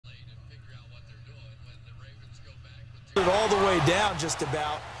All the way down just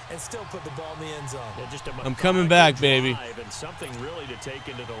about and still put the ball in the end zone. Yeah, I'm coming back, baby. And something really to take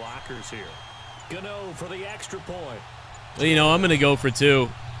into the lockers here. Gano for the extra point. Well, you know, I'm going to go for 2.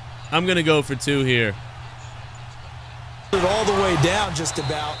 I'm going to go for 2 here. All the way down just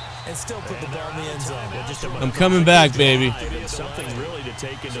about and still put the ball in the end zone. I'm coming back, baby. And something really to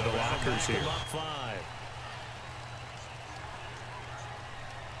take into the lockers here.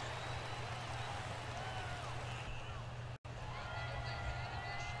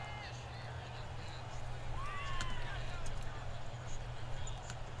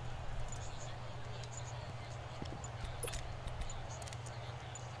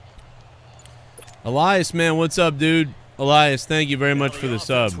 Elias, man, what's up, dude? Elias, thank you very much for the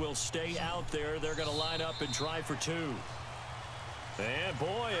sub. Will stay out there. They're going to line up and try for 2. And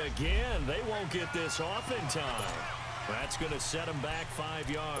boy, again, they won't get this off in time. That's going to set them back 5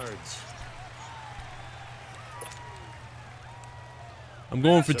 yards. I'm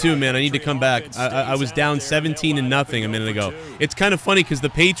going for 2, man. I need to come back. I was down 17-0 a minute ago. It's kind of funny because the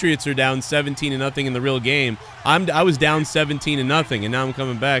Patriots are down 17-0 in the real game. I was down 17-0, and now I'm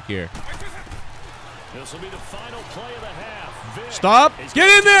coming back here. This will be the final play of the half. Stop! Get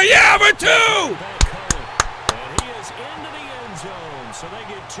in there! Yeah, for 2! And he is into the end zone, so they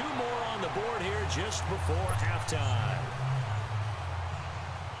get 2 more on the board here just before halftime.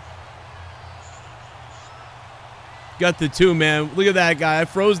 Got the 2, man. Look at that guy. I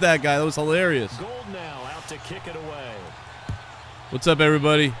froze that guy. That was hilarious. Gold now out to kick it away. What's up,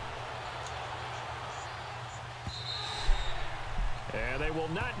 everybody? And they will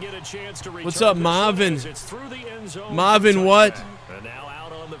not get a chance to return. What's up, Marvin? It's through the end zone. Marvin, what? And now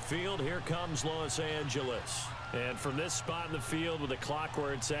out on the field, here comes Los Angeles. And from this spot in the field with the clock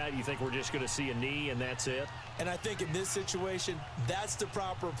where it's at, you think we're just going to see a knee and that's it? And I think in this situation, that's the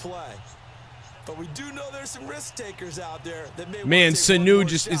proper play. But we do know there's some risk takers out there that may. Man, Sanu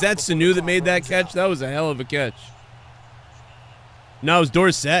just is that Sanu that made that catch? That was a hell of a catch. No, it was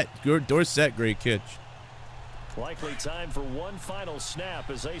Dorsett. Dorsett, great catch. Likely time for one final snap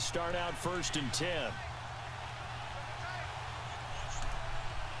as they start out 1st and 10.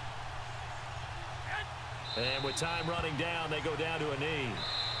 And with time running down, they go down to a knee.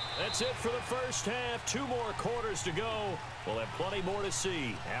 That's it for the first half. 2 more quarters to go. We'll have plenty more to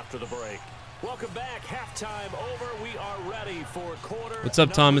see after the break. Welcome back. Halftime over. We are ready for quarter. What's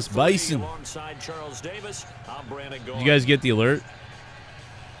up, Thomas Bison? Alongside Charles Davis, I'm Brandon Gould. Did you guys get the alert?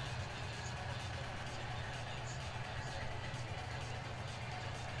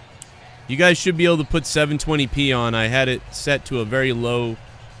 You guys should be able to put 720p on. I had it set to a very low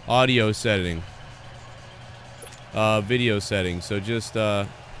audio setting. Video setting. So just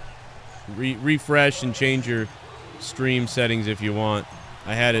refresh and change your stream settings if you want.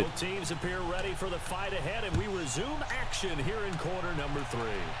 I had it. Both teams appear ready for the fight ahead, and we resume action here in quarter number 3.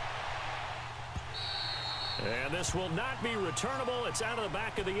 And this will not be returnable. It's out of the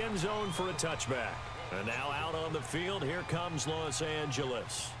back of the end zone for a touchback. And now out on the field, here comes Los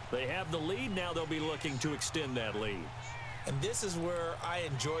Angeles. They have the lead. Now they'll be looking to extend that lead. And this is where I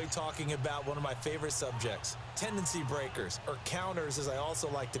enjoy talking about one of my favorite subjects, tendency breakers, or counters as I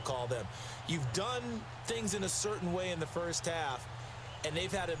also like to call them. You've done things in a certain way in the first half, and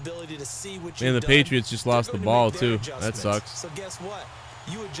they've had the ability to see what you've done. And the Patriots just lost the ball, too. That sucks. So guess what?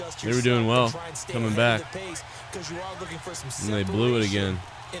 You adjust they were doing well, coming back. Because you are looking for some and they blew it again.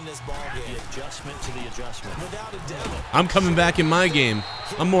 In this ball game. The adjustment to the adjustment. Without a doubt. I'm coming back in my game.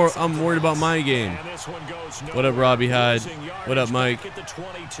 I'm worried about my game. What up, Robbie Hyde? What up, Mike?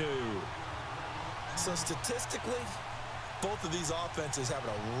 So statistically, both of these offenses having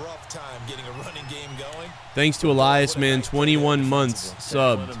a rough time getting a running game going. Thanks to Elias, man. 21 months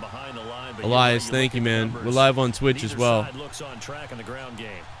subbed. Elias, thank you, man. We're live on Twitch as well.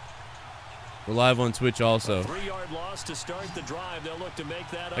 We're live on Twitch also.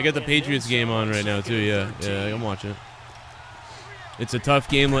 I got the Patriots game on right now, too. Yeah, I'm watching it. It's a tough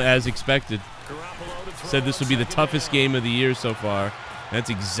game as expected. Said this would be the toughest game of the year so far. That's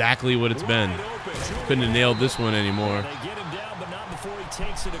exactly what it's been. Couldn't have nailed this one anymore. They get him down, but not before he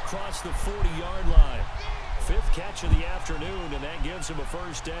takes it across the 40-yard line. 5th catch of the afternoon, and that gives him a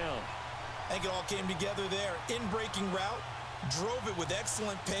first down. I think it all came together there. In-breaking route. Drove it with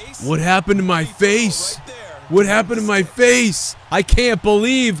excellent pace. What happened to my face? What happened to my face? I can't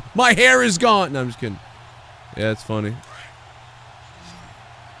believe my hair is gone. No, I'm just kidding. Yeah, it's funny.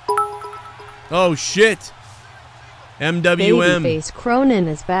 Oh, shit. MWM. Babyface Cronin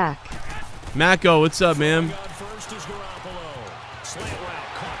is back. Mako, what's up, man?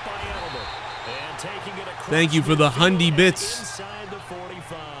 Thank you for the 100 bits.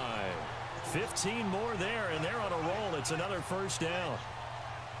 15 more there, and they're on a roll. It's another first down.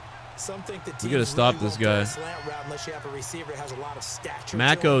 We got to stop this guy.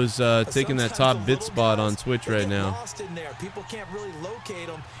 Mako's taking that top bit spot on Twitch right now.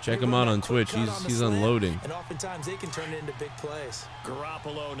 Check him out on Twitch. He's unloading. And oftentimes they can turn it into big plays.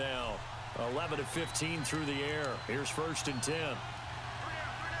 Garoppolo now, 11 of 15 through the air. Here's 1st and 10.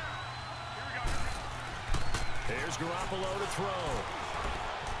 Here's Garoppolo to throw.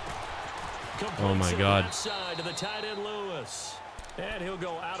 Oh my God. Outside to the tight end Lewis. And he'll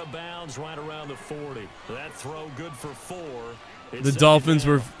go out of bounds right around the 40. That throw good for 4. The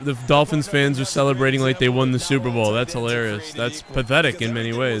Dolphins fans are celebrating like they won the Super Bowl. That's hilarious. That's pathetic in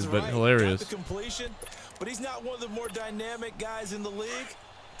many ways, but hilarious. But he's not one of the more dynamic guys in the league.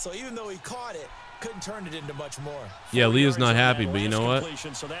 So even though he caught it, couldn't turn it into much more. Yeah, Leah's not happy, but you know what?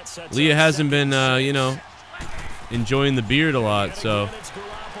 Leah hasn't been, you know, enjoying the beard a lot, so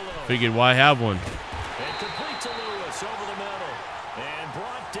figured why have one.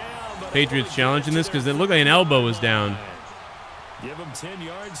 Patriots challenging this because it looked like an elbow was down.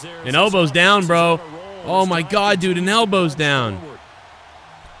 An elbow's down, bro. Oh my God, dude, an elbow's down.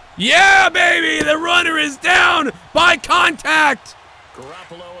 Yeah, baby, the runner is down by contact.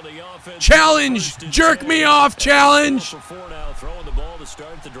 Challenge, jerk me off, challenge. Throwing the ball to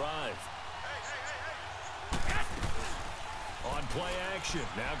start the drive. On play action,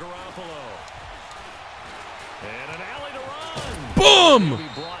 now Garoppolo. And an alley to run. Boom. He'll be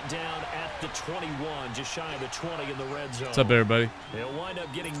brought down at the 21, just shy of the 20 in the red zone. What's up, everybody? He'll wind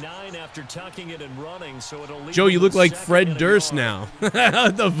up getting 9 after tucking it and running, so it'll leave. Joe, you look like Fred Durst now.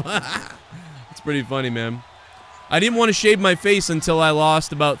 It's pretty funny, man. I didn't want to shave my face until I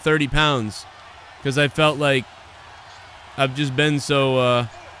lost about 30 pounds because I felt like I've just been so.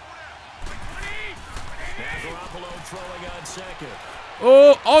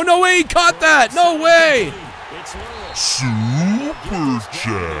 Oh, no way, he caught that. No way. Super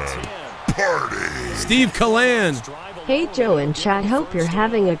Chat Party. Steve Callan. Hey, Joe and chat, hope you're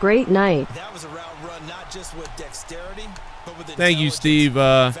having a great night. That was a route run not just with dexterity, but with Thank you, Steve.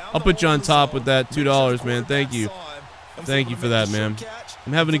 I'll put you on top with that $2, man. Thank you. Thank you for that, man.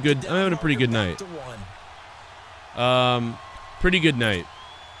 I'm having a pretty good night. Pretty good night.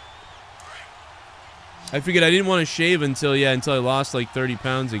 I figured I didn't want to shave until I lost like 30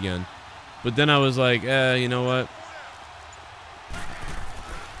 pounds again. But then I was like, you know what?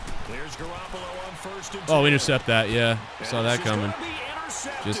 Oh, intercept that, yeah. Saw that coming.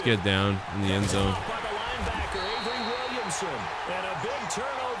 Just get down in the end zone.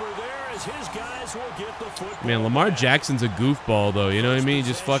 Man, Lamar Jackson's a goofball, though. You know what I mean? He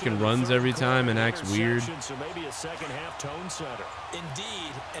just fucking runs every time and acts weird. Indeed,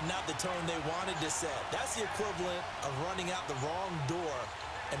 and not the tone they wanted to set. That's the equivalent of running out the wrong door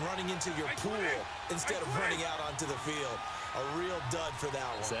and running into your pool instead of running out onto the field. A real dud for that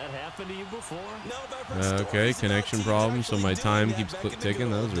one. Has that happened to you before? No, okay, connection problem, so my time keeps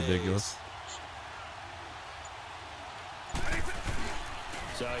ticking. That was ridiculous.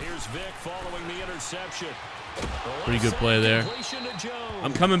 So here's Vic following the interception. Pretty good play there.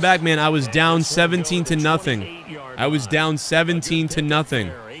 I'm coming back, man. I was down 17-0. I was down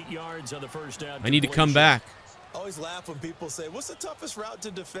 17-0. I need to come back. I always laugh when people say, what's the toughest route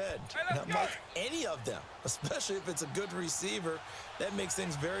to defend? And I'm like, any of them, especially if it's a good receiver. That makes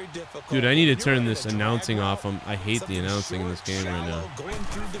things very difficult. Dude, I need to turn this announcing off. I hate the announcing in this game right now.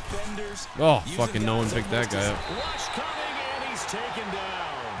 Oh, fucking no one picked that guy up.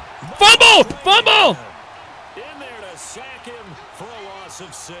 Fumble! Fumble!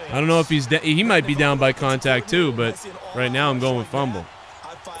 I don't know if he might be down by contact too, but right now I'm going with fumble.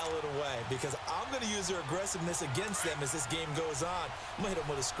 I file it away because I'm going to use their aggressiveness against them as this game goes on. I'm going to hit them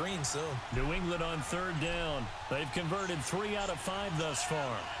with a screen soon. New England on 3rd down. They've converted 3 out of 5 thus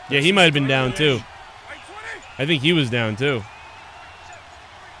far. Yeah, he might have been down too. I think he was down too.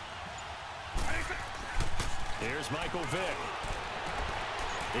 Here's Michael Vick.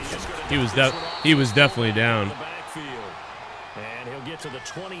 He was definitely down. And he'll get to the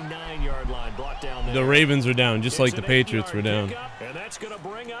 29-yard line, blocked down there. The Ravens are down, just like the Patriots were down. And that's going to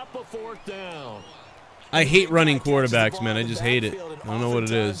bring up a 4th down. I hate running quarterbacks, man. I just hate it. I don't know what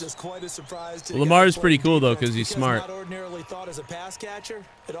it is. Well, Lamar's pretty cool though, because he's smart. Not ordinarily thought as a pass catcher,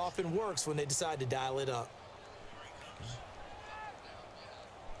 it often works when they decide to dial it up.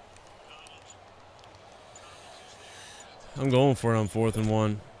 I'm going for it on 4th and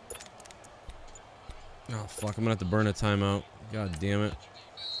 1. Oh, fuck. I'm going to have to burn a timeout. God damn it.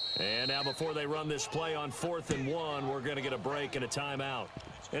 And now before they run this play on 4th and 1, we're going to get a break and a timeout.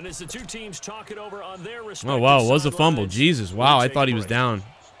 And as the two teams talk it over on their respective Oh, wow. It was a fumble. Jesus. Wow. I thought he was down.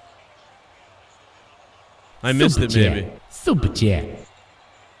 I missed it, maybe. Super chat.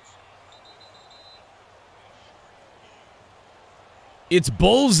 It's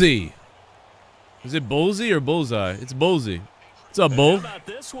Bullseye. Is it Bullseye or Bullseye? It's Bullseye. What's up, Bull?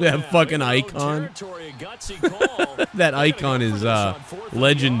 That fucking icon. That icon is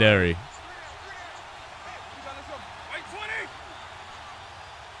legendary.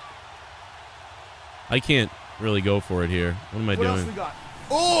 I can't really go for it here. What am I doing?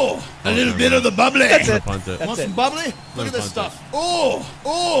 Oh, a little bit of the bubbly. That's it. Want some bubbly? Look at this stuff. Oh,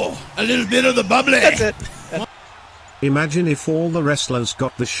 a little bit of the bubbly. That's it. Imagine if all the wrestlers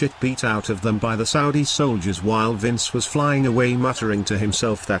got the shit beat out of them by the Saudi soldiers while Vince was flying away muttering to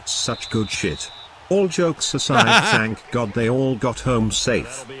himself, that's such good shit. All jokes aside, thank God they all got home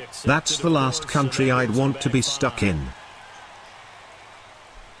safe. That's the last country I'd want to be stuck in.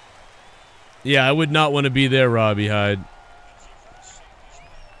 Yeah, I would not want to be there, Robbie Hyde.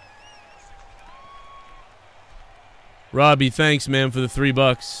 Robbie, thanks, man, for the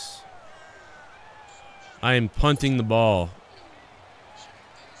 $3. I am punting the ball.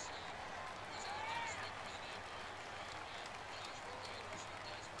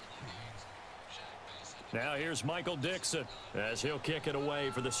 Now here's Michael Dixon as he'll kick it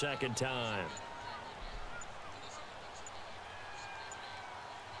away for the second time.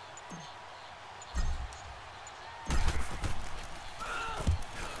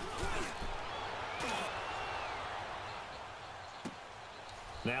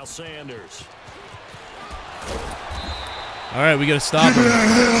 Now Sanders. All right, we got to stop him.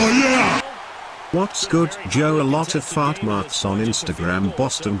 Hell yeah! What's good, Joe? A lot of fart marks on Instagram.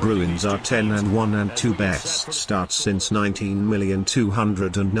 Boston Bruins are 10-1 and 2 best starts since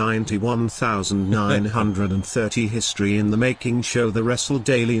 19,291,930. History in the making. Show the Wrestle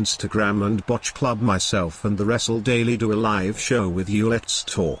Daily Instagram and Botch Club. Myself and the Wrestle Daily do a live show with you. Let's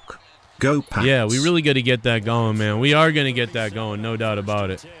talk. Go Pats. Yeah, we really got to get that going, man. We are going to get that going, no doubt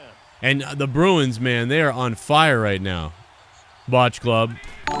about it. And the Bruins, man, they are on fire right now. Botch Club.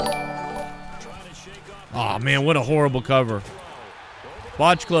 Oh, man, what a horrible cover.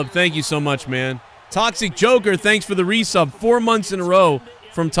 Botch Club, thank you so much, man. Toxic Joker, thanks for the resub. 4 months in a row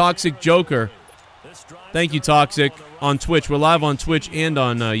from Toxic Joker. Thank you, Toxic. On Twitch. We're live on Twitch and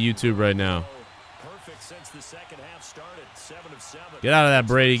on YouTube right now. Get out of that,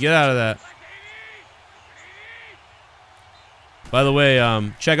 Brady. Get out of that. By the way,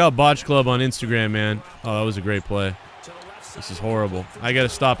 check out Botch Club on Instagram, man. Oh, that was a great play. This is horrible. I got to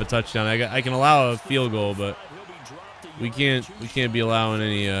stop a touchdown. I can allow a field goal, but we can't be allowing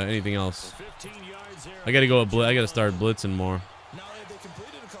anything else. I got to go. I got to start blitzing more.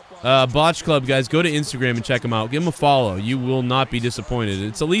 Botch Club, guys, go to Instagram and check them out. Give them a follow. You will not be disappointed.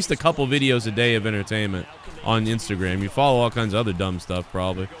 It's at least a couple videos a day of entertainment on Instagram. You follow all kinds of other dumb stuff,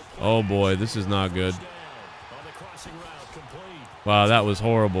 probably. Oh boy, this is not good. Wow, that was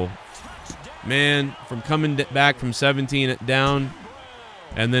horrible. Man, from coming back from 17 down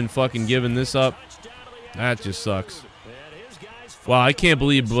and then fucking giving this up, that just sucks. Wow, I can't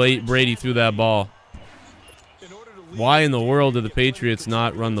believe Brady threw that ball. Why in the world did the Patriots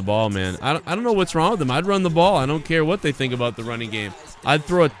not run the ball, man? I don't know what's wrong with them. I'd run the ball. I don't care what they think about the running game. I'd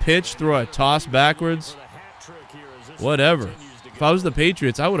throw a pitch, throw a toss backwards. Whatever. If I was the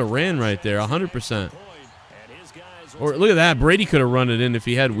Patriots, I would have ran right there, 100%. Or look at that. Brady could have run it in if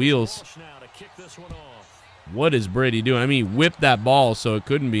he had wheels. What is Brady doing? I mean, he whipped that ball so it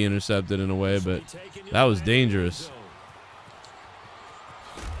couldn't be intercepted in a way, but that was dangerous.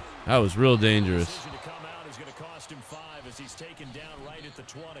 That was real dangerous.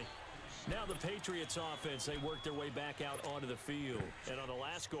 Now the Patriots offense, they worked their way back out onto the field. And on the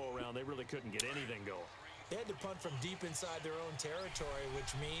last go-around, they really couldn't get anything going. They had to punt from deep inside their own territory,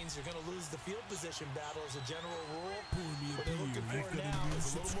 which means you're going to lose the field position battle as a general rule. What they're looking for now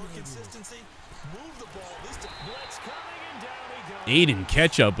is a little more consistency. Move the ball. At least blitz coming, and down he goes. Aiden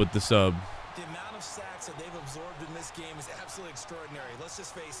Ketchup with the sub. The amount of sacks that they've absorbed in this game is absolutely extraordinary. Let's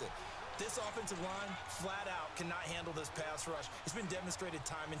just face it. This offensive line, flat out, cannot handle this pass rush. It's been demonstrated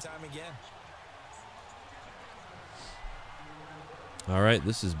time and time again. All right,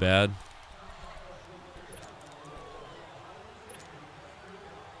 this is bad.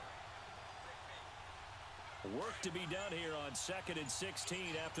 Work to be done here on 2nd and 16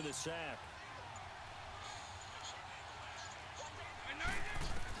 after the sack.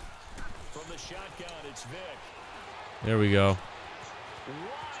 From the shotgun, it's Vic. There we go.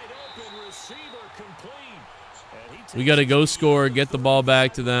 Wide open receiver complete. We got to go score, get the ball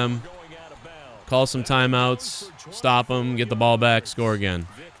back to them, call some timeouts, stop them, get the ball back, score again.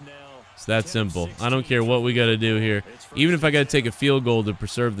 It's that simple. I don't care what we got to do here. Even if I got to take a field goal to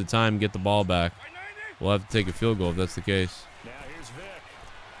preserve the time, get the ball back. we'll have to take a field goal if that's the case. Now here's Vic.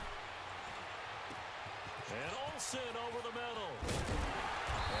 And Olsen over the middle.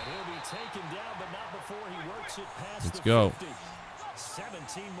 And he'll be taken down, but not before he works it past Let's the go. 50.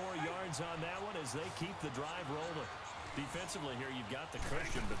 17 more yards on that one as they keep the drive rolling. Defensively here, you've got the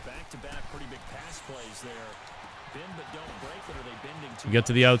cushion, but back-to-back pretty big pass plays there. Bend but don't break it, or they bending too We get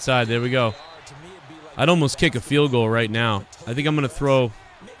to the much? outside. There we go. I'd almost kick a field goal right now. I think I'm going to throw.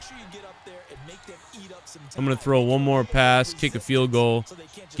 I'm going to throw one more pass, kick a field goal,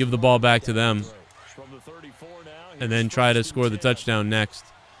 give the ball back to them, and then try to score the touchdown next.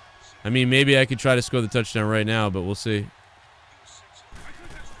 I mean, maybe I could try to score the touchdown right now, but we'll see.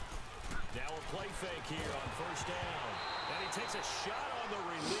 Now a play fake here on first down. And he takes a shot on the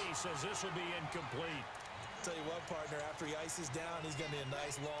release as this will be incomplete. Tell you what, partner, after he ices down, he's going to need a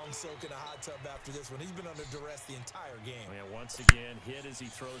nice long soak in a hot tub after this one. He's been under duress the entire game. And once again, hit as he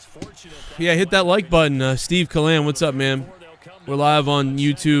throws. Fortunate. Yeah, hit that like button. Steve Calan, what's up, man? We're live on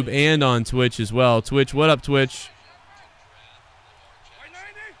YouTube and on Twitch as well. Twitch, what up, Twitch?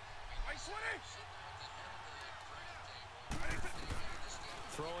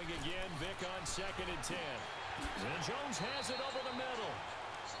 Throwing again, Vic on 2nd and 10. And Jones has it over the middle.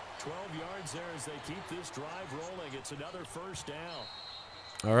 12 yards there as they keep this drive rolling. It's another first down.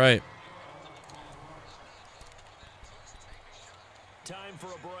 All right. Time for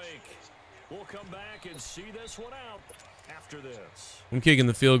a break. We'll come back and see this one out after this. I'm kicking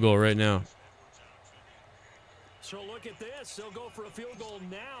the field goal right now. So look at this. They'll go for a field goal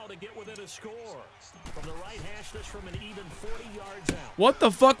now to get within a score. From the right hash, this from an even 40 yards out. What the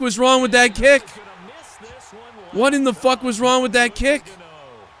fuck was wrong with that kick? What in the fuck was wrong with that kick?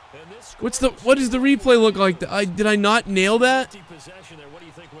 What does the replay look like? Did I not nail that?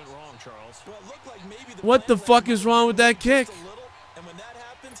 What the fuck is wrong with that kick? And when that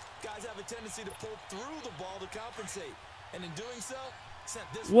happens, guys have a tendency to pull through the ball to compensate. And in doing so, sent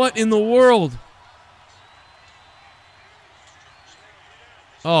this What in the world?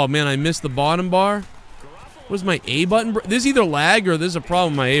 Oh man, I missed the bottom bar. Where's my A button? There's either lag or there's a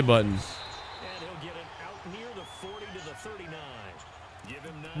problem with my A button.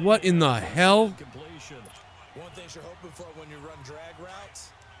 What in the hell? One thing you're hoping for when you run drag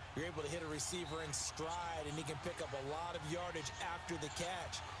routes, you're able to hit a receiver in stride and he can pick up a lot of yardage after the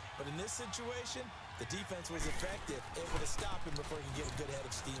catch. But in this situation, the defense was effective, able to stop him before he could get a good head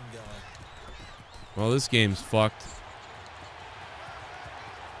of steam going. Well, this game's fucked.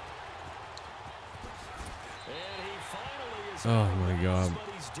 Oh my God.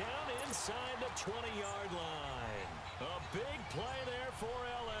 But he's down inside the 20-yard line. A big play there for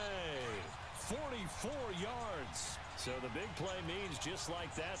LA. 44 yards. So the big play means just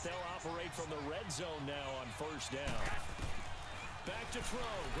like that, they'll operate from the red zone now on first down. Back to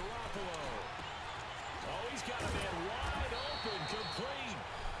throw, Garoppolo. Oh, he's got a man wide open, complete.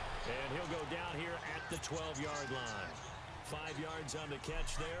 And he'll go down here at the 12-yard line. 5 yards on the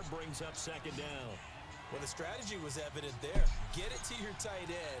catch there, brings up second down. Well, the strategy was evident there. Get it to your tight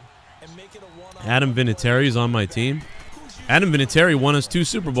end and make it a one-on-one. Adam Vinatieri's on my team. Adam Vinatieri won us 2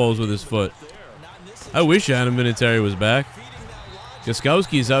 Super Bowls with his foot. I wish Adam Vinatieri was back.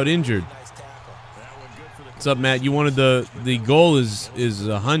 Gostkowski's out injured. What's up, Matt? You wanted the goal is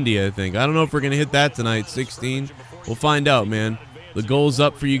a Hyundai, I think. I don't know if we're gonna hit that tonight. 16. We'll find out, man. The goal's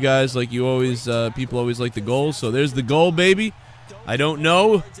up for you guys, like you always. People always like the goal. So there's the goal, baby. I don't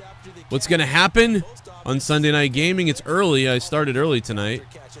know what's gonna happen on Sunday Night Gaming. It's early. I started early tonight.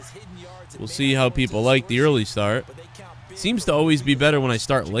 We'll see how people like the early start. It seems to always be better when I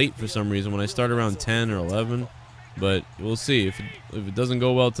start late for some reason, when I start around 10 or 11. But we'll see. If it doesn't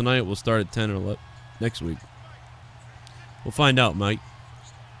go well tonight, we'll start at 10 or 11 next week. We'll find out, Mike.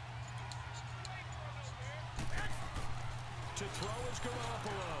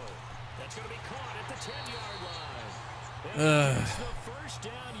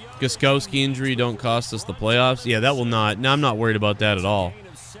 Gostkowski injury don't cost us the playoffs. Yeah, that will not. No, I'm not worried about that at all.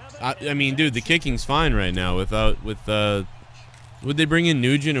 I mean, dude, the kicking's fine right now. Would they bring in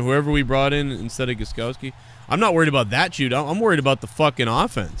Nugent or whoever we brought in instead of Gostkowski? I'm not worried about that shoot. I'm worried about the fucking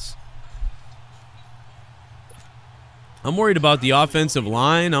offense. I'm worried about the offensive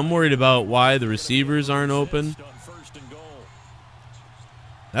line. I'm worried about why the receivers aren't open.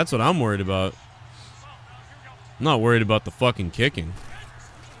 That's what I'm worried about. I'm not worried about the fucking kicking.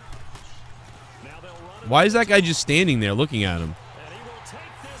 Why is that guy just standing there looking at him?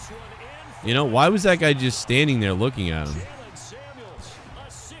 You know, why was that guy just standing there looking at him?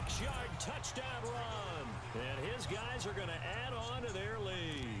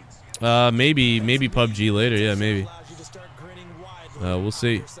 Maybe PUBG later. Yeah, maybe. We'll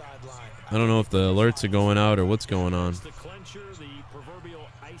see. I don't know if the alerts are going out or what's going on. The clincher, the proverbial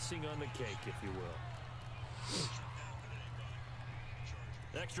icing on the cake, if you will.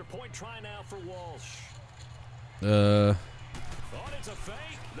 Extra point try now for Walsh. Uh. Thought it's a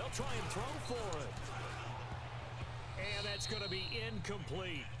fake. They'll try and throw for it. And that's going to be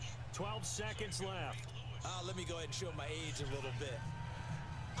incomplete. 12 seconds left. Let me go ahead and show my age a little bit.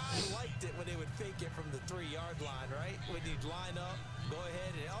 I liked it when they would fake it from the 3-yard line, right? When you'd line up, go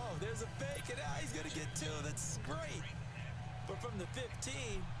ahead and, oh, there's a fake, and he's going to get 2. That's great. But from the 15,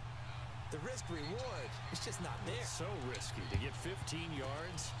 the risk reward, it's just not there. It's so risky to get 15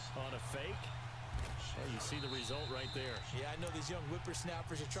 yards on a fake. Well, you see the result right there. Yeah, I know these young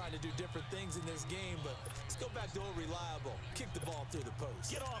whippersnappers are trying to do different things in this game, but let's go back to old reliable. Kick the ball through the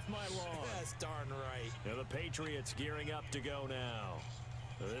post. Get off my lawn. That's darn right. Now the Patriots gearing up to go now.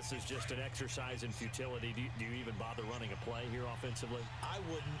 This is just an exercise in futility. Do you even bother running a play here offensively? I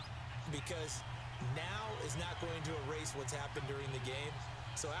wouldn't, because now is not going to erase what's happened during the game.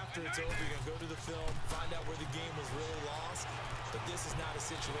 So after it's over, you're going to go to the film, find out where the game was really lost. But this is not a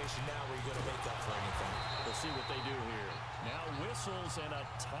situation now where you're going to make up for anything. We'll see what they do here. Now whistles and a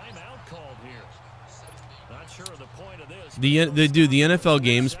timeout called here. Not sure of the point of this. The NFL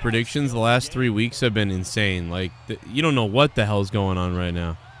games predictions the last 3 weeks have been insane. Like, you don't know what the hell's going on right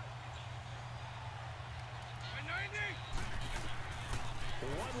now.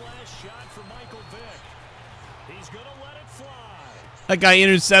 One last shot for Michael Vick. He's going to let it fly. That guy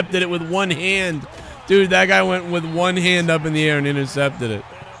intercepted it with one hand. Dude, that guy went with one hand up in the air and intercepted it.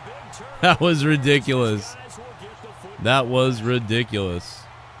 That was ridiculous. That was ridiculous.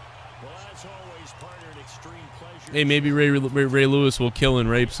 Hey, maybe Ray Lewis will kill and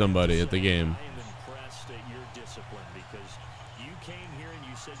rape somebody at the game. I am impressed at your discipline because you came here and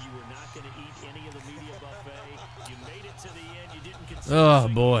you said you were not going to eat any of the media buffet. You made it to the end. You didn't consider. Oh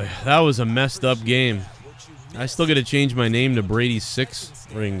boy, that was a messed up game. I still got to change my name to Brady's 6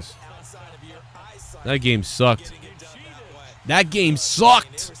 rings. That game sucked. That game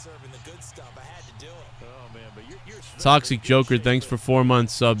sucked. Toxic Joker, thanks for 4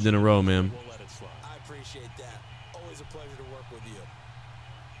 months subbed in a row, man. I appreciate that. Always a pleasure to work with you.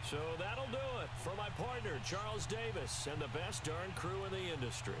 So that'll do it for my partner, Charles Davis, and the best darn crew in the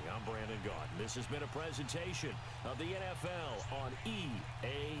industry. I'm Brandon Gaudin. This has been a presentation of the NFL on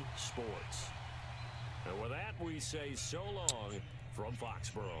EA Sports. And with that, we say so long from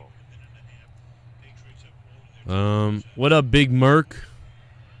Foxborough. What up, Big Merc?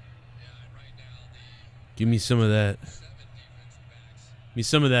 Give me some of that. Give me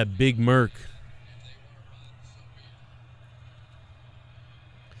some of that Big Merc.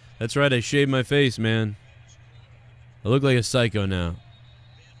 That's right, I shaved my face, man. I look like a psycho now.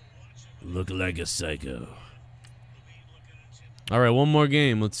 Look like a psycho. All right, one more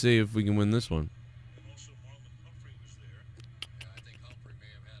game. Let's see if we can win this one.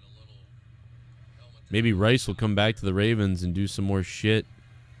 Maybe Rice will come back to the Ravens and do some more shit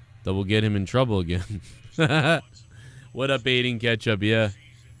that will get him in trouble again. What up, Aiding Ketchup? Yeah,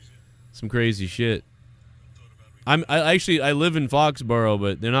 some crazy shit. I live in Foxborough,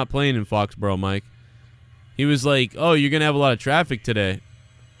 but they're not playing in Foxborough, Mike. He was like, "Oh, you're gonna have a lot of traffic today."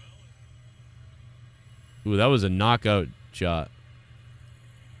 Ooh, that was a knockout shot.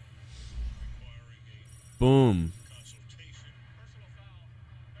 Boom.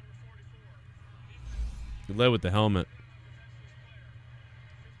 He led with the helmet.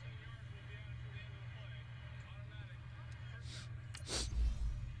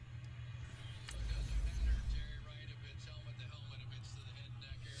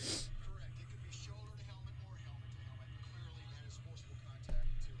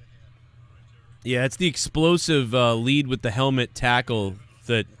 Yeah, it's the explosive lead with the helmet tackle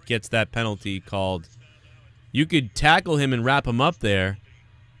that gets that penalty called. You could tackle him and wrap him up there,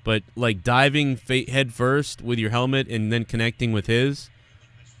 but like diving head first with your helmet and then connecting with his,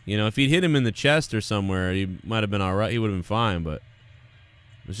 you know, if he'd hit him in the chest or somewhere, he might have been all right. He would have been fine, but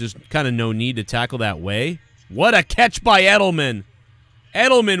there's just kind of no need to tackle that way. What a catch by Edelman.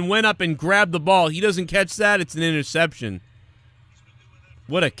 Edelman went up and grabbed the ball. He doesn't catch that. It's an interception.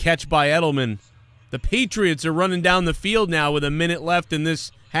 What a catch by Edelman. The Patriots are running down the field now with a minute left in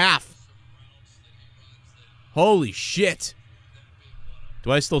this half. Holy shit.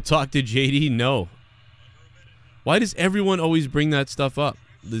 Do I still talk to JD? No. Why does everyone always bring that stuff up?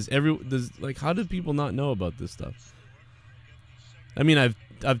 Like, how do people not know about this stuff? I mean, I've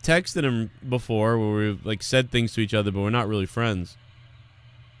texted him before where we've like said things to each other, but we're not really friends.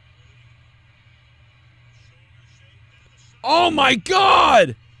 Oh my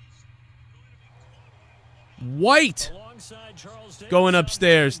God! White. Going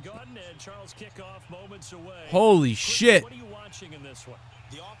upstairs. Holy shit. What are you watching in this one?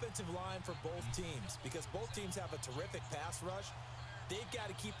 The offensive line for both teams, because both teams have a terrific pass rush. They've got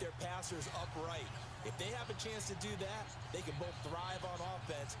to keep their passers upright. If they have a chance to do that, they can both thrive on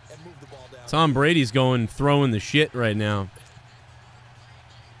offense and move the ball down. Tom Brady's throwing the shit right now.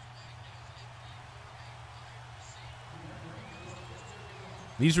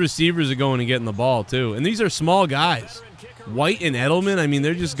 These receivers are going and getting the ball, too. And these are small guys. White and Edelman, I mean,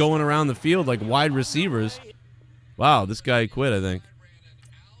 they're just going around the field like wide receivers. Wow, this guy quit, I think.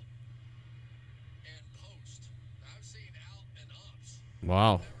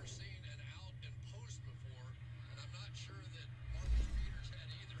 Wow.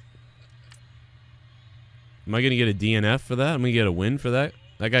 Am I going to get a DNF for that? I'm going to get a win for that?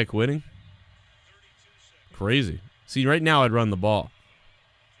 That guy quitting? Crazy. See, right now I'd run the ball.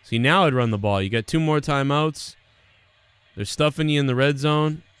 See, now I'd run the ball. You got 2 more timeouts. They're stuffing you in the red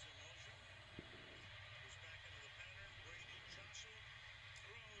zone.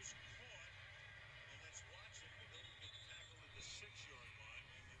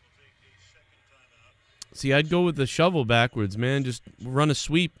 See, I'd go with the shovel backwards, man. Just run a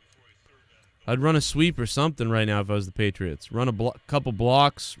sweep. I'd run a sweep or something right now if I was the Patriots. Run a couple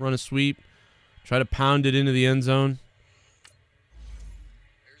blocks, run a sweep, try to pound it into the end zone.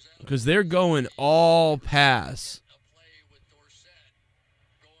 Because they're going all pass.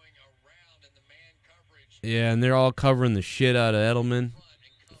 Yeah, and they're all covering the shit out of Edelman.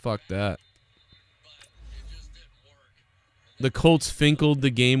 Fuck that. The Colts finkled the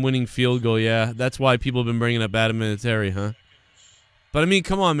game-winning field goal. Yeah, that's why people have been bringing up Adam Vinatieri, huh? But, I mean,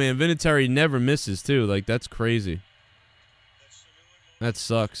 come on, man. Vinatieri never misses, too. Like, that's crazy. That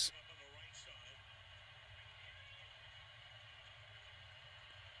sucks.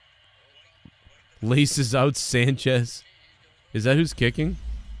 Laces out Sanchez. Is that who's kicking?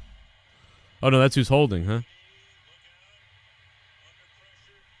 Oh, no, that's who's holding, huh?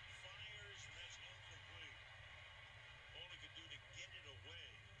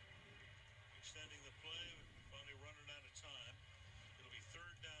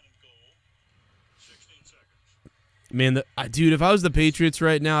 Man, dude, if I was the Patriots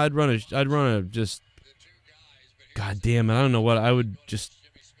right now, I'd run a just. God damn it! I don't know what I would just.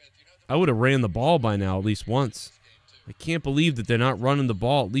 I would have ran the ball by now at least once. I can't believe that they're not running the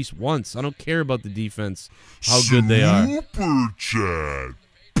ball at least once. I don't care about the defense, how good they are. Super Chat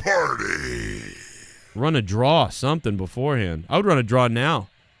Party. Run a draw, something beforehand. I would run a draw now.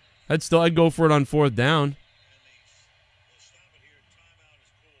 I'd go for it on 4th down.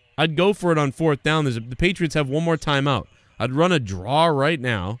 I'd go for it on 4th down. The Patriots have 1 more timeout. I'd run a draw right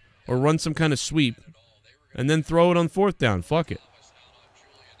now or run some kind of sweep and then throw it on 4th down. Fuck it.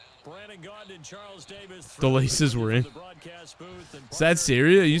 The laces were in. Is that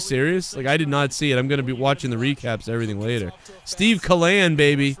serious? Are you serious? Like, I did not see it. I'm going to be watching the recaps, everything later. Steve Callahan,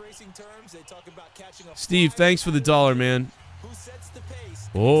 baby. Steve, thanks for the $1, man.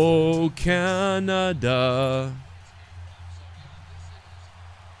 Oh, Canada.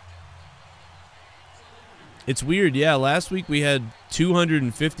 It's weird, yeah. Last week we had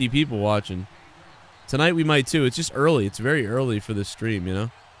 250 people watching. Tonight we might too. It's just early. It's very early for this stream, you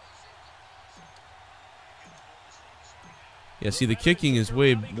know? Yeah, see, the kicking is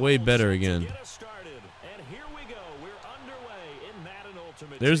way better again.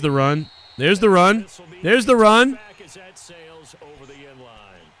 There's the run. There's the run. There's the run.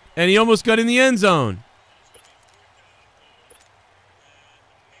 And he almost got in the end zone.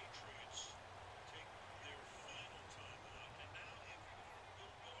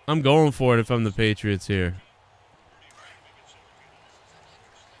 I'm going for it if I'm the Patriots here.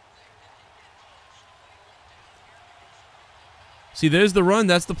 See, there's the run.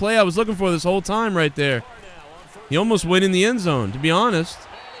 That's the play I was looking for this whole time right there. He almost went in the end zone, to be honest.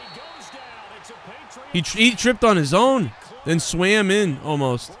 He tripped on his own, then swam in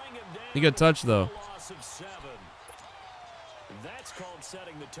almost. He got touched, though.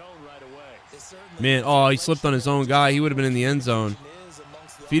 Man, oh, he slipped on his own guy. He would have been in the end zone.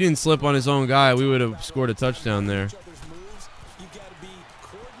 If he didn't slip on his own guy, we would have scored a touchdown there.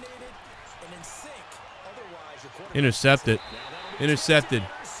 Intercepted. Intercepted.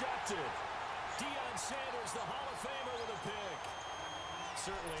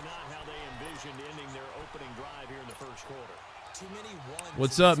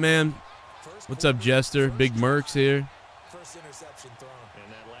 What's up, man? What's up, Jester? Big Mercs here. First interception thrown.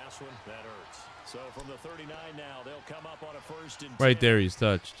 And that last one, that hurts. So from the 39 now, they'll come up on a 1st and 10. Right there, he's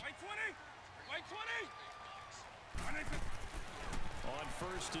touched. On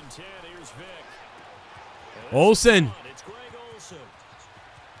 1st and 10, here's Vic. Olsen.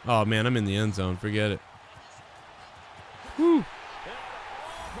 Oh, man, I'm in the end zone. Forget it. Whew.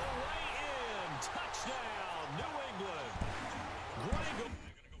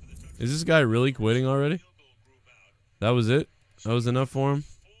 Is this guy really quitting already? That was it? That was enough for him?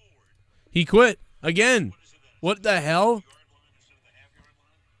 He quit again. What the hell?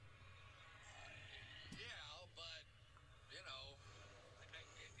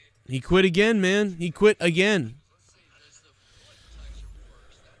 He quit again, man. He quit again.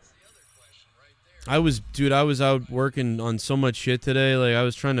 I was out working on so much shit today. Like, I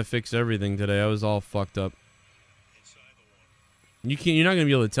was trying to fix everything today. I was all fucked up. You're not gonna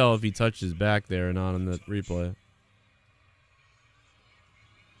be able to tell if he touched his back there or not on the replay.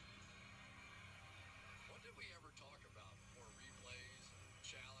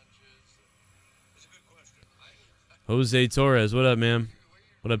 Jose Torres, what up, man?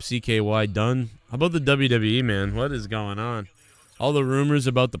 What up, CKY? Done? How about the WWE, man? What is going on? All the rumors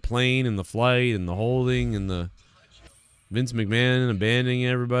about the plane and the flight and the holding and the Vince McMahon abandoning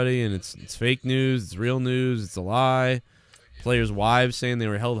everybody, and it's fake news, it's real news, it's a lie. Players' wives saying they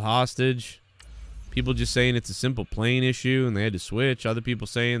were held hostage. People just saying it's a simple plane issue and they had to switch. Other people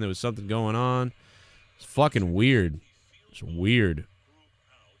saying there was something going on. It's fucking weird. It's weird.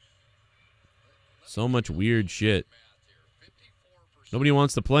 So much weird shit. Nobody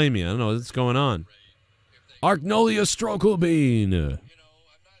wants to play me. I don't know what's going on. Arknolia Strokelbean.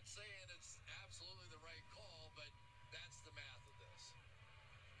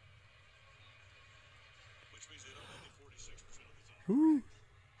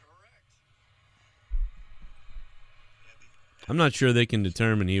 I'm not sure they can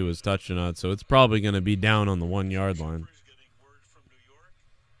determine he was touched or not, so it's probably going to be down on the 1 yard line.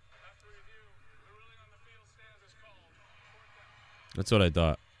 That's what I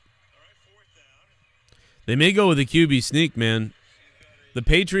thought. They may go with a QB sneak, man. The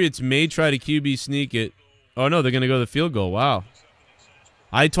Patriots may try to QB sneak it. Oh, no, they're going to go the field goal. Wow.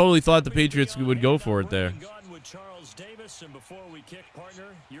 I totally thought the Patriots would go for it there. And before we kick, partner,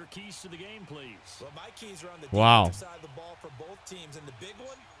 your keys to the game, please. Well, my keys are on the wow. side of the ball for both teams, and the big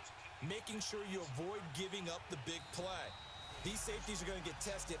one, making sure you avoid giving up the big play. These safeties are going to get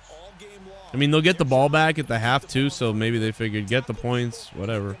tested all game long. I mean, they'll get the ball back at the half too, so maybe they figured get the points,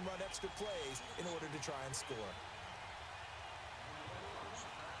 whatever. Run extra plays in order to try and score.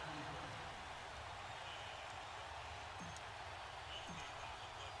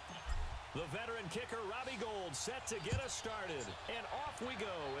 The veteran kicker, Robbie Gould, set to get us started. And off we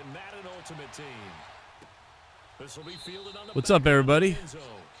go in Madden Ultimate Team. This will be fielded on the What's up, everybody?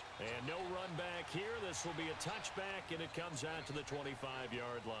 And no run back here. This will be a touchback, and it comes out to the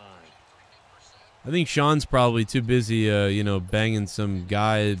 25-yard line. I think Sean's probably too busy, you know, banging some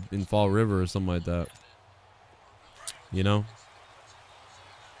guy in Fall River or something like that. You know?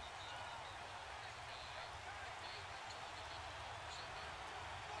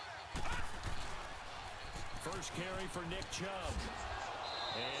 First carry for Nick Chubb.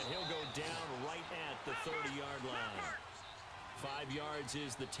 And he'll go down right at the 30-yard line. 5 yards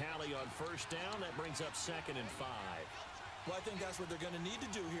is the tally on first down. That brings up 2nd and 5. Well, I think that's what they're going to need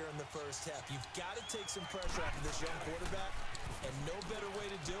to do here in the first half. You've got to take some pressure off of this young quarterback, and no better way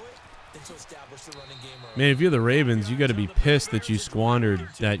to do it than to establish the running game early. Man, if you're the Ravens, you got to be pissed that you squandered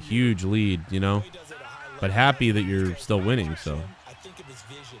that huge lead, you know? But happy that you're still winning, so. I think of his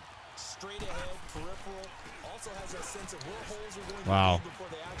vision. Straight ahead, peripheral, also has that sense of where holes are going wow. to be before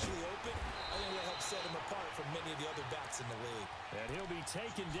they actually open. I think that helps set him apart from many of the other backs in the league. And he'll be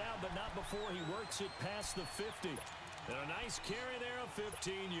taken down, but not before he works it past the 50. And a nice carry there of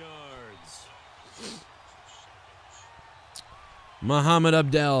 15 yards. Muhammad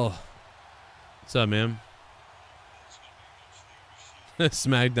Abdel. What's up, man?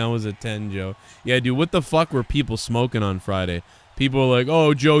 SmackDown was a 10, Joe. Yeah, dude, what the fuck were people smoking on Friday? People are like,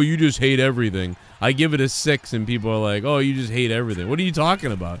 oh, Joe, you just hate everything. I give it a 6, and people are like, oh, you just hate everything. What are you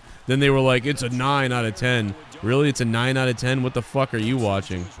talking about? Then they were like, it's a 9 out of 10. Really? It's a 9 out of 10? What the fuck are you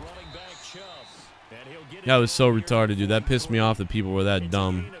watching? That was so retarded, dude. That pissed me off that people were that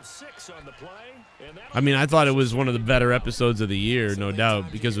dumb. I mean, I thought it was one of the better episodes of the year, no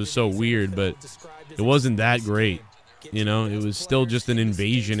doubt, because it was so weird, but it wasn't that great. You know, it was still just an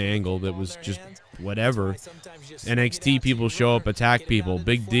invasion angle that was just whatever. NXT people show up, attack people,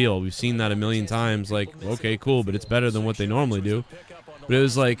 big deal. We've seen that a million times. Like, okay, cool, but it's better than what they normally do. But it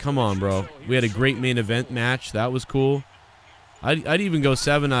was like, come on, bro. We had a great main event match. That was cool. I'd even go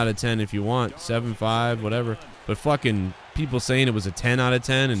 7 out of 10 if you want. 7, 5, whatever. But fucking people saying it was a 10 out of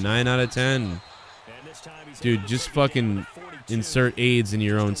 10 and 9 out of 10. Dude, just fucking insert AIDS in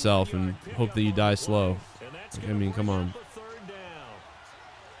your own self and hope that you die slow. I mean, come on.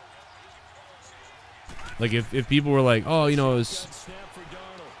 Like, if people were like, oh, you know,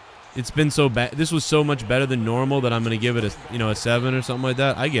 it's been so bad. This was so much better than normal that I'm going to give it a 7 or something like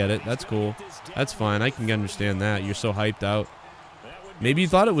that. I get it. That's cool. That's fine. I can understand that. You're so hyped out. Maybe you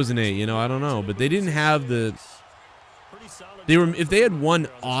thought it was an 8, you know, I don't know. But they didn't have the... If they had one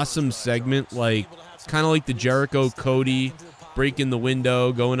awesome segment, like, kind of like the Jericho Cody breaking the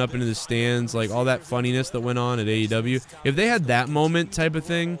window, going up into the stands, like all that funniness that went on at AEW. If they had that moment type of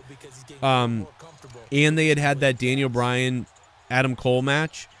thing, and they had that Daniel Bryan Adam Cole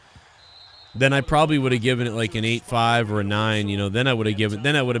match, then I probably would have given it like an 8.5 or a 9. You know, then I would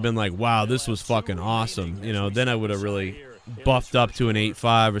have been like, wow, this was fucking awesome. You know, then I would have really buffed up to an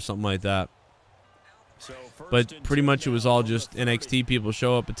 8.5 or something like that. But pretty much it was all just NXT people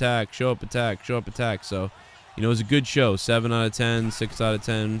show up, attack, show up, attack, show up, attack. So, you know, it was a good show. 7 out of 10, 6 out of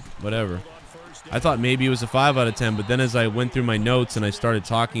 10, whatever. I thought maybe it was a 5 out of 10, but then as I went through my notes and I started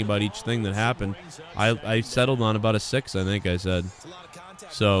talking about each thing that happened, I settled on about a 6, I think I said.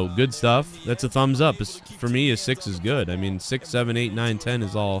 So, good stuff. That's a thumbs up. For me, a 6 is good. I mean, 6, 7, 8, 9, 10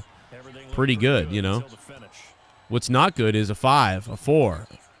 is all pretty good, you know. What's not good is a 5, a 4,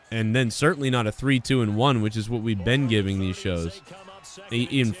 and then certainly not a 3, 2, and 1, which is what we've been giving these shows.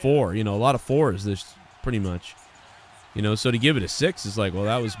 In 4, you know, a lot of 4s, this pretty much. You know, so to give it a 6 is like, well,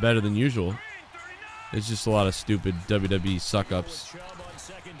 that was better than usual. It's just a lot of stupid WWE suck-ups.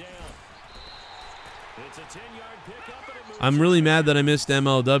 I'm really mad that I missed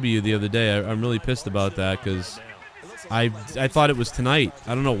MLW the other day. I'm really pissed about that because I thought it was tonight.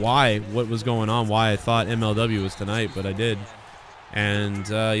 I don't know why, what was going on, why I thought MLW was tonight, but I did. And,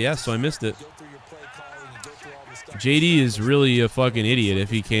 yeah, so I missed it. JD is really a fucking idiot if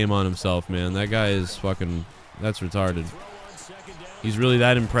he came on himself, man. That guy is fucking... That's retarded. He's really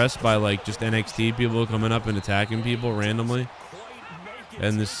that impressed by, like, just NXT people coming up and attacking people randomly.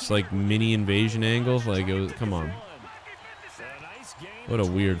 And this, like, mini invasion angle. Like, it was... Come on. What a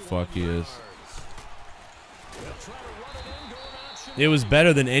weird fuck he is. It was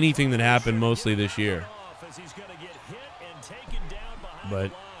better than anything that happened mostly this year.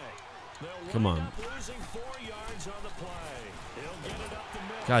 But... Come on.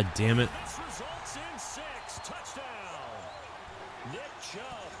 God damn it.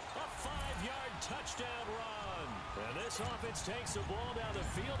 Takes the ball down the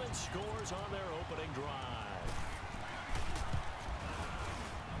field and scores on their opening drive.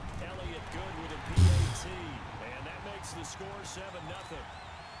 Elliott good with a PAT, and that makes the score 7-0.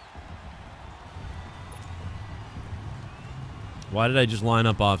 Why did I just line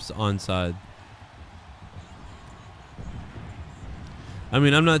up onside? I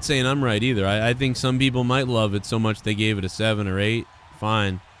mean, I'm not saying I'm right either. I think some people might love it so much they gave it a 7 or 8.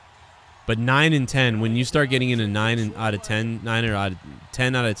 Fine. But 9 and 10, when you start getting into 9 out of 10, 9 or out of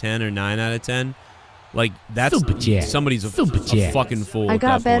 10 out of 10 or 9 out of 10, like that's somebody's a fucking fool. I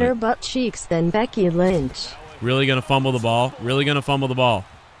got better point. butt cheeks than Becky Lynch. Really gonna fumble the ball? Really gonna fumble the ball?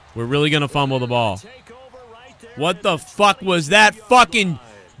 We're really gonna fumble the ball. What the fuck was that fucking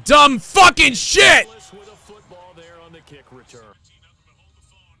dumb fucking shit?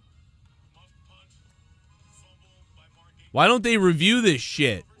 Why don't they review this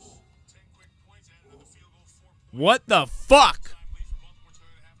shit? What the fuck?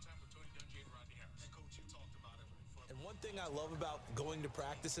 And one thing I love about going to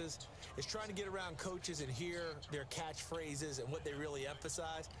practices is trying to get around coaches and hear their catchphrases and what they really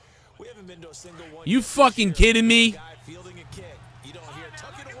emphasize. We haven't been to a single one. You fucking kidding me? Fielding a kick. You don't hear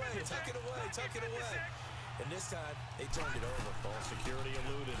tuck it away, tuck it away, tuck it away. And this time they turned it over. Ball security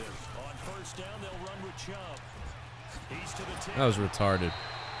eluded him. On first down, they'll run with Chubb. He's to the 10. That was retarded.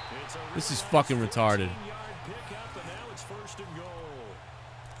 This is fucking retarded. Pick up, and now it's first and goal.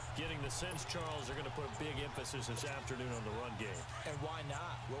 Getting the sense, Charles, they're going to put big emphasis this afternoon on the run game. And why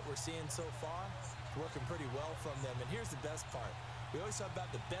not? What we're seeing so far, working pretty well from them. And here's the best part. We always talk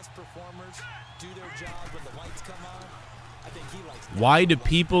about the best performers do their job when the lights come on. I think he likes that. Why do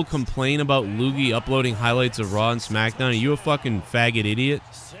people complain about Lukey uploading highlights of Raw and SmackDown? Are you a fucking faggot idiot?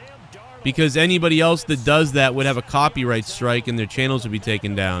 Because anybody else that does that would have a copyright strike and their channels would be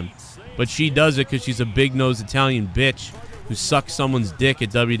taken down. But she does it because she's a big-nosed Italian bitch who sucks someone's dick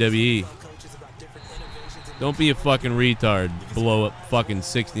at WWE. Don't be a fucking retard. Blow up fucking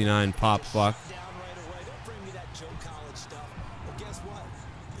 69 pop fuck.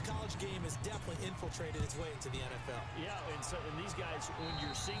 Yeah, and these guys, when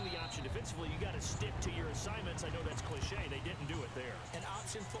you're seeing the option defensively, you got to stick to your assignments. I know that's cliche. They didn't do it there. And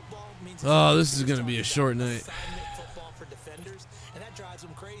option football means Oh, this is going to be a short night. assignment football for defenders, and that drives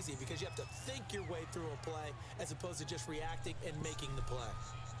them crazy because you have to think your way through a play as opposed to just reacting and making the play.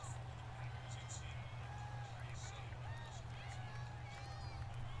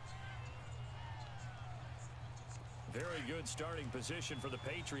 Very good starting position for the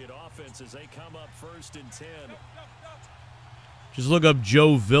Patriot offense as they come up 1st and 10. Just look up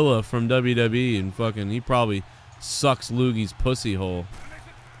Joe Villa from WWE and fucking, he probably sucks Lugie's pussy hole.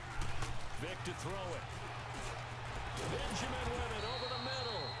 Vic to throw it. Benjamin with it over the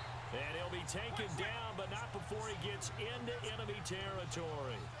middle. And he'll be taken down, but not before he gets into enemy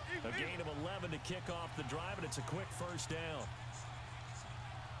territory. A gain of 11 to kick off the drive, and it's a quick 1st down.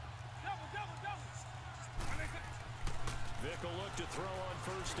 Vic will look to throw on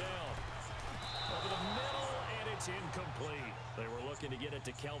 1st down. Over the middle, and it's incomplete. They were looking to get it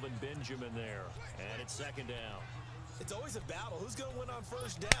to Kelvin Benjamin there. And it's 2nd down. It's always a battle. Who's going to win on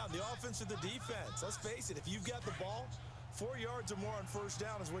 1st down, the offense or the defense? Let's face it, if you've got the ball, 4 yards or more on 1st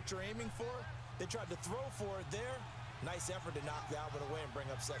down is what you're aiming for. They tried to throw for it there. Nice effort to knock Albert away and bring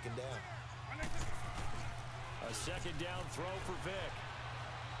up 2nd down. A 2nd down throw for Vic.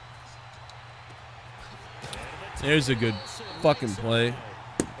 There's a good fucking play.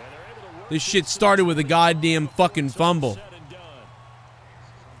 This shit started with a goddamn fucking fumble.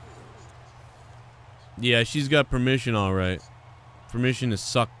 Yeah, she's got permission, all right. Permission to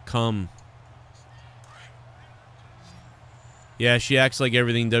suck cum. Yeah, she acts like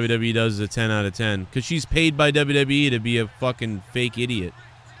everything WWE does is a 10 out of 10. Because she's paid by WWE to be a fucking fake idiot.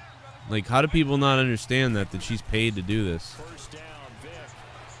 Like, how do people not understand that she's paid to do this? First down, Vic.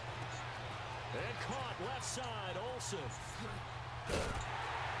 And caught left side, Olsen.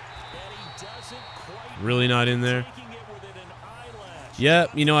 And he doesn't quite Really not in there? taking it within an eyelash. Yeah,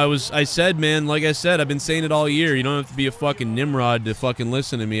 you know, I said, man, like I said, I've been saying it all year. You don't have to be a fucking Nimrod to fucking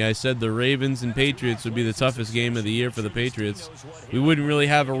listen to me. I said the Ravens and Patriots would be the toughest game of the year for the Patriots. We wouldn't really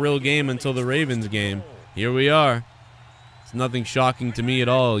have a real game until the Ravens game. Here we are. It's nothing shocking to me at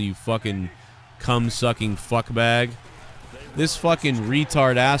all, you fucking cum-sucking fuckbag. This fucking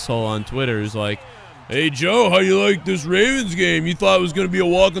retard asshole on Twitter is like, hey, Joe, how you like this Ravens game? You thought it was going to be a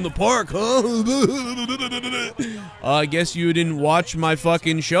walk in the park, huh? I guess you didn't watch my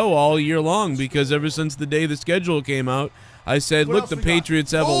fucking show all year long because ever since the day the schedule came out, I said, look, the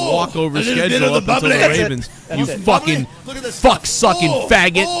Patriots have a walkover schedule up until the Ravens. You fucking fuck-sucking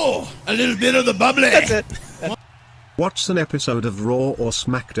faggot. Oh, a little bit of the bubbly. That's it. What's an episode of Raw or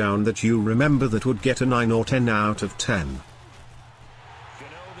SmackDown that you remember that would get a 9 or 10 out of 10?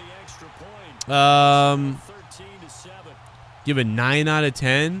 Give a 9 out of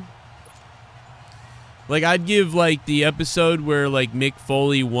 10. Like, I'd give, like, the episode where, like, Mick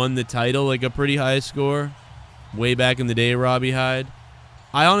Foley won the title, like, a pretty high score. Way back in the day, Robbie Hyde.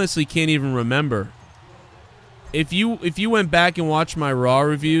 I honestly can't even remember. If you went back and watched my Raw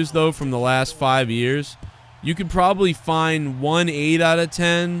reviews, though, from the last 5 years, you could probably find one 8 out of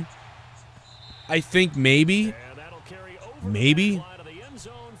 10. I think maybe. Maybe.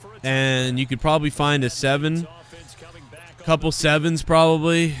 And you could probably find a 7. Couple 7s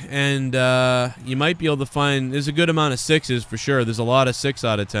probably. And you might be able to find, there's a good amount of 6s for sure. There's a lot of 6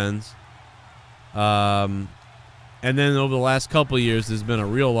 out of 10s. And then over the last couple of years, there's been a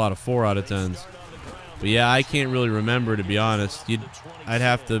real lot of 4 out of 10s. But yeah, I can't really remember, to be honest. I'd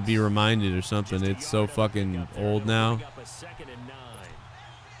have to be reminded or something. It's so fucking old now.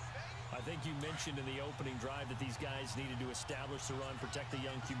 I think you mentioned in the opening drive that these guys needed to establish the run, protect the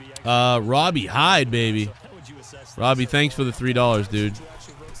young QB. Robbie Hyde, baby. Robbie, thanks for the $3, dude.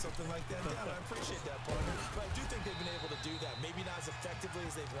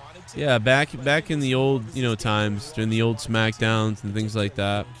 Yeah, back in the old, you know, times, during the old SmackDowns and things like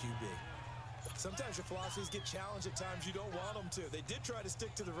that. Sometimes your philosophies get challenged at times you don't want them to. They did try to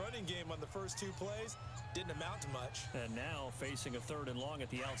stick to the running game on the first 2 plays. Didn't amount to much. And now facing a 3rd and long at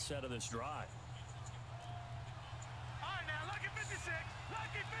the outset of this drive. All right, now, lucky 56.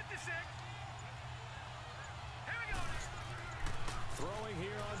 Lucky 56. Here we go. Throwing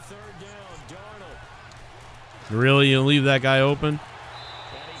here on 3rd down, Darnold. Really? You leave that guy open?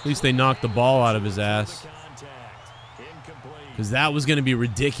 At least they knocked the ball out of his ass. Because that was going to be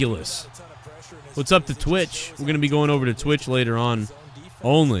ridiculous. What's up to Twitch? We're going to be going over to Twitch later on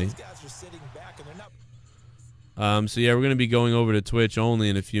only. So yeah, we're going to be going over to Twitch only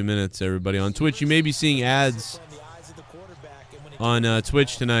in a few minutes, everybody. On Twitch, you may be seeing ads on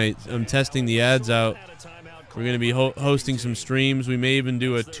Twitch tonight. I'm testing the ads out. We're going to be hosting some streams. We may even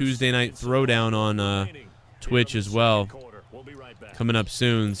do a Tuesday night throwdown on Twitch as well. coming up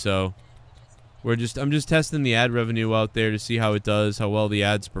soon, so I'm just testing the ad revenue out there to see how it does, how well the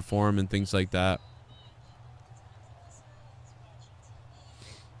ads perform, and things like that.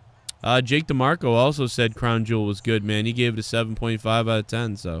 Jake DeMarco also said Crown Jewel was good, man. He gave it a 7.5 out of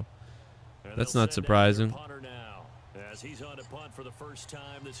 10, so that's not surprising.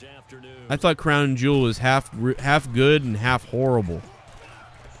 I thought Crown Jewel was half good and half horrible.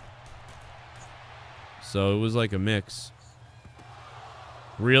 So it was like a mix.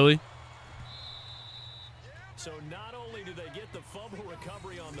 Really? So not only do they get the fumble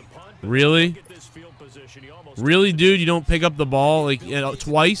recovery on the punt, really? Really, dude? You don't pick up the ball like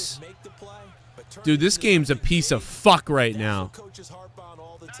twice? Dude, this game's a piece of fuck right now.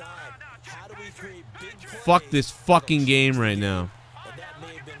 Fuck this fucking game right now.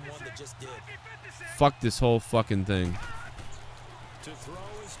 Fuck this whole fucking thing.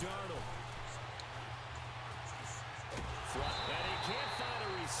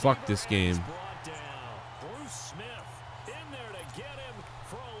 Fuck this game.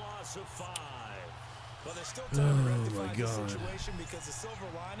 Oh my God. Because the silver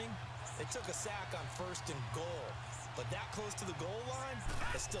lining, they took a sack on 1st and goal. But that close to the goal line,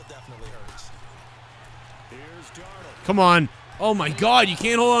 it still definitely hurts. Come on. Oh my God, you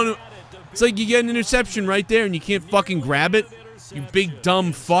can't hold on. It's like you get an interception right there and you can't fucking grab it. You big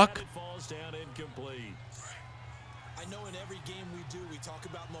dumb fuck. I know in every game we do, we talk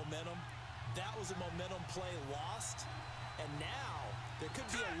about momentum. That was a momentum play lost. And now there could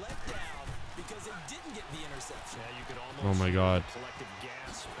be a letdown because they didn't get the interception. Yeah, you could almost oh my God. Collective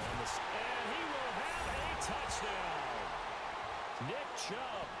gasp on this. And he will have a touchdown. Nick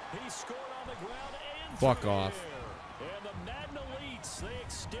Chubb, he scored on the ground and fuck off. And the Madden Elites, they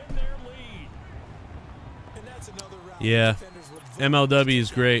extend their lead. And that's another round. Yeah. MLW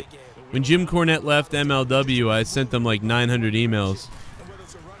is great. When Jim Cornette left MLW, I sent them like 900 emails.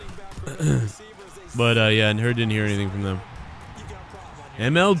 But yeah, and didn't hear anything from them.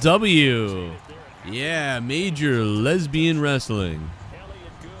 MLW. Yeah, major lesbian wrestling.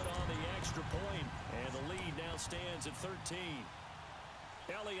 Elliott good on the extra point, and the lead now stands at 13.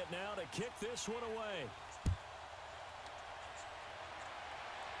 Elliott now to kick this one away.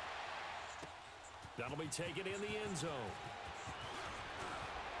 That'll be taken in the end zone.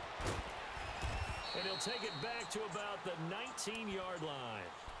 And he'll take it back to about the 19-yard line.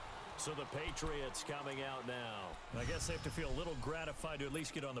 So the Patriots coming out now. I guess they have to feel a little gratified to at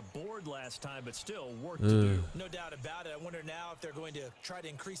least get on the board last time, but still work to do. No doubt about it. I wonder now if they're going to try to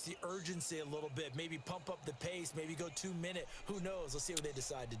increase the urgency a little bit, maybe pump up the pace, maybe go 2-minute. Who knows? Let's see what they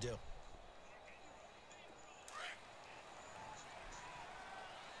decide to do.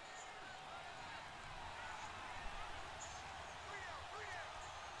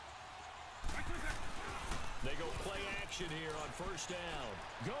 They go play action here on 1st down.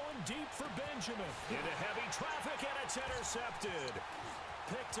 Going deep for Benjamin. Into heavy traffic, and it's intercepted.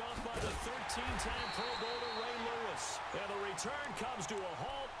 Picked off by the 13-time Pro Bowler Ray Lewis. And the return comes to a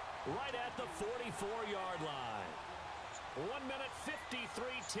halt right at the 44-yard line. 1 minute 53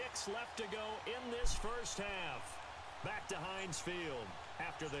 ticks left to go in this first half. Back to Heinz Field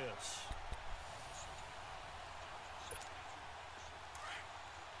after this.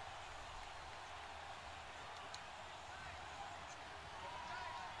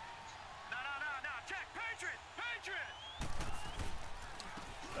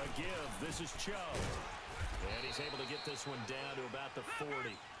 A give. This is Cho. And he's able to get this one down to about the 40.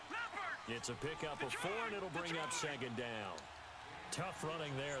 It's a pickup of 4, and it'll bring up 2nd down. Tough running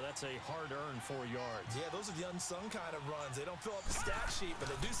there. That's a hard-earned 4 yards. Yeah, those are the unsung kind of runs. They don't fill up the stat sheet,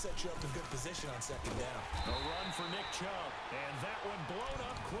 but they do set you up in good position on 2nd down. A run for Nick Chubb. And that one blown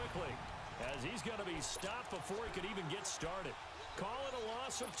up quickly, as he's going to be stopped before he could even get started. Call it a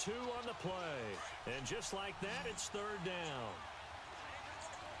loss of 2 on the play. And just like that, it's 3rd down.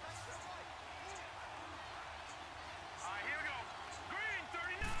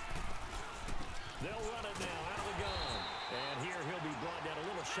 They'll run it now out of the gun. And here he'll be brought down a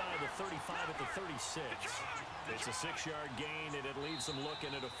little shy of the 35 at the 36. It's a 6-yard gain, and it leaves them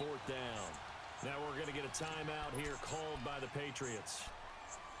looking at a 4th down. Now we're going to get a timeout here called by the Patriots,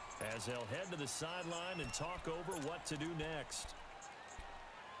 as they'll head to the sideline and talk over what to do next.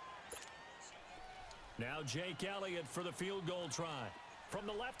 Now Jake Elliott for the field goal try. From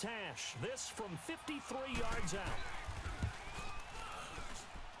the left hash, this from 53 yards out.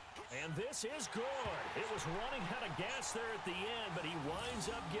 And this is good. It was running out of gas there at the end, but he winds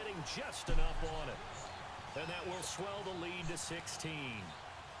up getting just enough on it. And that will swell the lead to 16.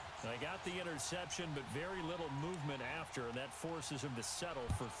 They got the interception, but very little movement after, and that forces him to settle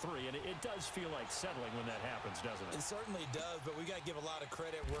for 3. And it does feel like settling when that happens, doesn't it? It certainly does, but we got to give a lot of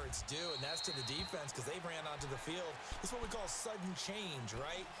credit where it's due, and that's to the defense because they ran onto the field. It's what we call sudden change,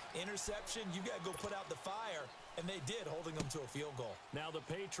 right? Interception, you got to go put out the fire, and they did, holding them to a field goal. Now the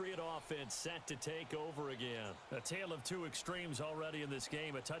Patriot offense set to take over again. A tale of two extremes already in this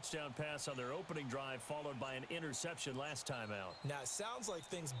game. A touchdown pass on their opening drive, followed by an interception last time out. Now, it sounds like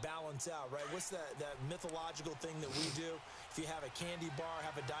things balance out, right? What's that mythological thing that we do? If you have a candy bar,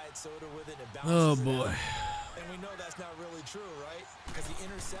 have a diet soda with it, it balances Oh, boy. it out. And we know that's not really true, right? Because the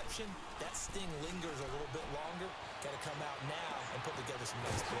interception, that sting lingers a little bit longer. Got to come out now and put together some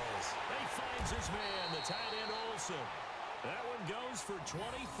nice plays. He finds his man, the tight end Olsen. That one goes for 24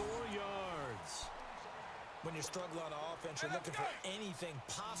 yards. When you're struggling on offense, you're looking for anything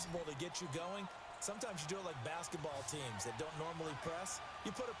possible to get you going. Sometimes you do it like basketball teams that don't normally press.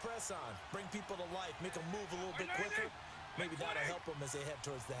 You put a press on, bring people to life, make them move a little bit quicker. Maybe that'll help them as they head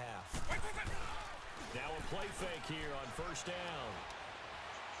towards the half. Now a play fake here on first down.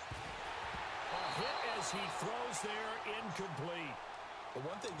 A hit as he throws there, incomplete. The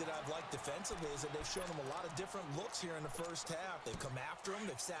one thing that I've liked defensively is that they've shown them a lot of different looks here in the first half. They've come after him,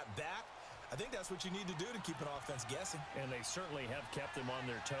 they've sat back. I think that's what you need to do to keep an offense guessing. And they certainly have kept them on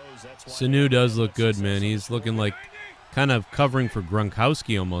their toes. That's why Sanu does look good, man. He's looking like kind of covering for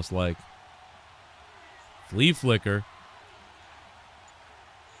Gronkowski almost like. Flea flicker.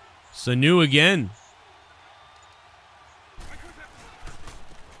 Sanu again.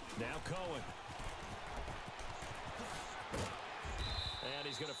 Now Cohen. And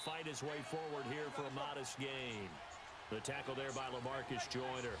he's going to fight his way forward here for a modest gain. The tackle there by LaMarcus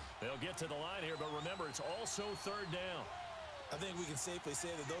Joyner. They'll get to the line here, but remember, it's also third down. I think we can safely say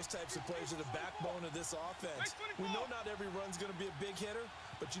that those types of plays are the backbone of this offense. We know not every run's going to be a big hitter,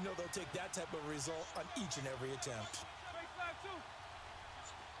 but you know they'll take that type of result on each and every attempt.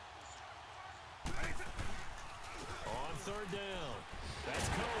 On third down,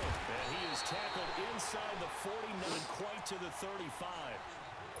 that's Cohen, and he is tackled inside the 40, not quite to the 35.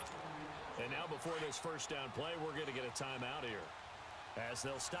 And now before this first down play, we're going to get a timeout here, as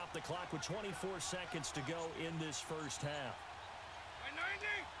they'll stop the clock with 24 seconds to go in this first half.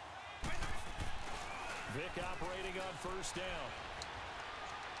 Vic operating on first down.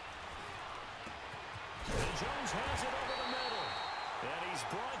 And Jones has it over the middle. And he's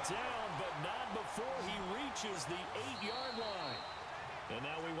brought down, but not before he reaches the 8-yard line. And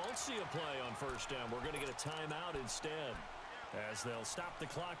now we won't see a play on first down. We're going to get a timeout instead, as they'll stop the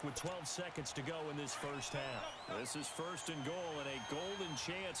clock with 12 seconds to go in this first half. This is first and goal, and a golden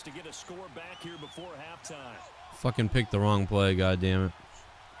chance to get a score back here before halftime. Fucking picked the wrong play, goddammit.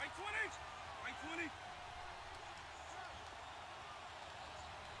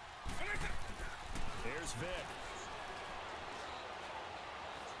 Here's Vic.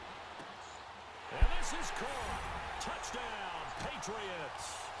 And this is caught. Touchdown, Patriots.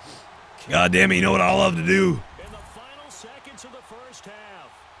 God damn it, you know what I love to do. In the final seconds of the first half,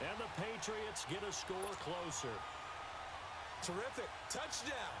 and the Patriots get a score closer. Terrific.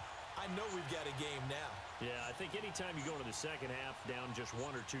 Touchdown. I know we've got a game now. Yeah, I think anytime you go into the second half down just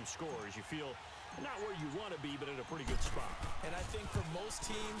 1 or 2 scores, you feel not where you want to be, but in a pretty good spot. And I think for most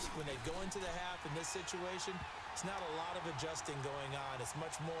teams, when they go into the half in this situation, it's not a lot of adjusting going on. It's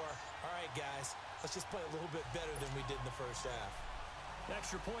much more, all right, guys, let's just play a little bit better than we did in the first half.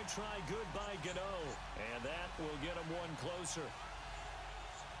 Extra point try good by Gano, and that will get him one closer.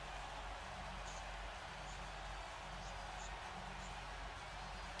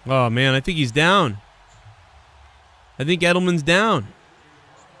 Oh, man, I think he's down. I think Edelman's down.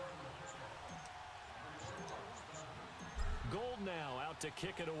 Gold now out to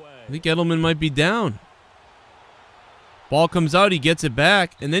kick it away. I think Edelman might be down. Ball comes out, he gets it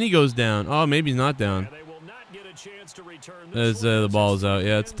back, and then he goes down. Oh, maybe he's not down. And they will not get a chance to return this As the ball's out.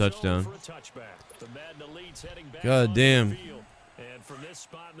 Yeah, it's a touchdown. God damn. And from this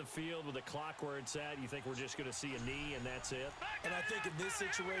spot in the field with the clock where it's at, you think we're just going to see a knee and that's it? And I think in this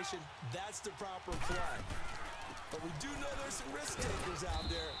situation, that's the proper play. But we do know there's some risk takers out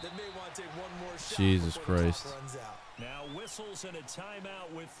there that may want to take one more shot. Jesus before the Christ. clock runs out. Now whistles and a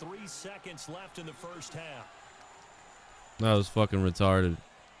timeout with 3 seconds left in the first half. That was fucking retarded.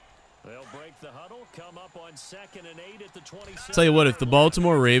 They'll break the huddle, come up on 2nd and 8 at the 27. Tell you what, if the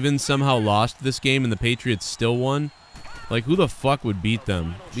Baltimore Ravens somehow lost this game and the Patriots still won, like, who the fuck would beat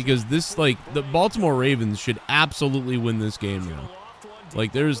them? Because this, like, the Baltimore Ravens should absolutely win this game now.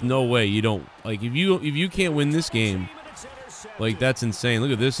 Like, there's no way you don't, like, if you can't win this game, like, that's insane.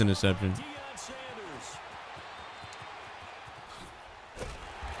 Look at this interception.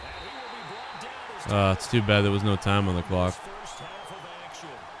 It's too bad there was no time on the clock. First half of action.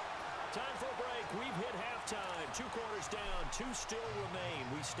 Time for a break. We've hit halftime. 2 quarters down. 2 still remain.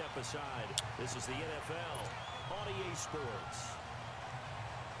 We step aside. This is the NFL on EA Sports.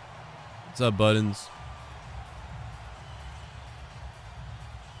 What's up, Buttons?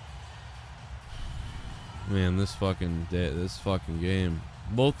 Man, this fucking game.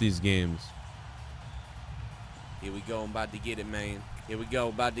 Both these games. Here we go. I'm about to get it, man. Here we go.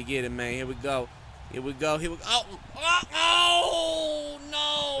 About to get it, man. Here we go. Here we go. Here we go. Oh,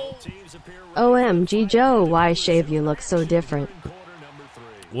 no. OMG Joe, why shave you look so different?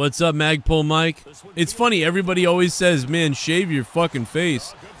 What's up, Magpul Mike? It's funny, everybody always says, man, shave your fucking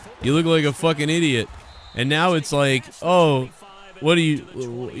face. You look like a fucking idiot. And now it's like, oh, what do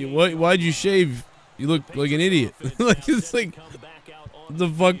you, why'd you shave? You look like an idiot. Like, it's like, what the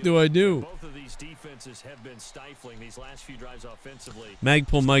fuck do I do?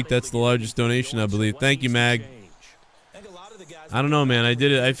 Magpul Mike, that's the largest donation, I believe. Thank you, Mag. I don't know, man. I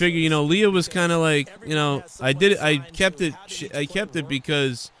did it. I figure, you know, Leah was kind of like, you know, I did it. I kept it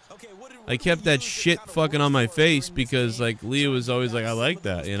because I kept that shit fucking on my face because, like, Leah was always like, I like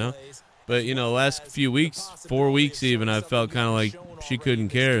that, you know. But, you know, last few weeks, 4 weeks even, I felt kind of like she couldn't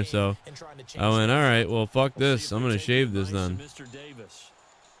care. So I went, all right, well, fuck this. I'm going to shave this then.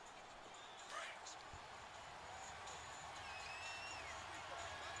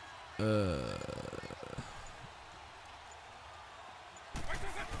 A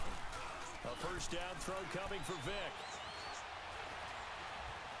first down throw coming for Vic.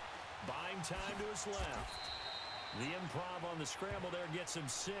 Buying time to his left. The improv on the scramble there gets him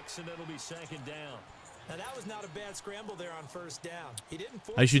 6, and it'll be 2nd down. Now that was not a bad scramble there on first down. He didn't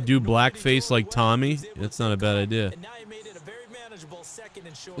I should do blackface like Tommy. That's not a bad idea. And now he made it a very manageable 2nd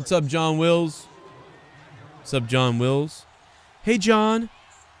and short. What's up, John Wills? What's up, John Wills? Hey, John.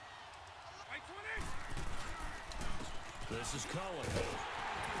 This is Cullen.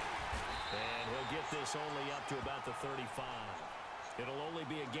 And he'll get this only up to about the 35. It'll only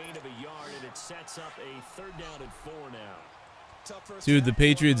be a gain of a yard, and it sets up a 3rd down and 4 now. Dude, the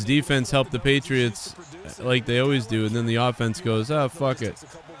Patriots defense helped the Patriots like they always do, and then the offense goes, oh, fuck it.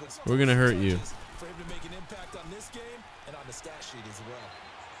 We're going to hurt you.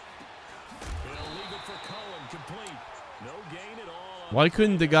 Why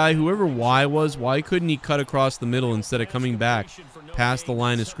couldn't the guy, whoever Y was, why couldn't he cut across the middle instead of coming back past the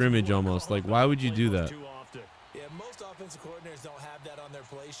line of scrimmage almost? Like, why would you do that? Yeah, most offensive coordinators don't have that on their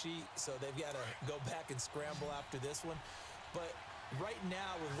play sheet, so they've got to go back and scramble after this one. But right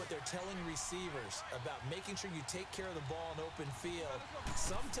now, with what they're telling receivers about making sure you take care of the ball in open field,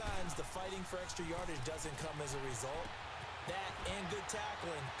 sometimes the fighting for extra yardage doesn't come as a result. That and good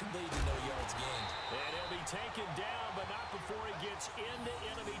tackling can lead to no yards gained. And he'll be taken down, but not before he gets into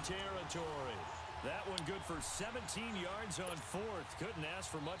enemy territory. That one good for 17 yards on 4th. Couldn't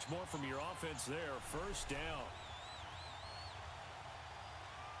ask for much more from your offense there. First down.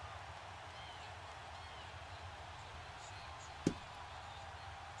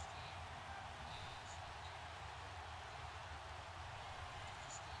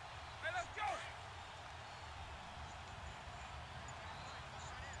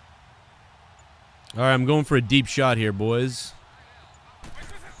 All right, I'm going for a deep shot here, boys.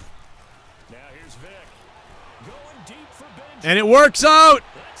 Now here's Vic. Going deep for Benjamin. And it works out.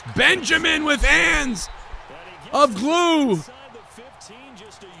 Benjamin with hands of glue. Inside the 15,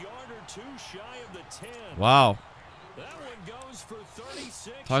 just a yard or 2 shy of the 10. Wow. That one goes for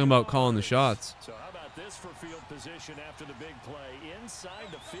 36. Talking about calling the shots. So how about this for field position after the big play?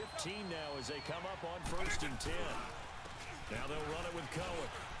 Inside the 15 now as they come up on 1st and 10. Now they'll run it with Cohen.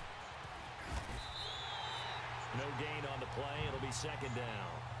 No gain on the play. It'll be 2nd down.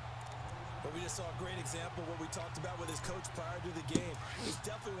 But we just saw a great example of what we talked about with his coach prior to the game. He's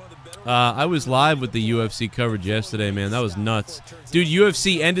definitely one of the better. I was live with the UFC coverage yesterday, man. That was nuts. Dude,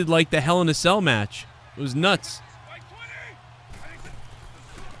 UFC ended like the Hell in a Cell match. It was nuts.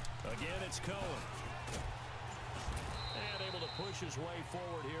 Again, it's Cohen. And able to push his way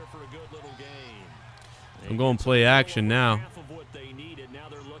forward here for a good little game. I'm going play action now. Half of what they needed. Now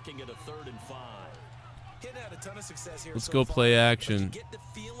they're looking at a 3rd and 5. Let's go play action.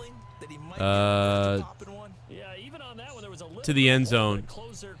 Yeah, even on that one, there was a To the end zone.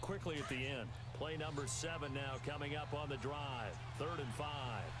 Close there quickly at the end. Play number 7 now coming up on the drive. 3rd and 5.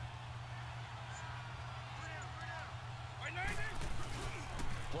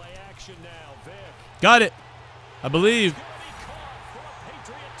 Play action now, Vic. Got it. I believe.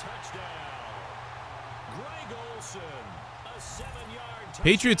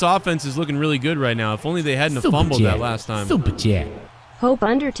 Patriots offense is looking really good right now. If only they hadn't fumbled that last time. Super chat. Hope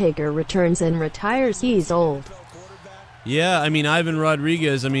Undertaker returns and retires. He's old. Yeah, I mean, Ivan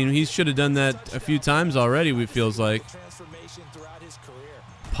Rodriguez, I mean, he should have done that a few times already, it feels like.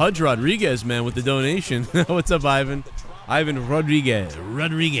 Pudge Rodriguez, man, with the donation. What's up, Ivan? Ivan Rodriguez.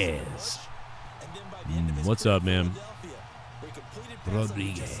 What's up, man?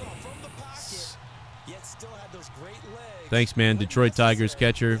 Rodriguez. Thanks, man. Detroit Tigers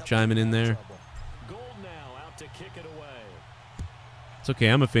catcher chiming in there. It's okay.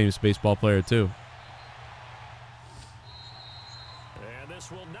 I'm a famous baseball player, too. And this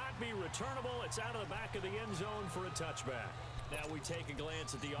will not be returnable. It's out of the back of the end zone for a touchback. Now we take a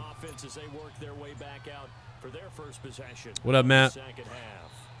glance at the offense as they work their way back out for their first possession. What up, Matt? Second half.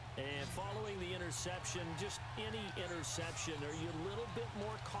 And following the interception, just any interception, are you a little bit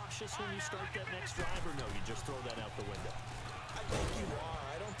more cautious when you start that next drive, or no, you just throw that out the window? I think you are.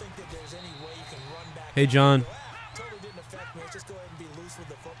 I don't think that there's any way you can run back. Hey, John. Totally didn't affect me. Just go ahead and be loose with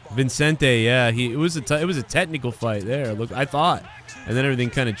the football. Vincente, yeah, it was a technical fight there. Look, I thought, and then everything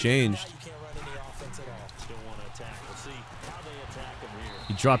kind of changed.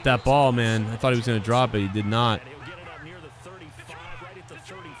 He dropped that ball, man. I thought he was going to drop it. He did not.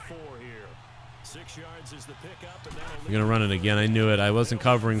 You're going to run it again. I knew it. I wasn't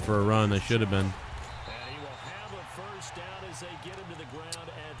covering for a run. I should have been.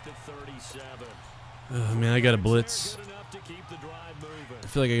 Oh, man, I got a blitz. I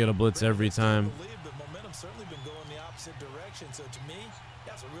feel like I got a blitz every time. The momentum's certainly been going the opposite direction. So to me,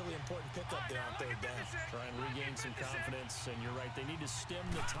 that's a really important pickup there on third down. Try and regain some confidence, and you're right. They need to stem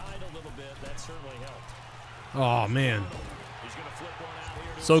the tide a little bit. That certainly helped. Oh, man.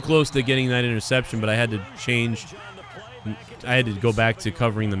 So close to getting that interception, but I had to change. I had to go back to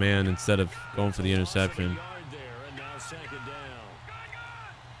covering the man instead of going for the interception.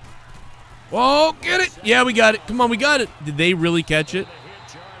 Whoa, get it. Yeah, we got it. Come on, we got it. Did they really catch it?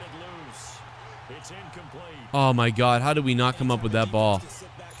 Oh, my God. How did we not come up with that ball?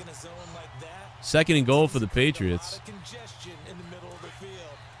 Second and goal for the Patriots.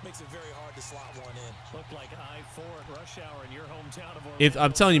 If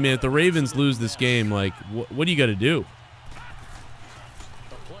I'm telling you, man, if the Ravens lose this game, like, what do you got to do?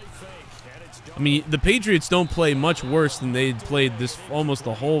 I mean, the Patriots don't play much worse than they played this almost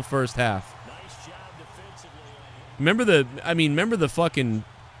the whole first half. Remember the fucking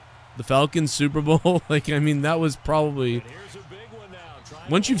the Falcons Super Bowl? Like, I mean, that was probably,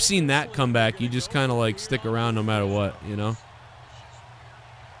 once you've seen that come back, you just kind of like stick around no matter what, you know?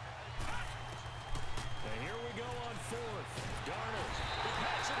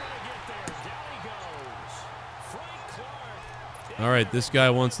 All right, this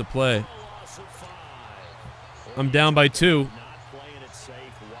guy wants to play. I'm down by 2.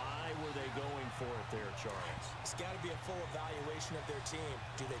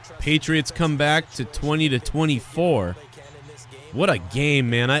 Patriots come back to 20-24. What a game,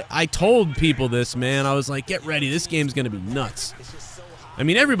 man. I told people this, man. I was like, get ready. This game's going to be nuts. I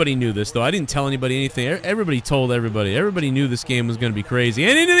mean, everybody knew this, though. I didn't tell anybody anything. Everybody told everybody. Everybody knew this game was going to be crazy.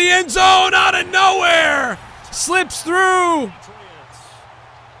 And into the end zone out of nowhere. Slips through.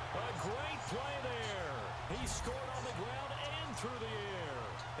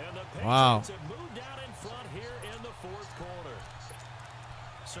 Wow.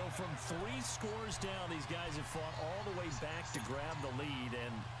 So from 3 scores down, these guys have fought all the way back to grab the lead.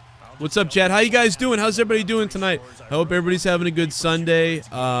 And what's up, Chad? How you guys doing? How's everybody doing tonight? I hope everybody's having a good Sunday.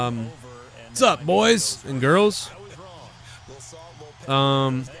 What's up, boys and girls?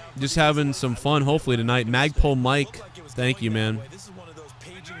 Just having some fun, hopefully, tonight. Magpul Mike, thank you, man. This is one of those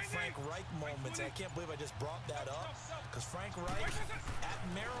paging Frank Reich moments. I can't believe I just brought that up, because Frank Reich at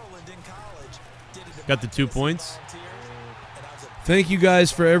Maryland in college did it. Got the 2 points. Thank you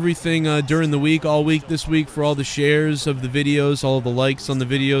guys for everything during the week, all week this week, for all the shares of the videos, all the likes on the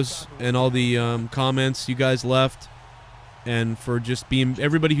videos, and all the comments you guys left, and for just being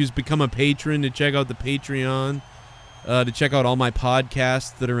everybody who's become a patron, to check out the Patreon, to check out all my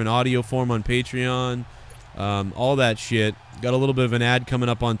podcasts that are in audio form on Patreon, all that shit. Got a little bit of an ad coming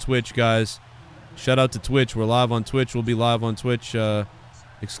up on Twitch, guys. Shout out to Twitch. We're live on Twitch. We'll be live on Twitch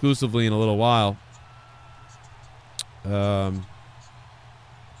exclusively in a little while.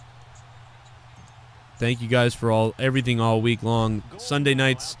 Thank you guys for everything all week long. Sunday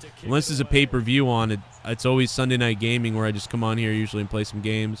nights, unless there's a pay-per-view on it, it's always Sunday night gaming where I just come on here usually and play some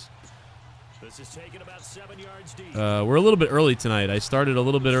games. We're a little bit early tonight. I started a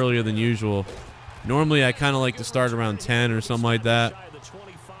little bit earlier than usual. Normally I kind of like to start around 10 or something like that.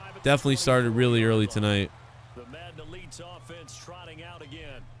 Definitely started really early tonight.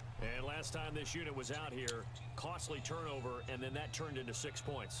 And last time this unit was out here, costly turnover, and then that turned into 6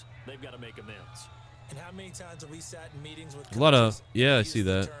 points. They've got to make amends. And how many times have we sat in meetings with A lot of, coaches yeah, I and see used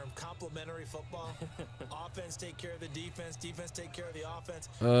the that. term complementary football? Offense take care of the defense, defense take care of the offense.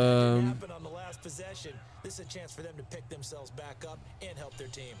 That didn't happen on the last possession. This is a chance for them to pick themselves back up and help their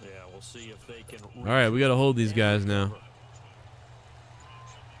team. Yeah, we'll see if they can. All right, we got to hold these guys now.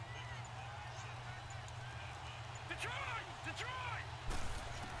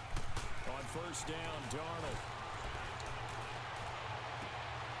 On first down, Darnold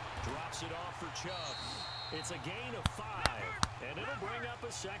drops it off for Chubb. It's a gain of 5, and it'll bring up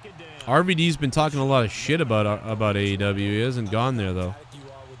a second down. RVD's been talking a lot of shit about AEW. He hasn't gone there though.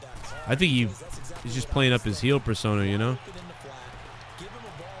 I think he's just playing up his heel persona, you know.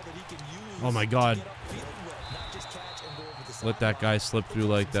 Oh my God! Let that guy slip through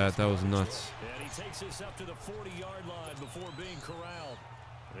like that. That was nuts. And he takes us up to the 40-yard line before being corralled.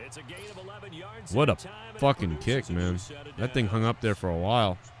 It's a gain of 11 yards. What a fucking kick, man! That thing hung up there for a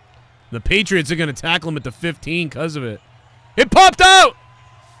while. The Patriots are going to tackle him at the 15 because of it. It popped out!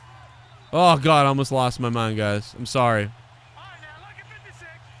 Oh, God, I almost lost my mind, guys. I'm sorry.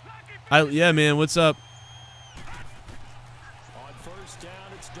 Yeah, man, what's up? On first down,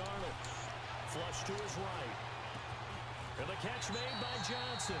 it's Darnold. Flush to his right. And the catch made by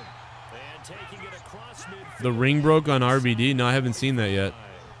Johnson. And taking it across midfield. The ring broke on RVD? No, I haven't seen that yet.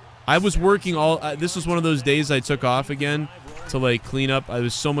 I was working all... this was one of those days I took off again to, like, clean up. I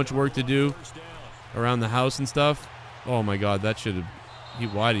was so much work to do around the house and stuff. Oh, my God, that should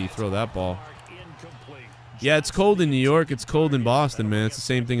have... Why did he throw that ball? Yeah, it's cold in New York. It's cold in Boston, man. It's the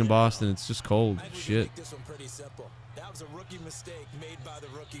same thing in Boston. It's just cold. Shit. This one pretty simple. That was a rookie mistake made by the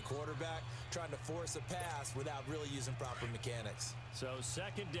rookie quarterback, trying to force a pass without really using proper mechanics. So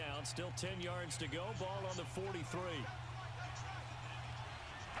second down, still 10 yards to go. Ball on the 43.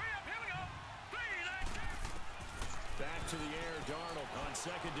 Back to the air, Darnold on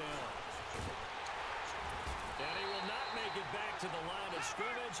second down. And he will not make it back to the line of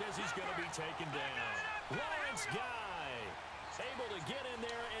scrimmage as he's going to be taken down. Lawrence Guy able to get in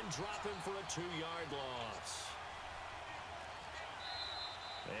there and drop him for a 2-yard loss.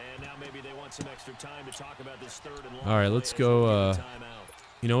 And now maybe they want some extra time to talk about this third and long. All right, let's go.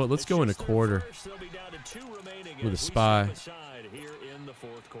 You know what? Let's go in a quarter with a spy. Here in the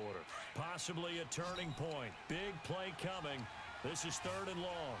fourth quarter. Possibly a turning point. Big play coming. This is third and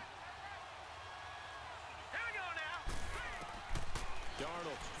long. Here we go now.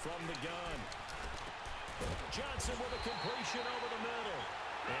 Darnold from the gun. Johnson with a completion over the middle.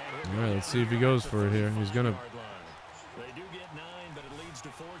 All right, let's see if he goes for it here. He's gonna. They do get 9, but it leads to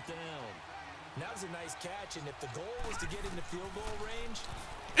fourth down. That was a nice catch, and if the goal was to get into field goal range,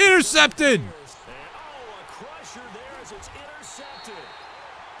 Intercepted. And, a crusher there as it's intercepted.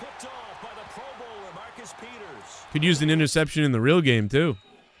 Picked off by the Pro Bowler Marcus Peters. Could use an interception in the real game too.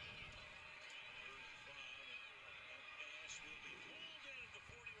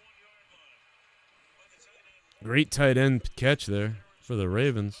 Great tight end catch there for the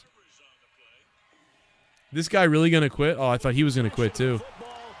Ravens. This guy really going to quit? Oh, I thought he was going to quit too.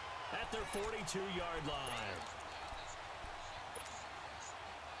 At their 42-yard line.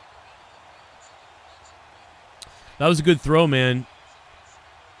 That was a good throw, man.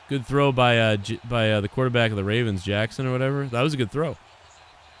 Good throw by the quarterback of the Ravens, Jackson or whatever. That was a good throw.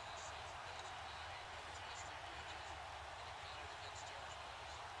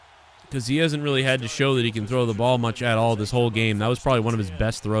 Because he hasn't really had to show that he can throw the ball much at all this whole game. That was probably one of his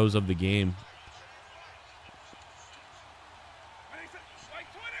best throws of the game.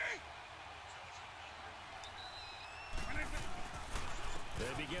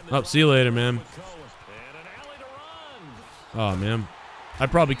 Oh, see you later, man. Oh, man. I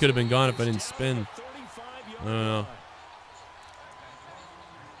probably could have been gone if I didn't spin. I don't know.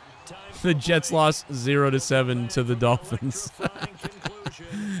 The Jets lost 0-7 to the Dolphins.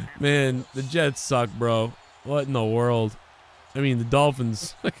 Man, the Jets suck, bro. What in the world? I mean, the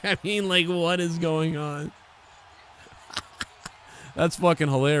Dolphins. I mean, like, what is going on? That's fucking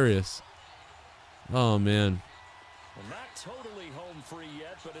hilarious. Oh, man. Well, not totally home free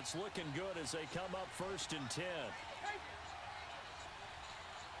yet, but it's looking good as they come up first and 10.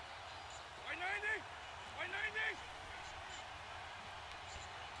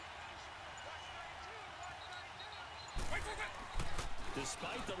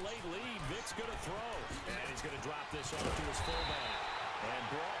 Despite the late lead, Vic's going to throw. And he's going to drop this off to his fullback. And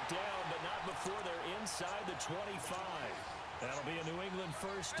brought down, but not before they're inside the 25. That'll be a New England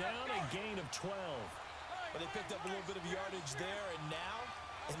first down, a gain of 12. but they picked up a little bit of yardage there, and now,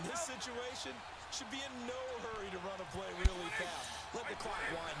 in this situation, should be in no hurry to run a play really fast. Let the clock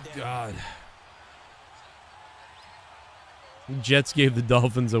God. Jets gave the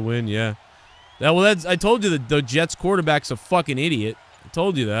Dolphins a win, yeah. I told you the Jets quarterback's a fucking idiot. I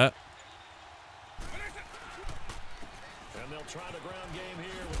told you that. And they'll try the ground game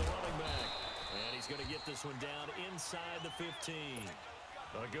here with the running back. And he's going to get this one down inside the 15.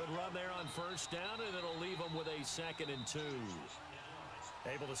 A good run there on first down, and it'll leave them with a 2nd and 2.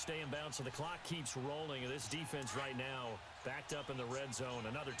 Able to stay in bounds, so the clock keeps rolling. And this defense right now backed up in the red zone.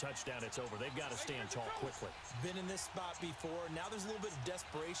 Another touchdown, it's over. They've got to stand tall quickly. Been in this spot before. Now there's a little bit of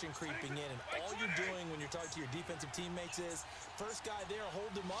desperation creeping in, and all you're doing when you're talking to your defensive teammates is first guy there,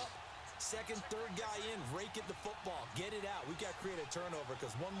 hold him up. Second, third guy in, rake at the football. Get it out. We've got to create a turnover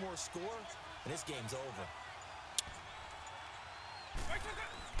because one more score, and this game's over.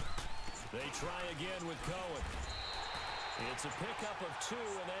 They try again with Cohen. It's a pickup of 2,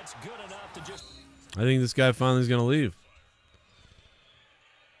 and that's good enough to just... I think this guy finally is going to leave.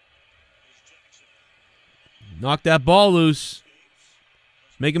 Knock that ball loose.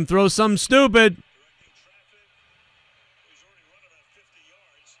 Make him throw something stupid.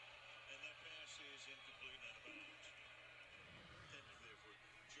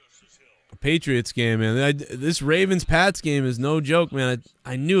 Patriots game, man. This Ravens-Pats game is no joke, man.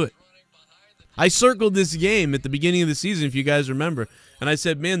 I knew it. I circled this game at the beginning of the season, if you guys remember, and I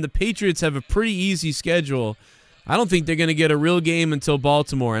said, man, the Patriots have a pretty easy schedule. I don't think they're going to get a real game until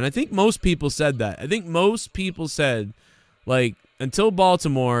Baltimore, and I think most people said that. I think most people said, like, until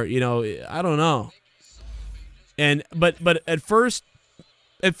Baltimore, you know, I don't know. And but at first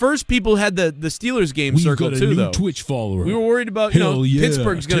people had the Steelers game circled too, though. Twitch follower. We were worried about,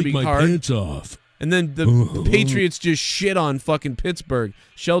 Pittsburgh's going to be hard. Pants off. And then the Patriots just shit on fucking Pittsburgh.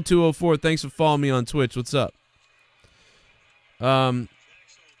 Shell204, thanks for following me on Twitch. What's up?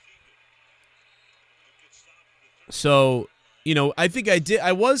 So, you know, I think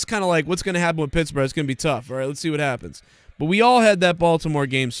I was kind of like, what's going to happen with Pittsburgh? It's going to be tough. All right, let's see what happens. But we all had that Baltimore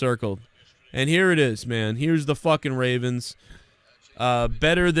game circled. And here it is, man. Here's the fucking Ravens.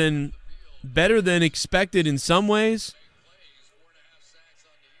 Better than expected in some ways.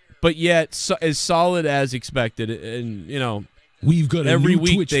 But yet as solid as expected, and you know, we've got every a new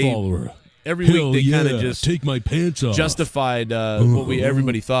week Twitch follower. Every week they kind of just take my pants off. Justified what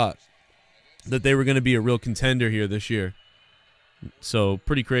everybody thought, that they were going to be a real contender here this year. So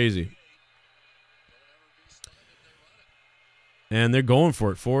pretty crazy, and they're going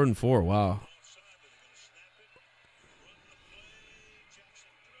for it, 4-4. Wow.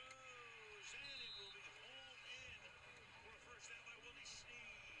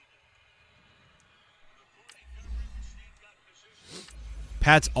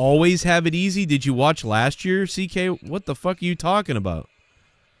 Pats always have it easy. Did you watch last year, CK? What the fuck are you talking about?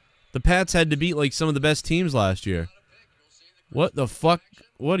 The Pats had to beat like some of the best teams last year. What the fuck?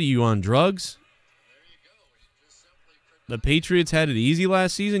 What are you, on drugs? The Patriots had it easy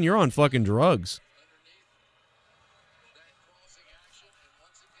last season? You're on fucking drugs.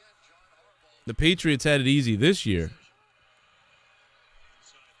 The Patriots had it easy this year.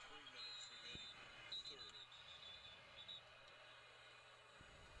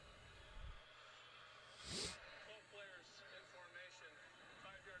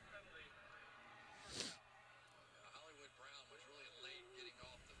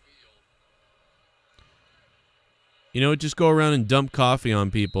 You know, just go around and dump coffee on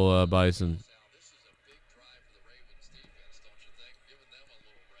people, Bison.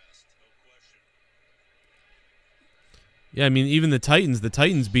 Yeah, I mean, even the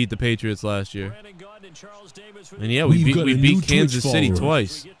Titans beat the Patriots last year. And yeah, we beat Kansas City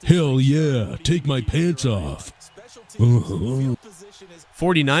twice. Hell yeah, take my pants off.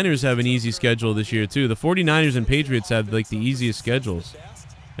 49ers have an easy schedule this year, too. The 49ers and Patriots have, like, the easiest schedules.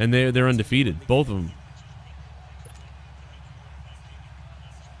 And they're undefeated, both of them.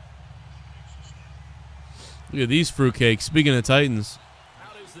 Look at these fruitcakes. Speaking of Titans.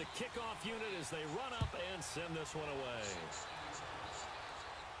 Out is the kickoff unit as they run up and send this one away.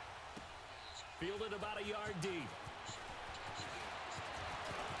 Fielded about a yard deep.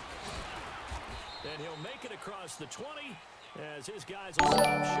 And he'll make it across the 20 as his guys will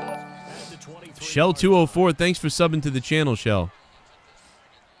stop short at the 23. Shell204, thanks for subbing to the channel, Shell.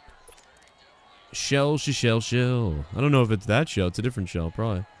 Shell. I don't know if it's that shell. It's a different shell,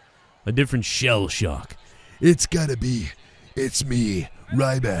 probably. A different shell shock. It's gotta be. It's me,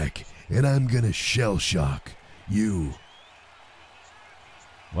 Ryback, and I'm gonna shell shock you.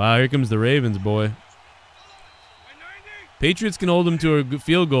 Wow, here comes the Ravens, boy. Patriots can hold them to a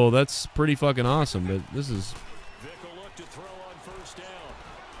field goal. That's pretty fucking awesome, but this is... Vic will look to throw on first down.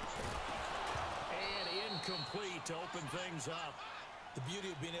 And incomplete to open things up. The beauty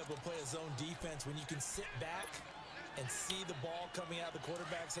of being able to play a zone defense when you can sit back and see the ball coming out of the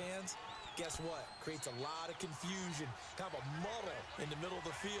quarterback's hands. Guess what? Creates a lot of confusion, kind of a muddle in the middle of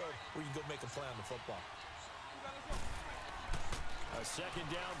the field where you go make a play on the football. A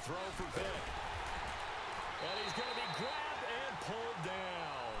second down throw for Vic. And he's going to be grabbed and pulled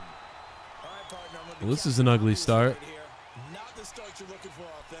down. All right, partner, Well, this is an ugly start. Not the start you're looking for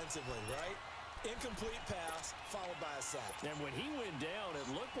offensively, right? Incomplete pass followed by a sack. And when he went down, it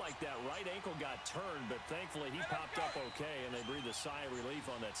looked like that right ankle got turned, but thankfully he popped up okay, and they breathed a sigh of relief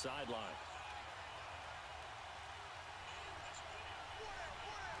on that sideline.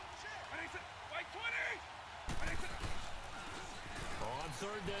 On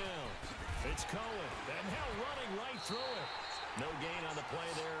third down, it's Cohen. And now running right through it. No gain on the play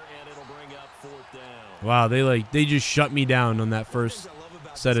there, and it'll bring up fourth down. Wow, they just shut me down on that first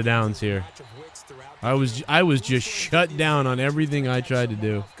set of downs here. I was just shut down on everything I tried to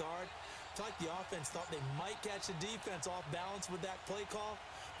do.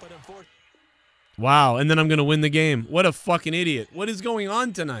 Wow, and then I'm going to win the game. What a fucking idiot. What is going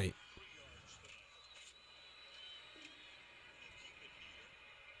on tonight?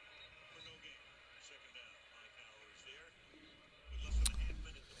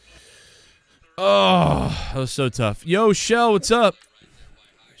 Oh, that was so tough. Yo, Shell, what's up?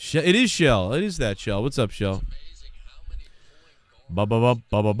 It is Shell. It is that Shell. What's up, Shell?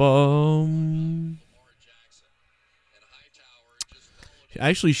 Ba-ba-ba-ba-ba-bum.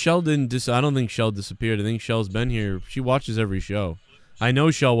 Actually, Shell didn't I don't think Shell disappeared. I think Shell's been here. She watches every show. I know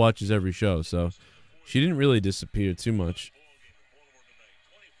Shell watches every show, so she didn't really disappear too much.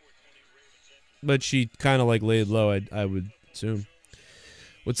 But she kind of like laid low, I would assume.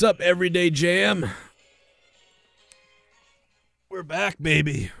 What's up, Everyday Jam? We're back,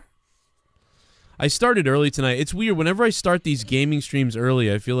 baby. I started early tonight. It's weird. Whenever I start these gaming streams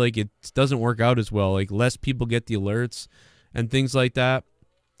early, I feel like it doesn't work out as well. Like, less people get the alerts and things like that.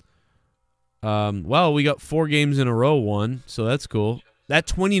 Well, we got 4 games in a row won, so that's cool. That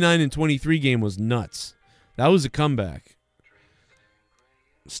 29-23 game was nuts. That was a comeback.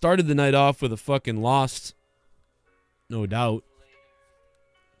 Started the night off with a fucking loss, no doubt.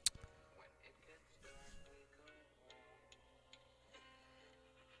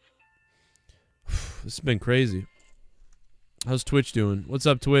 This has been crazy. How's Twitch doing? What's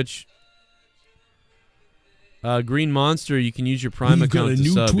up, Twitch? Green Monster, you can use your Prime account to sub.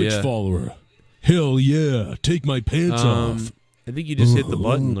 We've got a new Twitch follower. Hell yeah, take my pants off. I think you just hit the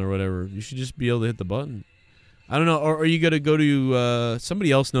button or whatever. You should just be able to hit the button. I don't know. Or are you going to go to,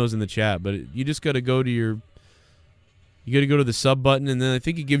 somebody else knows in the chat, but you just got to go to you got to go to the sub button, and then I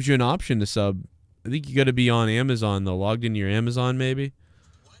think it gives you an option to sub. I think you got to be on Amazon, though, logged into your Amazon maybe.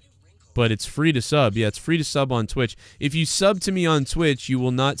 But it's free to sub. Yeah, it's free to sub on Twitch. If you sub to me on Twitch, you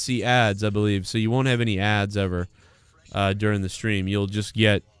will not see ads, I believe. So you won't have any ads ever during the stream. You'll just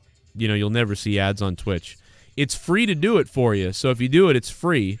get, you'll never see ads on Twitch. It's free to do it for you. So if you do it, it's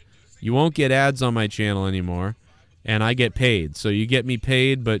free. You won't get ads on my channel anymore. And I get paid. So you get me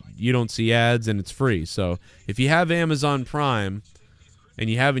paid, but you don't see ads, and it's free. So if you have Amazon Prime and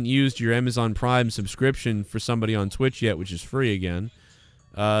you haven't used your Amazon Prime subscription for somebody on Twitch yet, which is free again,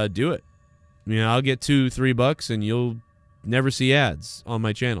 do it. I'll get $2-3 and you'll never see ads on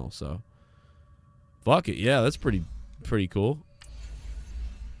my channel. So fuck it. Yeah, that's pretty cool.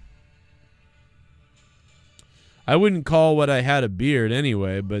 I wouldn't call what I had a beard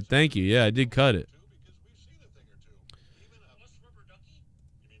anyway, but thank you. Yeah, I did cut it.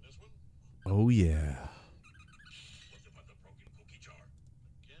 Oh yeah.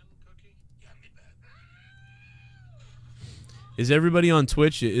 Is everybody on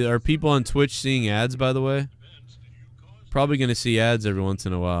Twitch? Are people on Twitch seeing ads, by the way? Probably going to see ads every once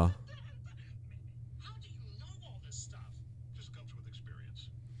in a while.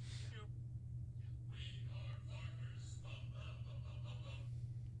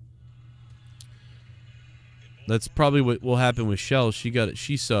 That's probably what will happen with Shell. She got it.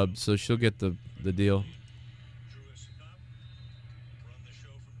 She subbed, so she'll get the deal.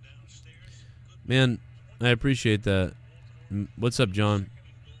 Man, I appreciate that. What's up, John?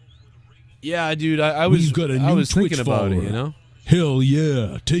 Yeah, dude, I was thinking about it, Hell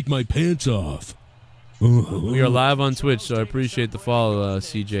yeah, take my pants off. We are live on Twitch, so I appreciate the follow,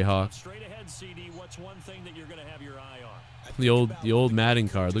 CJ Hawk. The old Madden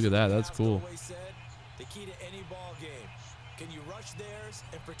card. Look at that. That's cool.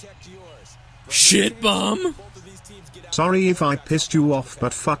 Shit bomb. Sorry if I pissed you off,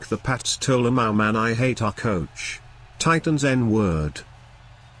 but fuck the Pats. Tolamau man, I hate our coach. Titans N-word.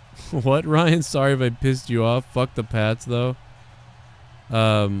 What, Ryan? Sorry if I pissed you off. Fuck the Pats, though.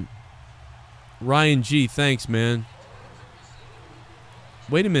 Ryan G, thanks, man.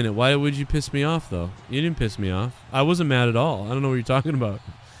 Wait a minute. Why would you piss me off, though? You didn't piss me off. I wasn't mad at all. I don't know what you're talking about.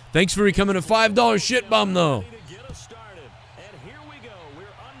 Thanks for becoming a $5 shit bum, though.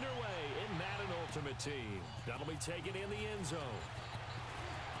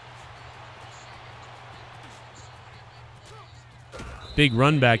 Big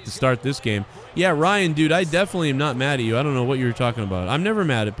run back to start this game. Yeah, Ryan, dude, I definitely am not mad at you. I don't know what you're talking about. I'm never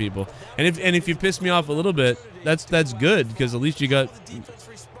mad at people. And if you piss me off a little bit, that's good, because at least you got,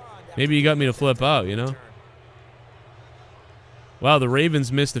 maybe you got me to flip out, you know? Wow, the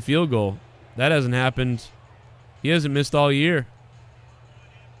Ravens missed a field goal. That hasn't happened. He hasn't missed all year.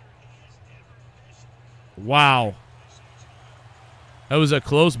 Wow. That was a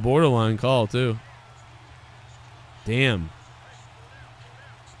close borderline call, too. Damn.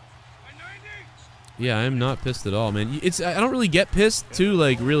 Yeah, I'm not pissed at all, man. I don't really get pissed, too,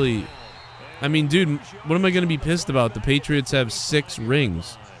 like, really. I mean, dude, what am I going to be pissed about? The Patriots have 6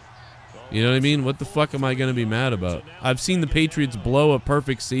 rings. You know what I mean? What the fuck am I going to be mad about? I've seen the Patriots blow a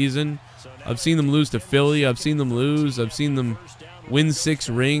perfect season. I've seen them lose to Philly. I've seen them lose. I've seen them win 6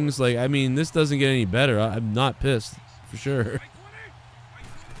 rings. Like, I mean, this doesn't get any better. I'm not pissed, for sure.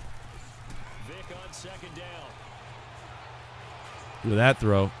 Look at that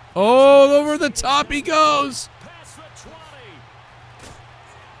throw. Oh, over the top he goes.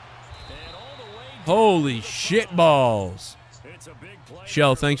 Holy shit balls.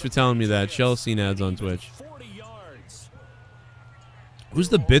 Shell, thanks for telling me that. Shell's seen ads on Twitch. Who's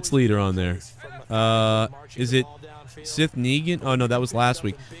the bits leader on there? Is it Sith Negan? Oh, no, that was last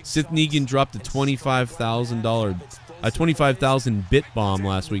week. Sith Negan dropped a $25,000 bit bomb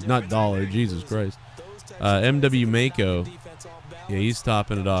last week. Not dollar, Jesus Christ. MW Mako. Yeah, he's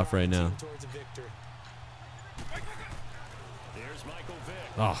topping it off right now.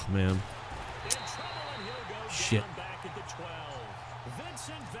 Oh, man. Shit.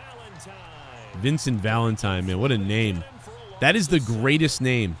 Vincent Valentine, man. What a name. That is the greatest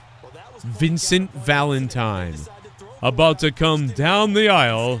name. Vincent Valentine. About to come down the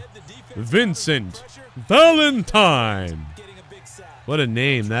aisle. Vincent Valentine. What a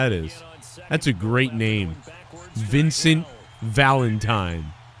name that is. That's a great name. Vincent Valentine.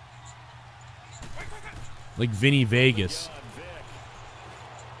 Like Vinny Vegas.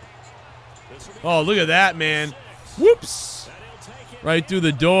 Oh, look at that, man. Whoops. Right through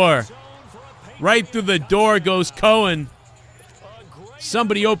the door. Right through the door goes Cohen.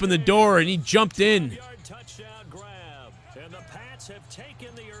 Somebody opened the door and he jumped in.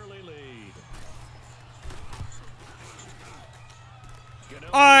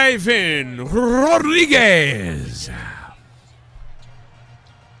 Ivan Rodriguez.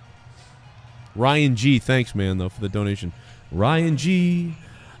 Ryan G, thanks, man, though, for the donation. Ryan G,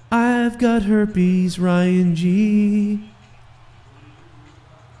 I've got herpes, Ryan G.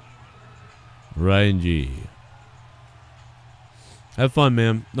 Ryan G. Have fun,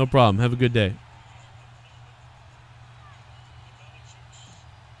 man. No problem. Have a good day.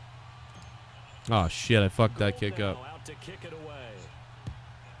 Oh, shit. I fucked that kick up.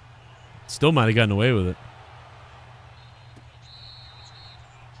 Still might have gotten away with it.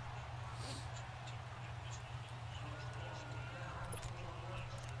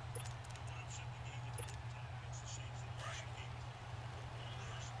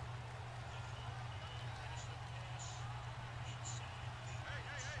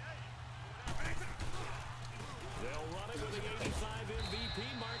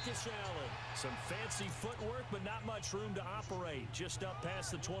 Some fancy footwork, but not much room to operate. Just up past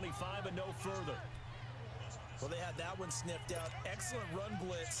the 25 and no further. Well, they had that one sniffed out. Excellent run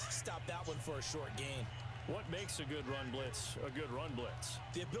blitz. Stop that one for a short gain. What makes a good run blitz a good run blitz?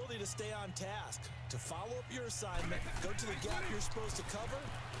 The ability to stay on task, to follow up your assignment, go to the gap you're supposed to cover,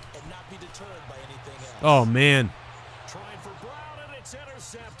 and not be deterred by anything else. Oh, man. Trying for Brown, and it's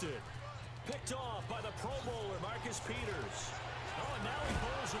intercepted. Picked off by the Pro Bowler, Marcus Peters. Oh, and now he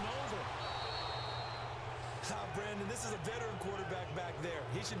bowls him over. Brandon, this is a veteran quarterback back there.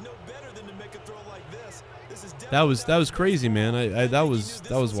 He should know better than to make a throw like this. This is that was crazy, man. That was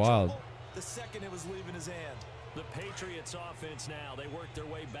wild. The second it was leaving his hand. The Patriots offense now. They work their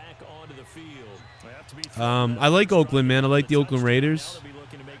way back onto the field. I like Oakland, man. I like the Oakland Raiders.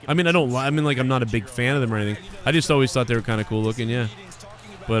 I mean, I'm not a big fan of them or anything. I just always thought they were kind of cool looking, yeah.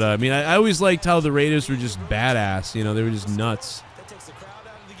 But I mean, I always liked how the Raiders were just badass. You know, they were just nuts.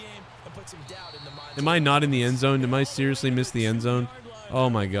 Am I not in the end zone? Am I seriously miss the end zone? Oh,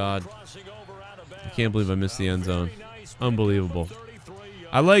 my God. I can't believe I missed the end zone. Unbelievable.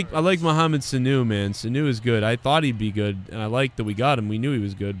 I like Mohamed Sanu, man. Sanu is good. I thought he'd be good, and I like that we got him. We knew he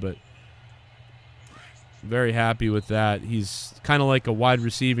was good, but very happy with that. He's kind of like a wide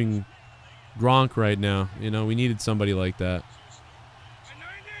receiving Gronk right now. You know, we needed somebody like that.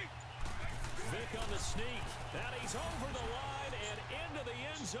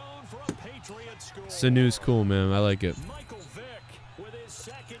 Sanu's cool, man. I like it. Michael Vick with his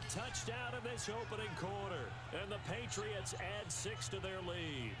second touchdown in this opening quarter, and the Patriots add 6 to their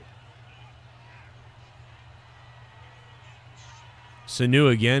lead.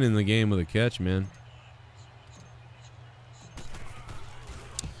 Sanu again in the game with a catch, man.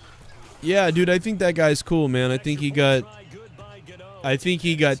 Yeah, dude, I think that guy's cool, man. I think he got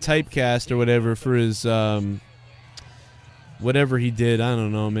typecast or whatever for his whatever he did. I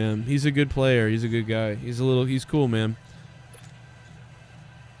don't know, man. He's a good player. He's a good guy. He's cool, man.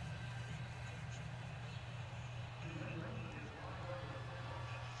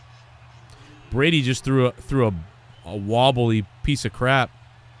 Brady just threw a wobbly piece of crap.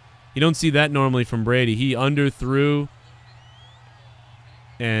 You don't see that normally from Brady. He underthrew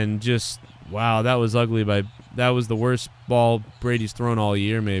and just, wow, that was ugly. That was the worst ball Brady's thrown all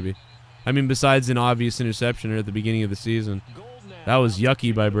year, maybe. I mean, besides an obvious interception at the beginning of the season. That was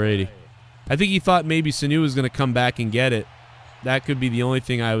yucky by Brady. I think he thought maybe Sanu was going to come back and get it. That could be the only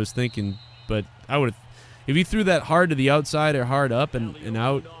thing I was thinking. But I would have, if he threw that hard to the outside or hard up and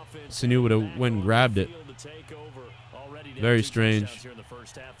out, Sanu would have went and grabbed it. Very strange.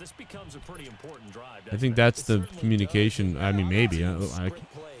 I think that's the communication. I mean, maybe. We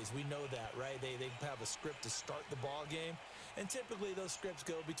know that, right? They have a script to start the ball game, and typically those scripts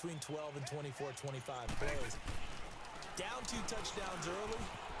go between 12 and 24, 25 plays. Down 2 touchdowns early,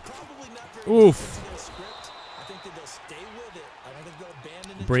 probably not very good to their script. I think that they'll stay with it. I don't think they'll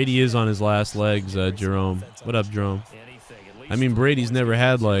abandon it. Brady is on his last legs, Jerome. What up, Jerome? I mean, Brady's never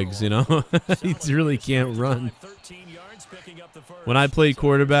had legs, you know? He really can't run. When I played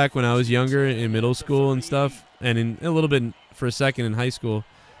quarterback when I was younger in middle school and stuff, and in a little bit for a second in high school,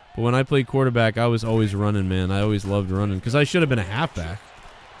 but when I played quarterback, I was always running, man. I always loved running because I should have been a halfback.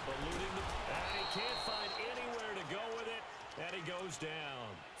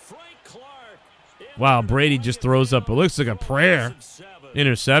 Wow, Brady just throws up. It looks like a prayer.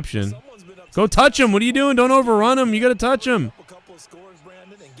 Interception. Go touch him. What are you doing? Don't overrun him. You got to touch him.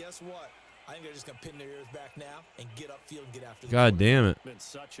 God damn it.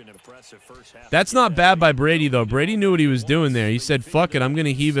 That's not bad by Brady, though. Brady knew what he was doing there. He said, fuck it, I'm going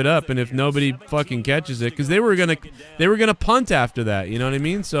to heave it up, and if nobody fucking catches it, because they were gonna punt after that, you know what I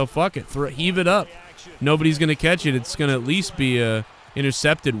mean? So fuck it, heave it up. Nobody's going to catch it. It's going to at least be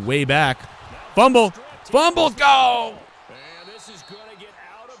intercepted way back. Fumble. Fumble, go!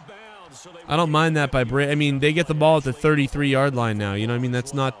 I don't mind that by Brady. I mean, they get the ball at the 33-yard line now. You know what I mean?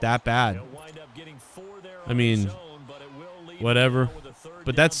 That's not that bad. I mean, whatever.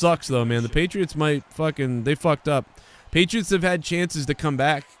 But that sucks, though, man. The Patriots might they fucked up. Patriots have had chances to come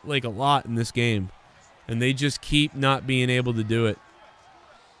back, like, a lot in this game. And they just keep not being able to do it.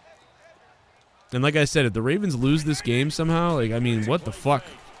 And like I said, if the Ravens lose this game somehow, like, I mean, what the fuck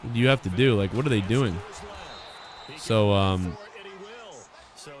do you have to do? Like, what are they doing? So,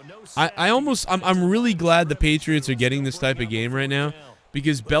 I'm really glad the Patriots are getting this type of game right now,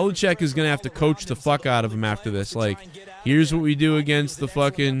 because Belichick is going to have to coach the fuck out of him after this. Like, here's what we do against the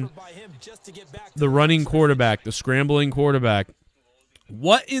running quarterback, the scrambling quarterback.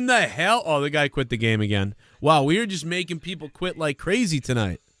 What in the hell? Oh, the guy quit the game again. Wow, we are just making people quit like crazy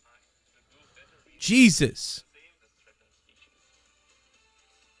tonight. Jesus.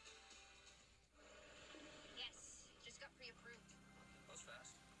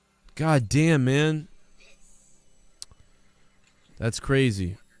 God damn, man. That's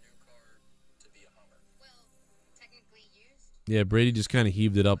crazy. Yeah, Brady just kind of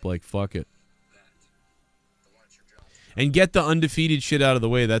heaved it up like, fuck it. And get the undefeated shit out of the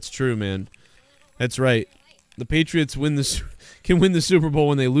way. That's true, man. That's right. The Patriots can win the Super Bowl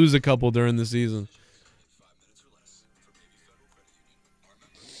when they lose a couple during the season.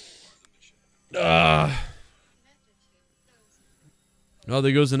 Oh,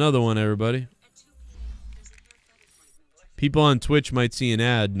 there goes another one, everybody. People on Twitch might see an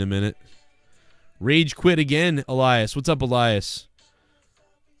ad in a minute. Rage quit again, Elias. What's up, Elias?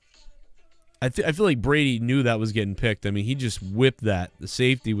 I feel like Brady knew that was getting picked. I mean, he just whipped that. The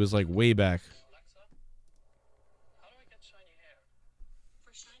safety was like way back.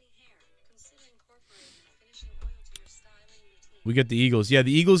 We got the Eagles. Yeah,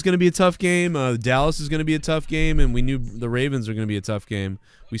 the Eagles going to be a tough game. Dallas is going to be a tough game, and we knew the Ravens are going to be a tough game.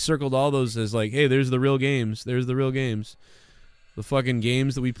 We circled all those as like, hey, there's the real games. There's the real games. The fucking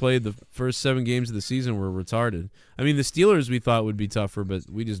games that we played, the first 7 games of the season were retarded. I mean, the Steelers we thought would be tougher, but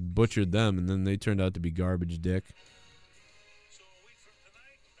we just butchered them, and then they turned out to be garbage dick. So a week from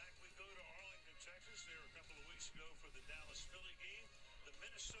tonight, back we go to Arlington, Texas. There a couple of weeks ago for the Dallas-Philly game. The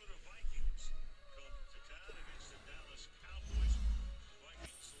Minnesota Vikings come to town against the Dallas Cowboys.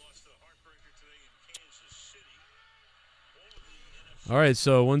 Vikings lost to the heartbreaker today in Kansas City. All right,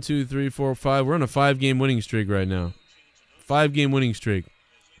 so 1, 2, 3, 4, 5. We're on a 5-game winning streak right now. 5-game winning streak.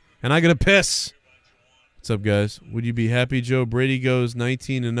 And I got to piss. What's up, guys? Would you be happy Joe Brady goes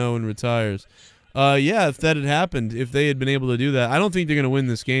 19-0 and retires? Yeah, if that had happened, if they had been able to do that. I don't think they're going to win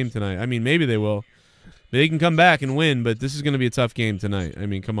this game tonight. I mean, maybe they will. They can come back and win, but this is going to be a tough game tonight. I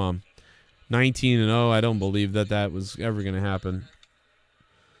mean, come on. 19-0, I don't believe that was ever going to happen.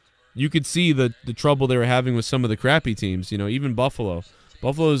 You could see the trouble they were having with some of the crappy teams. You know, even Buffalo.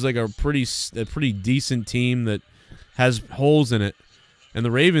 Buffalo is like a pretty decent team that has holes in it. And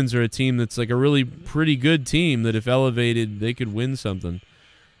the Ravens are a team that's like a really pretty good team that if elevated, they could win something.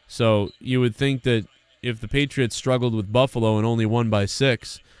 So you would think that if the Patriots struggled with Buffalo and only won by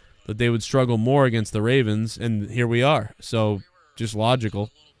 6, that they would struggle more against the Ravens, and here we are. So just logical.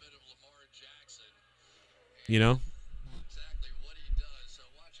 You know?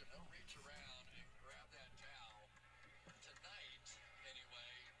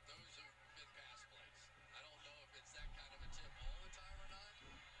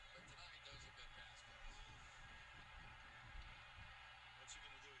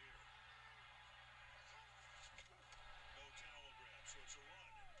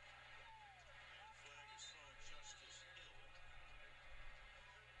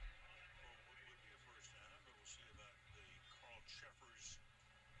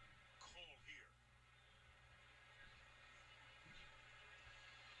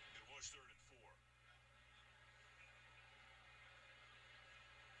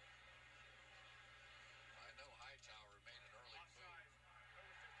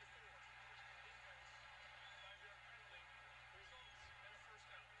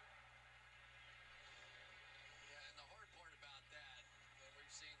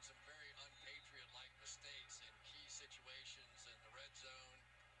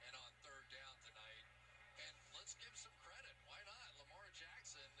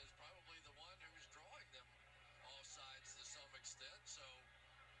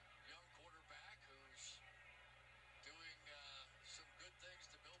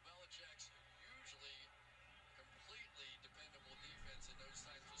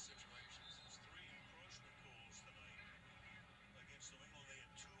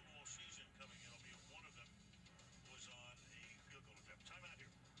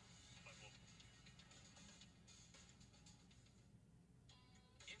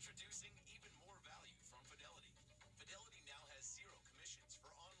 Introducing even more value from Fidelity. Fidelity now has 0 commissions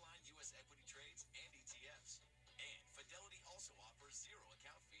for online U.S. equity trades and ETFs. And Fidelity also offers 0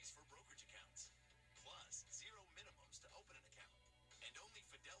 account fees for brokerage accounts. Plus, 0 minimums to open an account. And only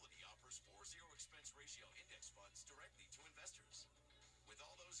Fidelity offers 4-0 expense ratio index funds directly to investors. With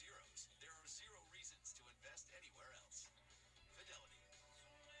all those zeros, there are 0 reasons to invest anywhere else. Fidelity.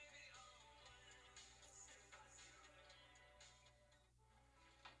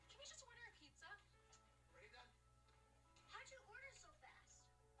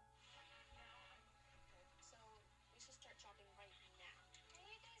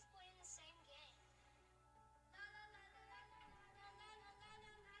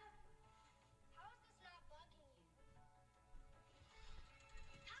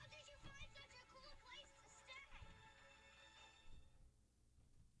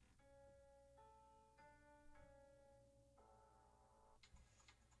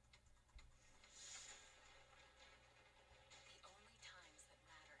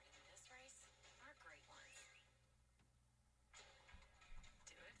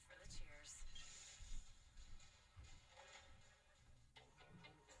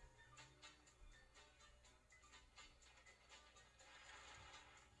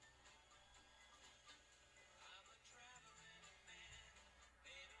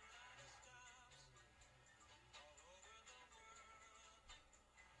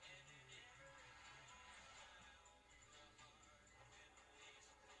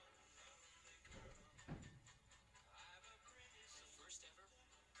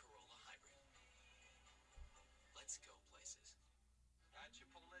 Let's go places. At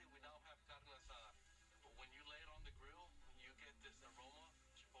Chipotle, we now have carne asada. But when you lay it on the grill, you get this aroma,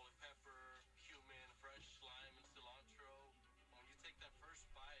 chipotle pepper, cumin, fresh lime, and cilantro. When you take that first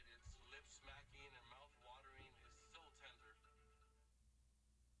bite, it's lip-smacking and mouth-watering. It's so tender.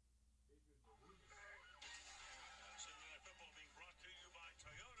 Sunday Night Football being brought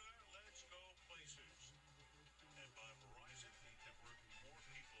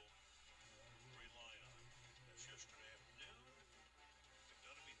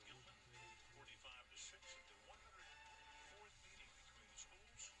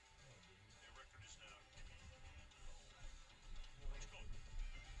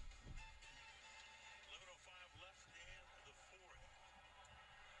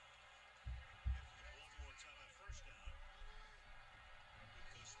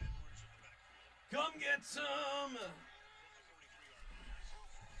Come get some.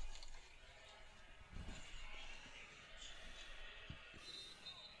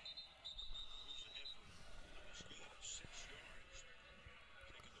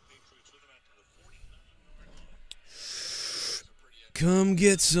 Come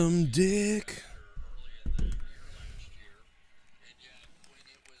get some dick.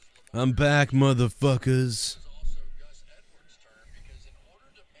 I'm back, motherfuckers.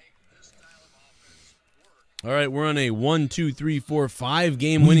 All right, we're on a 1, 2, 3, 4, 5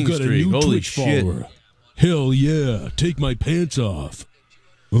 game winning got streak. A new Holy Twitch shit. follower. Hell yeah, take my pants off.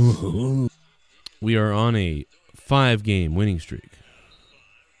 We are on a 5 game winning streak.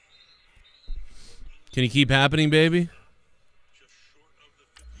 Can you keep happening, baby?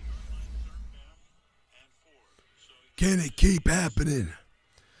 Can it keep happening?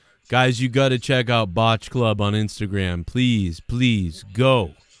 Guys, you got to check out Botch Club on Instagram. Please, please,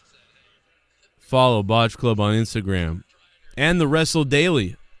 go. Follow Botch Club on Instagram. And the Wrestle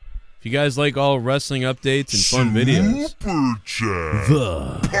Daily. If you guys like all wrestling updates and fun videos. Super chat.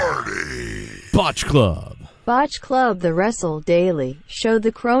 The Party. Botch Club. Botch Club, the Wrestle Daily. Show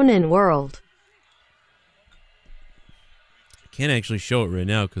the Cronin world. Can't actually show it right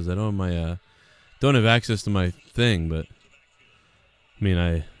now because I don't have my don't have access to my thing, but I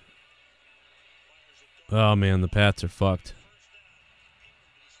mean oh man, the Pats are fucked.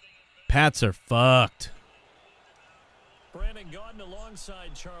 Pats are fucked. Brandon Gaudin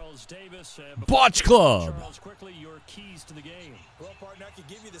alongside Charles Davis. Botch Club. Charles, quickly, your keys to the game. Well, partner, I can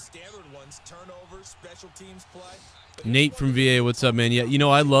give you the standard ones: turnovers, special teams play. Nate from VA, what's up, man? Yeah, you know,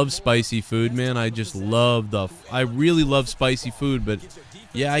 I love spicy food, man. I just love I really love spicy food, but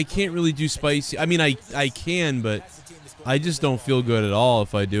yeah, I can't really do spicy. I mean, I can, but I just don't feel good at all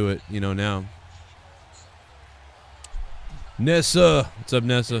if I do it, you know, now. Nessa. What's up,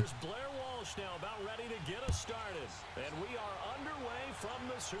 Nessa? Now about ready to get us started, and we are underway from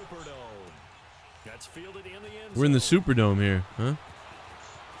the Superdome. That's fielded in the end. We're in the Superdome here, huh?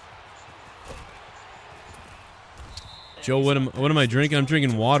 Joe, what am I drinking? I'm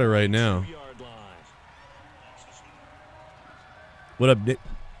drinking water right now. What up, Nick?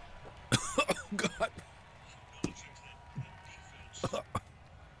 Oh, God.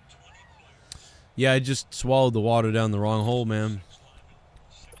 Yeah, I just swallowed the water down the wrong hole, man.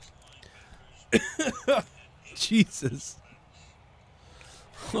 Jesus.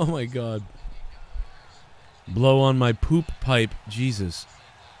 Oh, my God. Blow on my poop pipe. Jesus.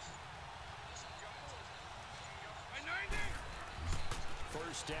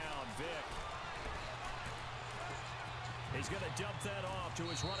 First down, Vic. He's going to dump that off to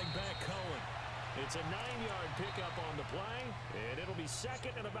his running back, Cohen. It's a 9-yard pickup on the play, and it'll be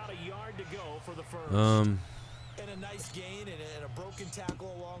second and about a yard to go for the first. And a nice gain and a broken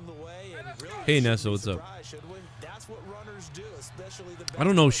tackle along the way. And really, hey, Nessa, what's up? That's what runners do, especially the I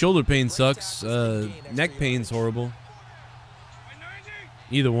don't know. Shoulder pain sucks. Neck pain's horrible.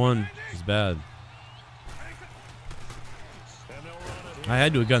 Either one is bad. I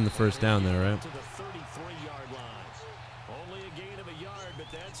had to have gotten the first down there, right? To the 33-yard line. Only a gain of a yard, but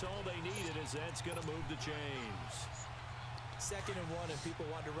that's all they needed, as that's going to move the chains. Second and 1, and people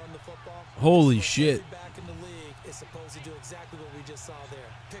want to run the football. Holy shit. Back in the league is supposed to do exactly what we just saw there.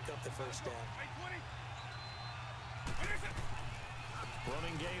 Pick up the first down.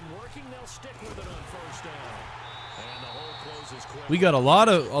 Running game working, they'll stick with it on first down. And the hole closes quick. We got a lot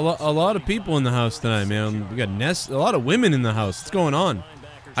of people in the house tonight, man. We got a lot of women in the house. What's going on?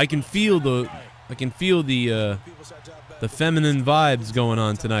 I can feel the feminine vibes going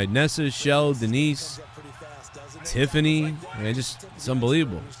on tonight. Nessa, Shell, Denise, Tiffany. Man, it's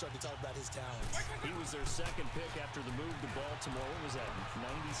unbelievable. He was their second pick after the move to Baltimore. What was that,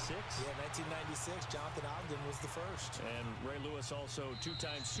 96? Yeah, 1996. Jonathan Ogden was the first. And Ray Lewis also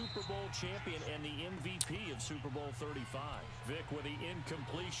two-time Super Bowl champion and the MVP of Super Bowl 35. Vic with the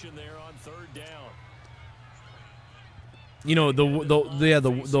incompletion there on third down. You know,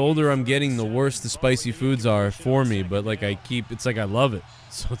 the older I'm getting, the worse the spicy foods are for me. But like it's like I love it.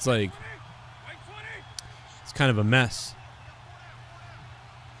 So it's like it's kind of a mess.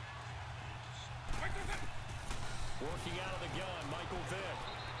 Working out of the gun, Michael Vick.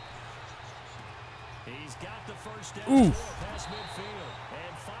 He's got the first down. Oof. Past midfield,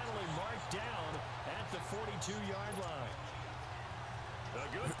 and finally marked down at the 42-yard line. A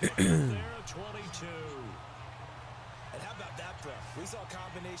good pickup there of 22. And how about that throw? We saw a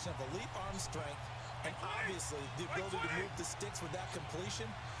combination of elite arm strength and obviously the ability to move the sticks with that completion.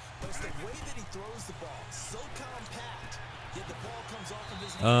 But it's the way that he throws the ball. So compact, yet the ball comes off of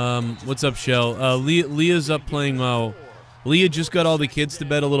his hand. What's up, Shell? Leah's up playing Leah just got all the kids to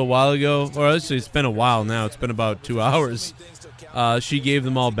bed a little while ago. Or actually, it's been a while now. It's been about 2 hours. She gave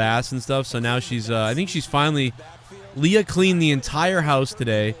them all baths and stuff. So now she's, I think she's finally... Leah cleaned the entire house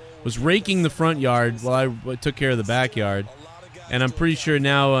today. Was raking the front yard while I took care of the backyard. And I'm pretty sure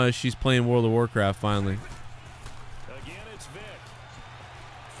now she's playing World of Warcraft finally. Again, it's Vic.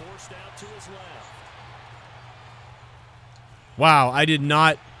 Forced out to his left. Wow, I did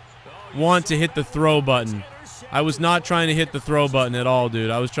not want to hit the throw button. I was not trying to hit the throw button at all,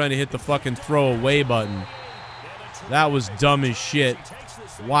 dude. I was trying to hit the fucking throw away button. That was dumb as shit.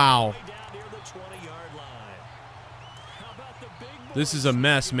 Wow. This is a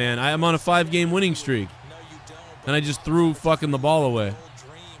mess, man. I'm on a 5-game winning streak. And I just threw fucking the ball away.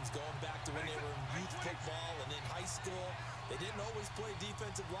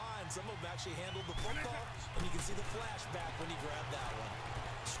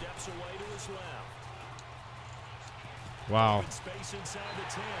 Wow.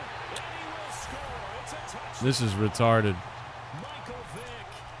 This is retarded.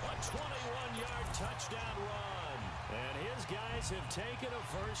 Have taken a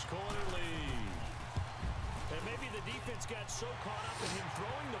first quarter lead. And maybe the defense got so caught up in him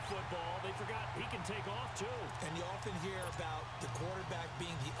throwing the football, they forgot he can take off too. And you often hear about the quarterback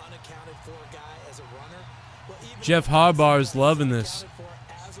being the unaccounted for guy as a runner. Well, Jeff Harbaugh's loving this.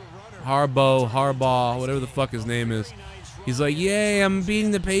 Harbaugh, whatever the fuck his name is. He's like, yay, I'm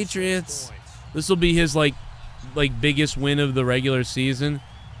beating the Patriots. This will be his like biggest win of the regular season.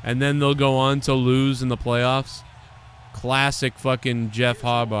 And then they'll go on to lose in the playoffs. Classic fucking Jeff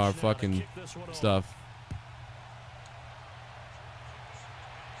Harbaugh fucking stuff.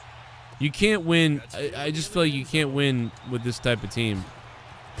 You can't win. I just feel like you can't win with this type of team.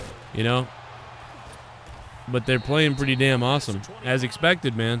 You know? But they're playing pretty damn awesome. As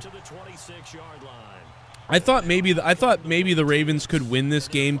expected, man. I thought maybe the Ravens could win this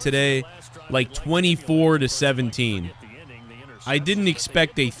game today like 24-17. I didn't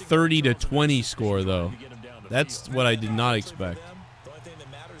expect a 30-20 score though. That's what I did not expect.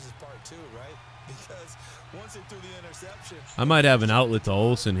 I might have an outlet to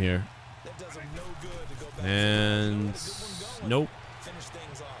Olsen here. And nope.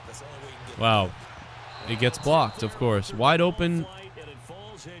 Wow. It gets blocked, of course. Wide open.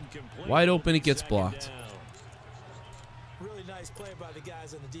 Wide open, it gets blocked. Really nice play by the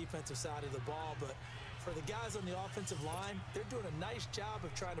guys on the defensive side of the ball, but for the guys on the offensive line, they're doing a nice job of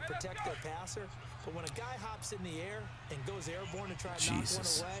trying to protect their passer. But when a guy hops in the air and goes airborne to try and knock one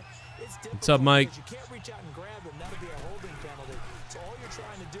away, it's difficult. What's up, Mike? You can't reach out and grab him. That'll be a holding penalty. So all you're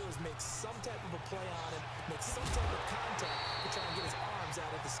trying to do is make some type of a play on him, make some type of contact to try and get his arms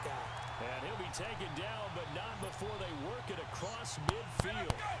out of the sky. And he'll be taken down, but not before they work it across midfield.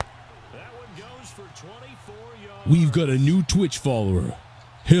 That one goes for 24 yards. We've got a new Twitch follower.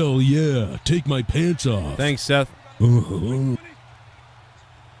 Hell yeah, take my pants off. Thanks, Seth. Now a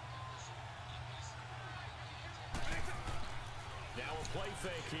play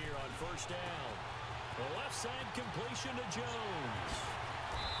fake here on first down. The left side completion to Jones.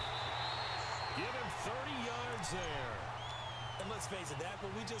 Give him 30 yards there. And let's face it, that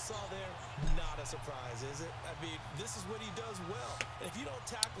what we just saw there, not a surprise, is it? I mean, this is what he does well. And if you don't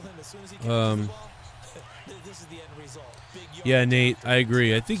tackle him as soon as he catches the ball, this is the end result. Yeah, Nate, I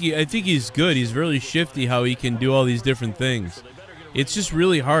agree. I think he's good. He's really shifty how he can do all these different things. It's just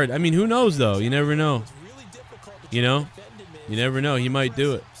really hard. I mean, who knows though? You never know. You know? You never know. He might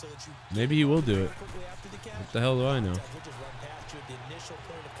do it. Maybe he will do it. What the hell do I know?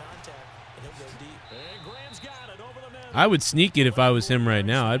 I would sneak it if I was him right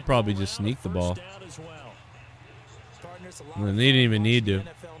now. I'd probably just sneak the ball. And they didn't even need to.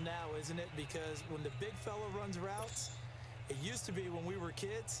 Because when the big fella runs routes, it used to be when we were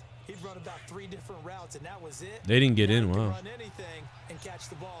kids, he'd run about 3 different routes, and that was it. They didn't get in. Wow. Run anything and catch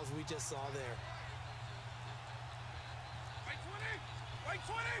the balls we just saw there.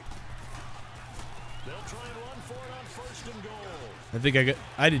 They'll try and run for it on first and goal. I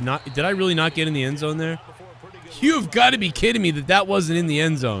think did I really not get in the end zone there? You've got to be kidding me that wasn't in the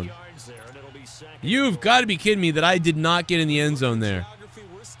end zone. You've got to be kidding me that I did not get in the end zone there.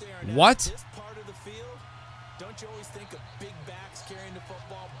 What? Don't you always think of big backs carrying the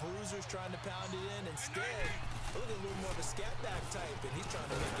football, bruisers trying to pound it in? Instead, look at a little more of a scat back type, and he's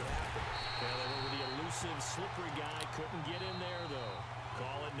trying to make it happen. Yeah, they were the elusive, slippery guy. Couldn't get in there, though.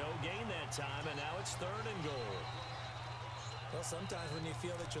 Call it no gain that time, and now it's 3rd and goal. Well, sometimes when you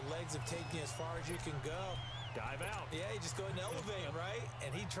feel that your legs have taken you as far as you can go, dive out. Yeah, you just go and elevate, right?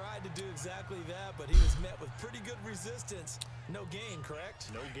 And he tried to do exactly that, but he was met with pretty good resistance. No gain,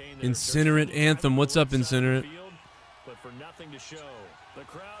 correct? No gain. Incinerate Anthem. What's up, Incinerate? but for nothing to show. The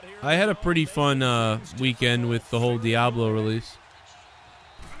crowd here. I had a pretty fun weekend with the whole Diablo release.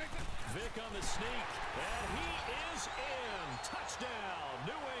 Vic on the sneak, and he is in. Touchdown,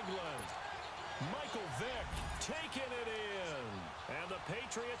 New England. Michael Vick taking it in. And the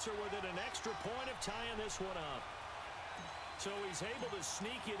Patriots are within an extra point of tying this one up. So he's able to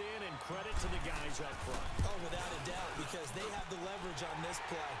sneak it in, and credit to the guys up front. Oh, without a doubt, because they have the leverage on this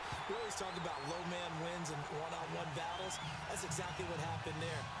play. We always talk about low man wins and one-on-one battles. That's exactly what happened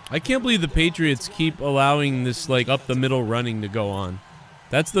there. I can't believe the Patriots keep allowing this like up the middle running to go on.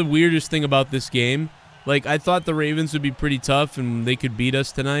 That's the weirdest thing about this game. Like, I thought the Ravens would be pretty tough and they could beat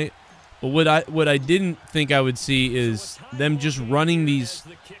us tonight. But what I didn't think I would see is them just running these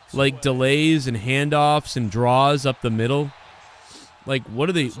like delays and handoffs and draws up the middle. Like, what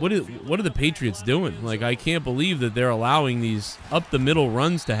are the Patriots doing? Like, I can't believe that they're allowing these up the middle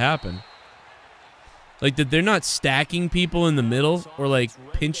runs to happen. Like, that they're not stacking people in the middle or like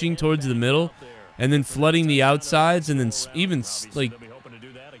pinching towards the middle and then flooding the outsides and then even like,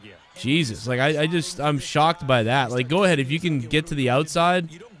 Jesus, like I'm shocked by that. Like, go ahead, if you can get to the outside,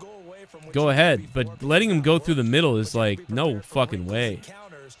 go ahead, but letting them go through the middle is like no fucking way.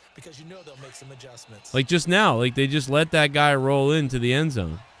 Because you know they'll make some adjustments. Like just now, like they just let that guy roll into the end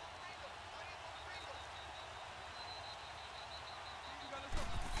zone.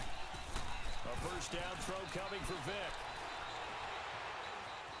 A first down throw coming for Vic.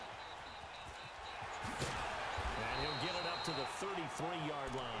 And he'll get it up to the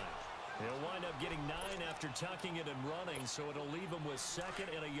 33-yard line. He'll wind up getting 9 after tucking it and running, so it'll leave him with 2nd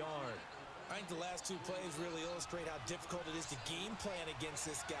and a yard. I think the last two plays really illustrate how difficult it is to game plan against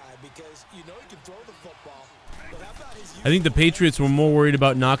this guy because you know he can throw the football. But how about his I think the Patriots were more worried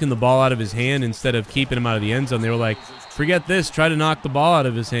about knocking the ball out of his hand instead of keeping him out of the end zone. They were like, forget this, try to knock the ball out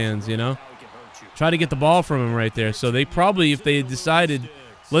of his hands, you know? Try to get the ball from him right there. So they probably, if they had decided,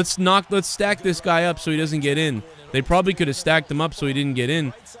 let's stack this guy up so he doesn't get in, they probably could have stacked him up so he didn't get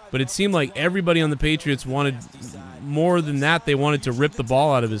in. But it seemed like everybody on the Patriots wanted more than that. They wanted to rip the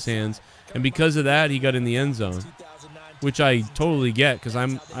ball out of his hands. And because of that, he got in the end zone, which I totally get because I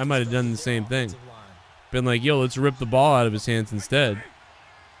might have done the same thing. Been like, yo, let's rip the ball out of his hands instead.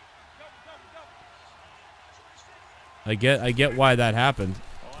 I get why that happened.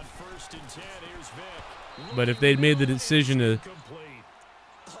 But if they'd made the decision to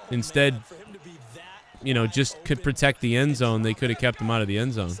instead, you know, just could protect the end zone, they could have kept him out of the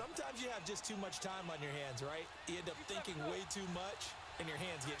end zone. Sometimes you have just too much time on your hands, right? You end up thinking way too much, and your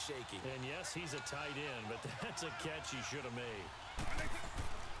hands get shaky. And yes, he's a tight end, but that's a catch he should have made.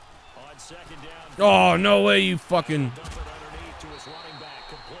 On 2nd down. Oh, no way, you fucking... Dump it underneath to his running back,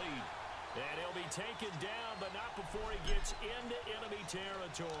 complete. And he'll be taken down, but not before he gets into enemy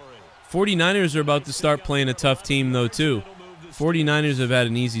territory. 49ers are about to start playing a tough team, though, too. 49ers have had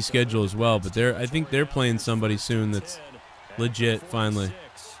an easy schedule as well, but I think they're playing somebody soon that's legit, finally.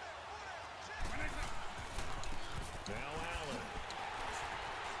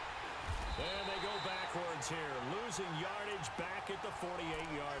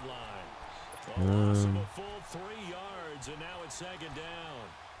 Loss of a full 3 yards, and now it's 2nd down.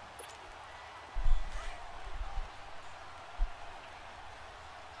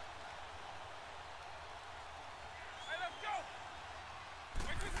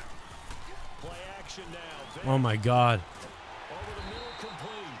 Play action now. Oh my God. Over the middle,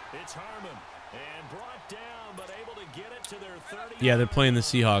 complete. It's Harmon, and brought down, but able to get it to their 30. Yeah, they're playing the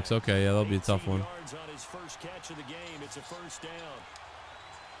Seahawks. Okay, yeah, that'll be a tough one. Yards on his first catch of the game. It's a first down.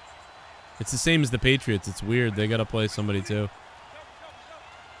 It's the same as the Patriots. It's weird. They got to play somebody, too.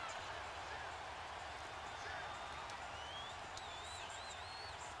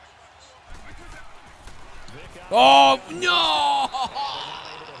 Oh, no!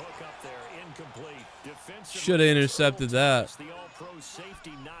 Should have intercepted that. The all-pro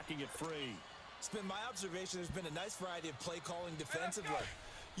safety knocking it free. It's been my observation there's been a nice variety of play calling defensively.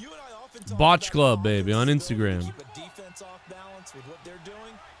 You and I often talk Botch about Club, baby, on Instagram. keep a defense off balance with what they're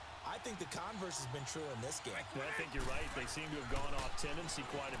doing. I think the converse has been true in this game. I think you're right. They seem to have gone off tendency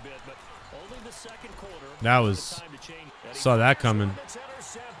quite a bit, but only the 2nd quarter. That was... Saw that coming.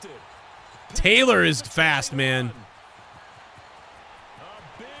 Taylor is fast, man. A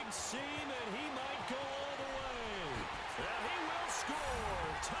big seam, and he might go all the way. And he will score.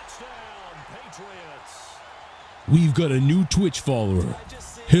 Touchdown, Patriots. We've got a new Twitch follower.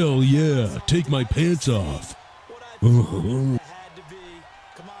 Hell yeah, take my pants off. Had to be.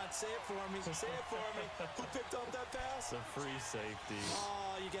 Come on, say it for me. Say it for me. Who picked up that pass? It's a free safety.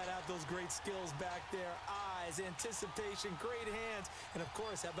 Oh, you got to have those great skills back there. Eyes, anticipation, great hands, and of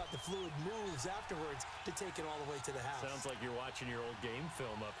course, how about the fluid moves afterwards to take it all the way to the house. Sounds like you're watching your old game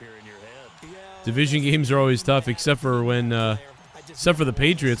film up here in your head. Yeah, Division games are always tough, except for the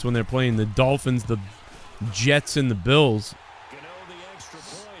Patriots when they're playing the Dolphins, the Jets, and the Bills. Gano the extra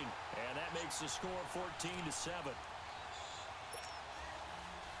point, and that makes the score 14-7.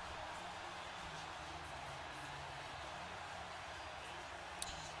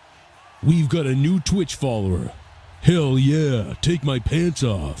 We've got a new Twitch follower. Hell yeah, take my pants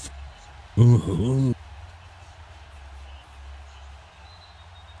off. Uh-huh.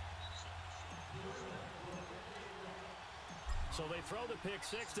 So they throw the pick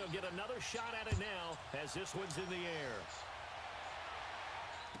six. They'll get another shot at it now as this one's in the air.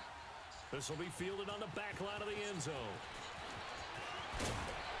 This will be fielded on the back line of the end zone.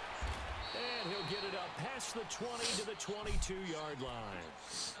 And he'll get it up past the 20 to the 22-yard line.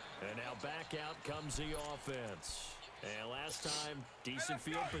 And now back out comes the offense. And last time, decent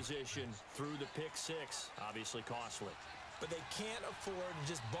field position through the pick six. Obviously costly. But they can't afford to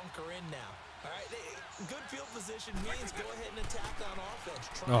just bunker in now. All right, good field position means go ahead and attack on offense.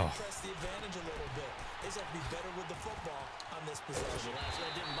 Try and press the advantage a little bit. They just have to be better with the football on this possession.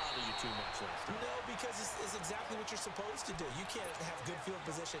 That didn't bother you too much last time. No, because it's exactly what you're supposed to do. You can't have good field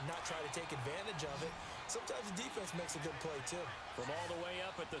position, not try to take advantage of it. Sometimes the defense makes a good play, too. From all the way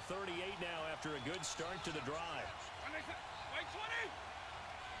up at the 38 now after a good start to the drive. Wait, 20!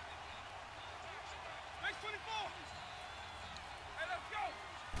 Nice 24! Hey, let's go!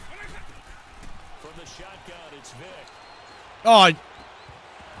 From the shotgun, it's Vic. Oh,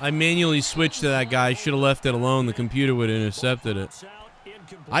 I manually switched to that guy. Should have left it alone. The computer would have intercepted it.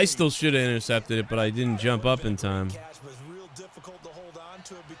 I still should have intercepted it, but I didn't jump up in time.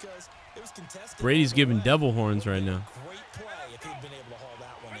 Brady's giving devil horns right now. Great play if he'd been able to haul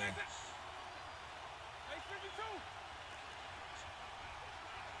that one in.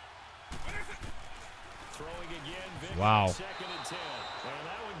 Throwing again, Vic. Wow. Second and 10. And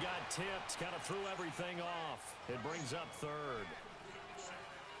that one got tipped. Kind of threw everything off. It brings up third.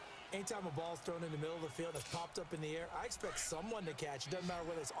 Anytime a ball's thrown in the middle of the field that's popped up in the air, I expect someone to catch. It doesn't matter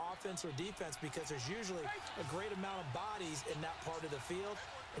whether it's offense or defense because there's usually a great amount of bodies in that part of the field.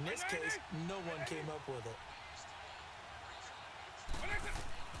 In this case, no one came up with it.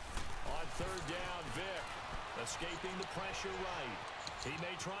 On third down, Vic. Escaping the pressure right. He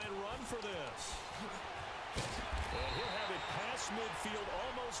may try and run for this. And he'll have it past midfield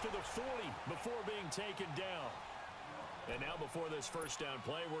almost to the 40 before being taken down. And now before this first down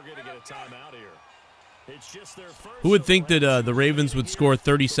play, we're going to get a timeout here. It's just their first. Who would think that the Ravens would score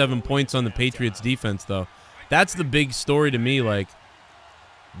 37 points on the Patriots defense, though? That's the big story to me. Like,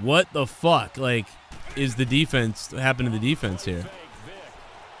 what the fuck? Like, is the defense happened to the defense here?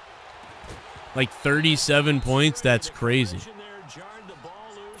 Like 37 points? That's crazy.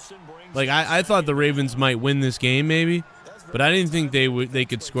 Like, I thought the Ravens might win this game, maybe, but I didn't think they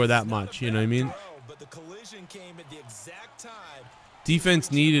could score that much. You know what I mean?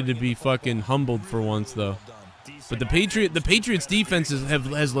 Defense needed to be fucking humbled for once, though. But the Patriots defense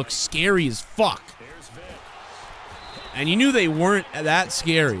has looked scary as fuck. And you knew they weren't that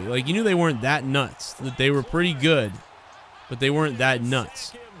scary. Like, you knew they weren't that nuts. That they were pretty good, but they weren't that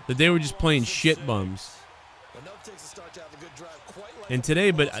nuts. That they were just playing shit bums. And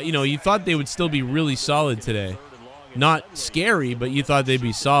today, but, you know, you thought they would still be really solid today. Not scary, but you thought they'd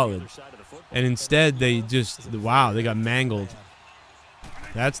be solid. And instead, they just, wow, they got mangled.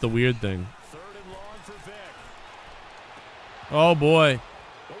 That's the weird thing. Oh, boy.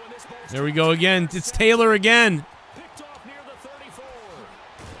 There we go again. It's Taylor again. Picked off near the 34.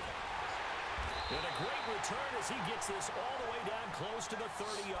 And a great return as he gets this all the way down close to the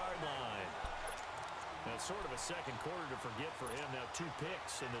 30-yard line. That's sort of a second quarter to forget for him. Now 2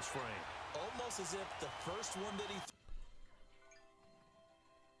 picks in this frame. Almost as if the first one that he...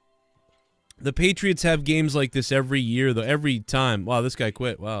 The Patriots have games like this every year, though. Every time. Wow, this guy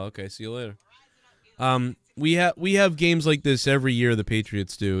quit. Wow, okay, see you later. We have games like this every year, the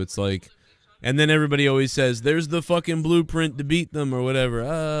Patriots do. It's like, and then everybody always says, there's the fucking blueprint to beat them or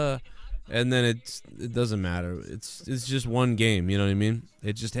whatever. And then it doesn't matter. It's just one game, you know what I mean?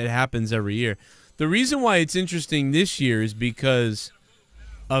 It happens every year. The reason why it's interesting this year is because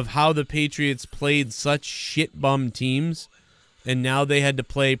of how the Patriots played such shit bum teams. And now they had to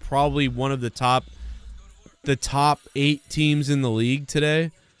play probably one of the top 8 teams in the league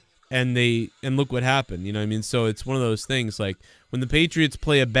today, and look what happened. You know what I mean? So it's one of those things. Like when the Patriots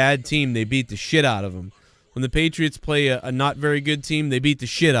play a bad team, they beat the shit out of them. When the Patriots play a not very good team, they beat the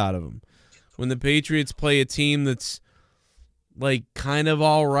shit out of them. When the Patriots play a team that's like kind of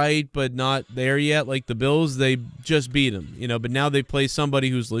all right, but not there yet. Like the Bills, they just beat them, you know, but now they play somebody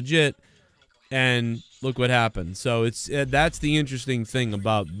who's legit, and look what happened. So it's that's the interesting thing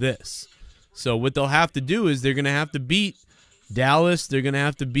about this. So what they'll have to do is they're going to have to beat Dallas. They're going to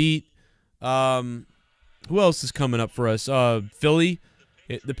have to beat who else is coming up for us? Philly.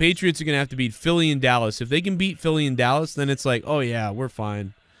 The Patriots are going to have to beat Philly and Dallas. If they can beat Philly and Dallas, then it's like, oh, yeah, we're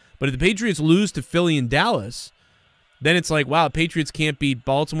fine. But if the Patriots lose to Philly and Dallas, then it's like, wow, Patriots can't beat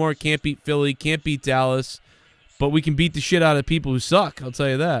Baltimore, can't beat Philly, can't beat Dallas, but we can beat the shit out of people who suck, I'll tell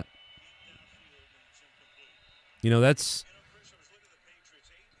you that. You know, that's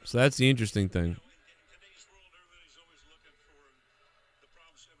the interesting thing.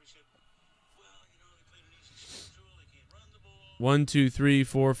 1, 2, 3,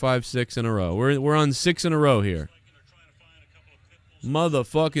 4, 5, 6 in a row. We're on 6 in a row here.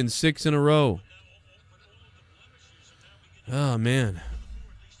 Motherfucking 6 in a row. Oh, man.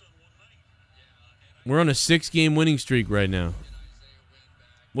 We're on a 6-game winning streak right now.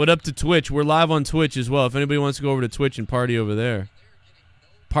 What up to Twitch? We're live on Twitch as well. If anybody wants to go over to Twitch and party over there.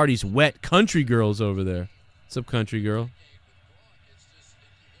 Party's wet. Country girl's over there. What's up, country girl?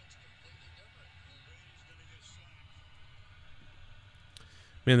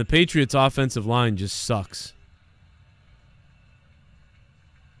 Man, the Patriots' offensive line just sucks.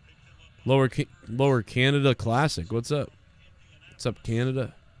 Lower Canada Classic. What's up? What's up,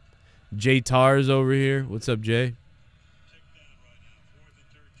 Canada? Jay Tarr's over here. What's up, Jay?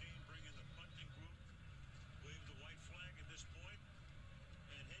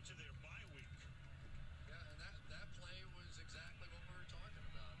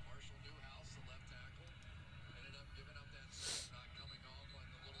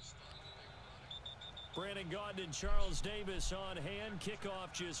 And Charles Davis on hand.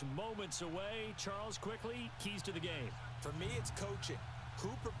 Kickoff just moments away. Charles, quickly, keys to the game. For me, it's coaching. Who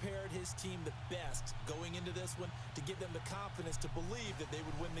prepared his team the best going into this one to give them the confidence to believe that they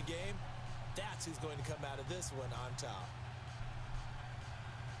would win the game? That's who's going to come out of this one on top.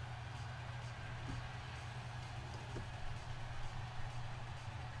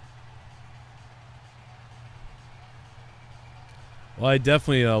 Well, I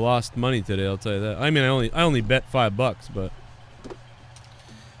definitely lost money today, I'll tell you that. I mean, I only bet $5, but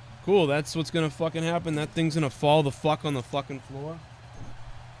cool. That's what's gonna fucking happen. That thing's gonna fall the fuck on the fucking floor.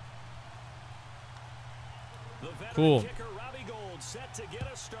 Cool. Kicker Robbie Gould set to get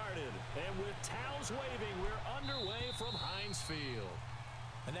us started, and with towels waving, we're underway from Heinz Field.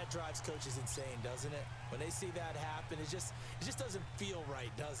 And that drives coaches insane, doesn't it? When they see that happen, it just doesn't feel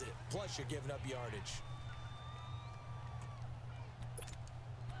right, does it? Plus, you're giving up yardage.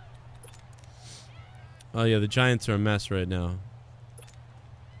 Oh, yeah, the Giants are a mess right now.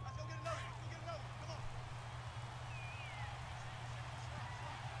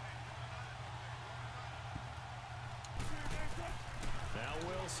 Now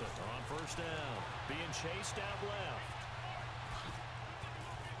Wilson on first down. Being chased out left.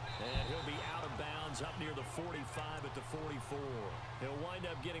 And he'll be out of bounds up near the 45 at the 44. He'll wind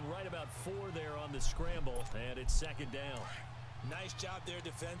up getting right about 4 there on the scramble, and it's second down. Nice job there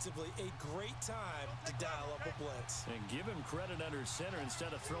defensively. A great time to dial up a blitz. And give him credit under center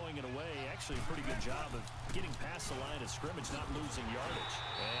instead of throwing it away. Actually, a pretty good job of getting past the line of scrimmage, not losing yardage.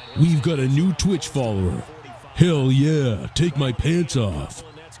 We've got a new Twitch follower. Hell yeah, take my pants off.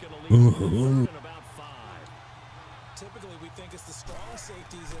 Typically, we think it's the strong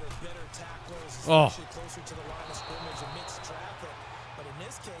safeties that are better tacklers, especially closer to the line of scrimmage amidst traffic. But in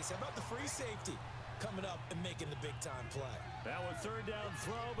this case, how about the free safety coming up and making the big-time play? Now a third down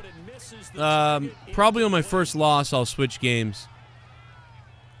throw, but it misses the probably on my first loss, I'll switch games.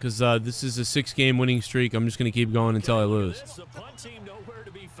 Because this is a 6-game winning streak. I'm just going to keep going until I lose. The punt team nowhere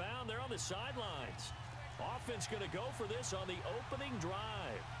to be found. They're on the sidelines. Offense going to go for this on the opening drive.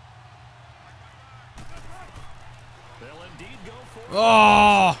 They'll indeed go for it.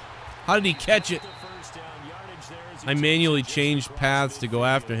 Oh! How did he catch it? I manually changed paths to go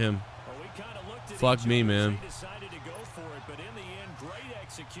after him. Fuck me, man. Decided to go for it, but in the end, great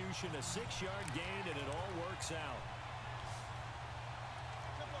execution, a 6-yard gain, and it all works out.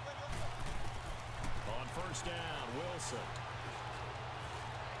 On first down, Wilson.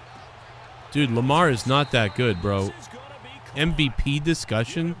 Dude, Lamar is not that good, bro. MVP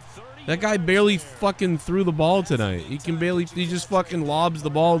discussion? That guy barely fucking threw the ball tonight. He just fucking lobs the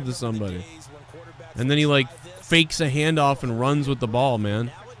ball to somebody. And then he, like, fakes a handoff and runs with the ball,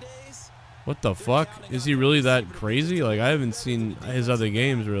 man. What the fuck? Is he really that crazy? Like, I haven't seen his other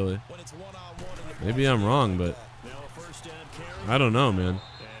games, really. Maybe I'm wrong, but I don't know, man. And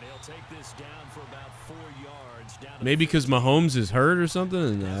he'll take this down for about 4 yards, down Maybe because Mahomes is hurt or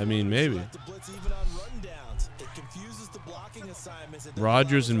something. I mean, maybe.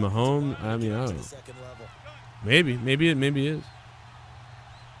 Rodgers and Mahomes. I mean, I don't know. Maybe it is.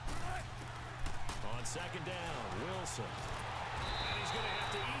 On second down, Wilson. And he's going to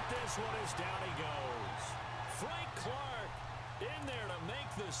have to eat this one as down he goes. Frank Clark in there to make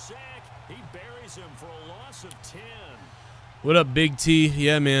the sack. He buries him for a loss of 10. What up, Big T?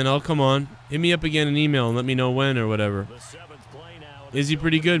 Yeah, man, I'll come on. Hit me up again in email and let me know when or whatever. Is he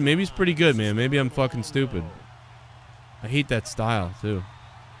pretty good? Maybe he's pretty good, man. Maybe I'm fucking stupid. I hate that style, too.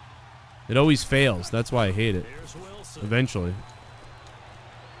 It always fails. That's why I hate it. Eventually.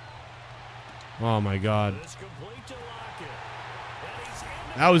 Oh, my God.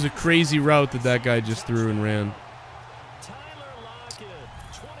 That was a crazy route that guy just threw and ran.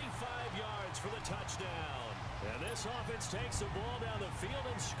 Takes the ball down the field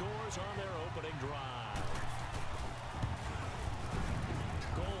and scores on their opening drive.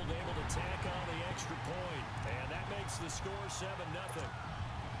 Gold able to tack on the extra point, and that makes the score 7-0.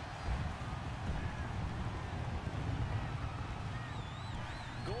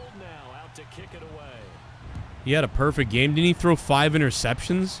 Gold now out to kick it away. He had a perfect game. Didn't he throw 5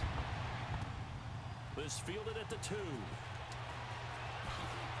 interceptions? This fielded at the 2.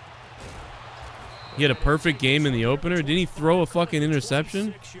 He had a perfect game in the opener. Didn't he throw a fucking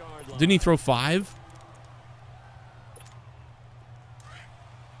interception? Didn't he throw 5?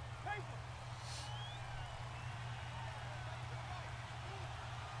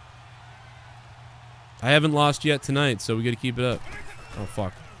 I haven't lost yet tonight, so we got to keep it up. Oh,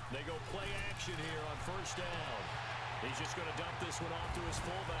 fuck. They go play action here on first down. He's just going to dump this one off to his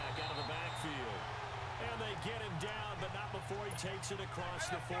fullback out of the backfield. And they get him down, but not before he takes it across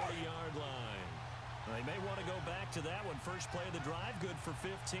the 40-yard line. They may want to go back to that one. First play of the drive, good for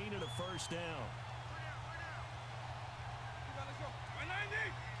 15 and a first down.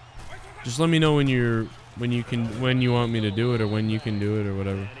 Just let me know when you want me to do it or when you can do it or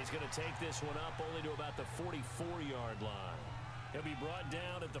whatever. And he's going to take this one up only to about the 44-yard line. He'll be brought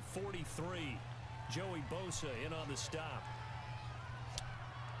down at the 43. Joey Bosa in on the stop.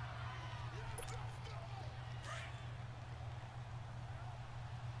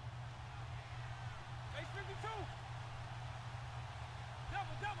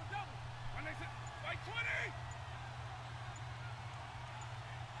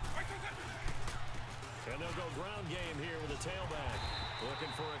 And they'll go ground game here with a tailback.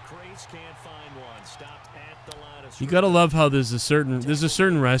 Looking for a crease, can't find one. Stopped at the line of You gotta love how there's a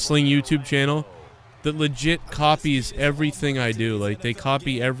certain wrestling YouTube channel that legit copies everything I do. Like they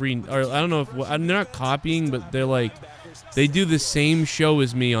copy every, or I don't know if they're not copying, but they're like they do the same show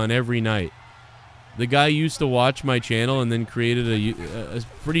as me on every night. The guy used to watch my channel and then created a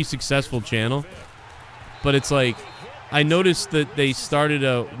pretty successful channel, but it's like I noticed that they started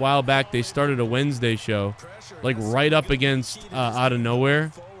a while back. They started a Wednesday show, like right up against out of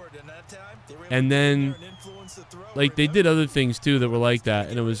nowhere, and then like they did other things too that were like that,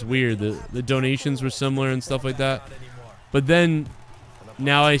 and it was weird. The donations were similar and stuff like that. But then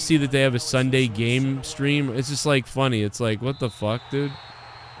now I see that they have a Sunday game stream. It's just like funny. It's like, what the fuck, dude?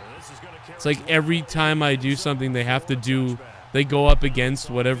 It's like every time I do something, they have to do. They go up against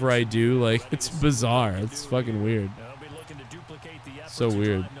whatever I do. Like it's bizarre. It's fucking weird. So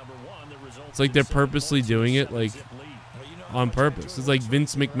weird. It's like they're purposely doing it, like on purpose. It's like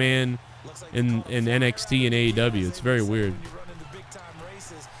Vince McMahon in NXT and AEW. It's very weird.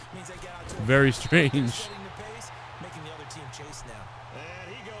 Very strange. And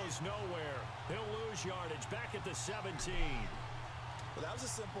he goes nowhere. He'll lose yardage back at the 17. Well, that was a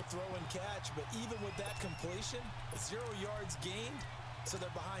simple throw and catch, but even with that completion, 0 yards gained. So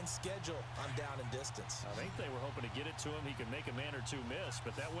they're behind schedule on down and distance. I think they were hoping to get it to him. He could make a man or two miss,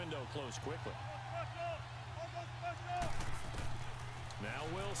 but that window closed quickly. Now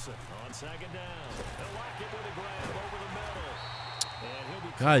Wilson on second down. They'll lock it with a grab over the middle. And he'll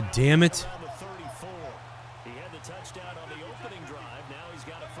be God damn it. around the 34. He had the touchdown on the opening drive. Now he's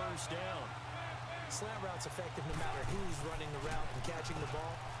got a first down. Slant route's effective no matter who's running the route and catching the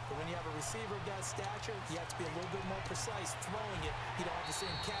ball. But when you have a receiver of that stature, you have to be a little bit more precise throwing it. You don't have the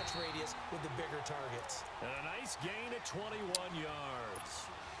same catch radius with the bigger targets. And a nice gain at 21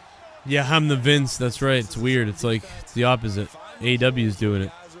 yards. Yeah, I'm the Vince. That's right. It's weird. It's like it's the opposite. AEW's doing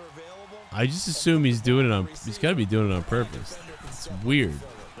it. I just assume he's doing it on. He's got to be doing it on purpose. It's weird.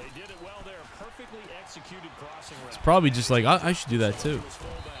 They did it well there. Perfectly executed crossing route. It's probably just like I should do that too.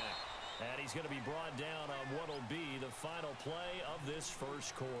 And he's going to be brought down on what'll be the final play of this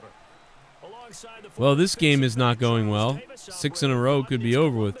first quarter. Well, this game is not going well. 6 in a row could be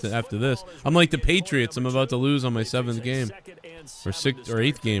over with after this. I'm like the Patriots. I'm about to lose on my 7th game. Or 6th or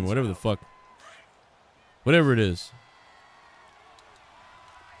 8th game, whatever the fuck. Whatever it is.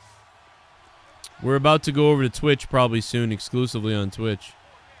 We're about to go over to Twitch probably soon, exclusively on Twitch.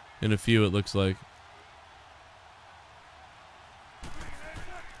 In a few, it looks like.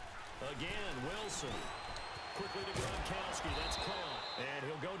 Again, Wilson. Quickly to Gronkowski. That's caught. And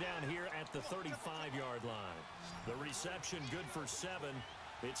he'll go down here at the 35-yard line. The reception good for 7.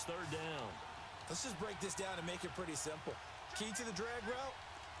 It's 3rd down. Let's just break this down and make it pretty simple. Key to the drag route,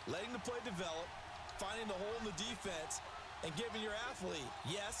 letting the play develop, finding the hole in the defense, and giving your athlete,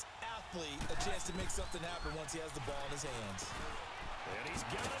 yes, athlete, a chance to make something happen once he has the ball in his hands. And he's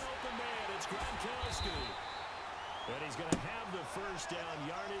got an open man. It's Gronkowski. And he's going to have the first down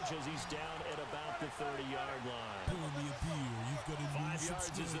yardage as he's down at about the 30-yard line. 5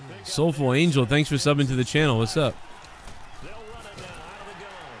 yards is the big Soulful Angel, thanks for subbing to the channel. What's up? They'll run it now out of the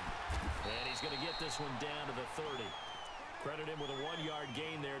gun. And he's going to get this one down to the 30. Credit him with a 1-yard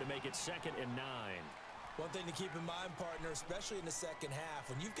gain there to make it 2nd and 9. One thing to keep in mind, partner, especially in the second half,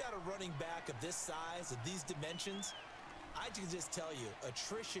 when you've got a running back of this size, of these dimensions, I can just tell you,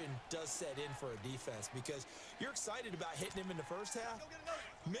 attrition does set in for a defense because you're excited about hitting him in the first half.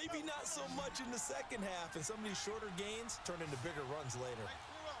 Maybe not so much in the second half, and some of these shorter gains turn into bigger runs later.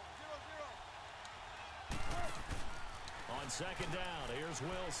 On 2nd down, here's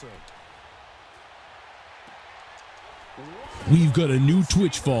Wilson. We've got a new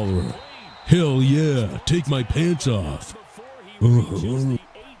Twitch follower. Hell yeah, take my pants off. The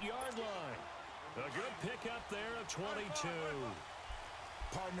 8-yard line. A good pickup there of 22.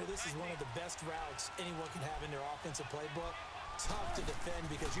 Partner, this is one of the best routes anyone can have in their offensive playbook. Tough to defend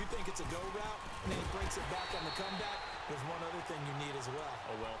because you think it's a go route, and then he breaks it back on the comeback. There's one other thing you need as well.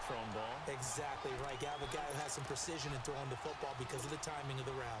 A well-thrown ball. Exactly right. You have a guy who has some precision in throwing the football because of the timing of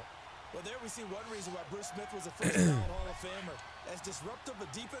the route. Well, there we see one reason why Bruce Smith was a first-round Hall of Famer. As disruptive a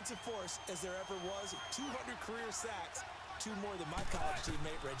defensive force as there ever was, 200 career sacks, 2 more than my college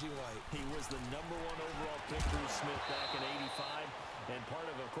teammate Reggie White. He was the #1 overall pick, Bruce Smith, back in '85. And part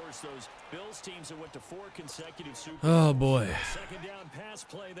of course, those Bills teams that went to 4 consecutive Super Bowls. Oh, boy. 2nd down pass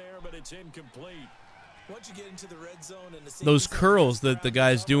play there, but it's incomplete. Once you get into the red zone and the Those curls that the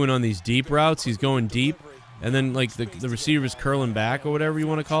guy's doing on these deep routes, he's going deep. And then, like, the receiver's curling back or whatever you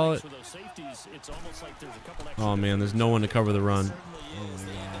want to call it. Oh, man, there's no one to cover the run. Oh,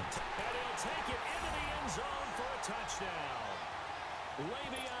 my God.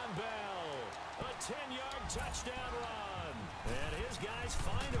 Touchdown run. And his guys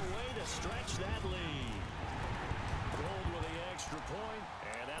find a way to stretch that lead. Gold with the extra point,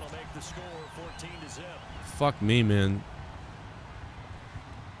 and that'll make the score 14-0. Fuck me, man.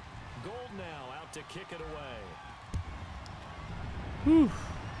 Gold now out to kick it away. Whew.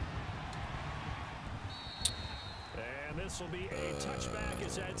 And this will be a touchback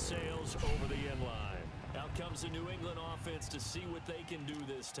as that sails over the end line. Out comes the New England offense to see what they can do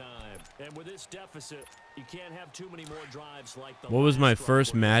this time. And with this deficit, you can't have too many more drives like the What was my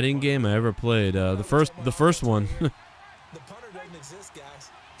first Madden game I ever played? The first one. The punter doesn't exist, guys.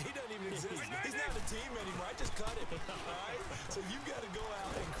 He doesn't even exist. He's not a team anymore. I just cut him. All right? So you've got to go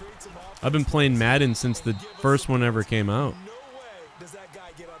out and create some offense. I've been playing Madden since the first one ever came out. No way does that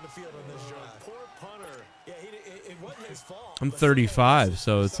guy get on the field on this drive. Poor punter. Yeah, it wasn't his fault. I'm 35,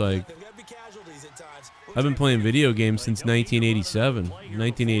 so it's like I've been playing video games since 1987,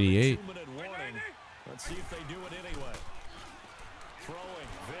 1988. Let's see if they do it anyway. Throwing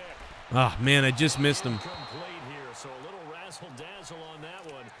Vic. Ah, man, I just missed him. Incomplete here, so a little razzle-dazzle on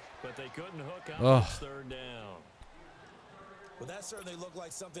that one, but they couldn't hook up Oh. this 3rd down. Well, that certainly looked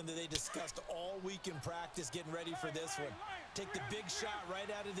like something that they discussed all week in practice, getting ready for this one. Take the big shot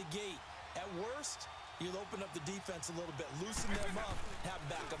right out of the gate. At worst, you'll open up the defense a little bit, loosen them up, have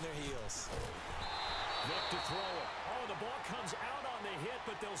them back on their heels. Vic to throw it. Oh, the ball comes out on the hit,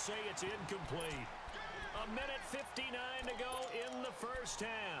 but they'll say it's incomplete. 1:59 to go in the first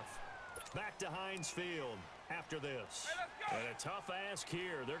half. Back to Heinz Field after this. And a tough ask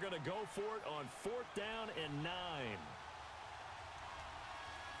here. They're going to go for it on 4th down and 9.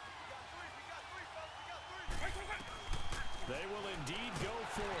 They will indeed go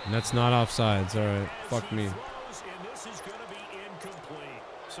for it. And that's not offsides. All right, fuck me. And this is going to be incomplete.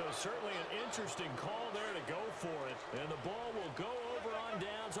 So certainly an interesting call there to go for it. And the ball will go over on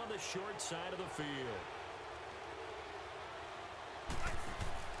downs on the short side of the field.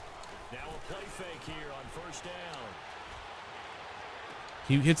 Now a play fake here on 1st down.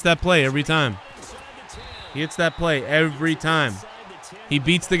 He hits that play every time. He hits that play every time. Inside the He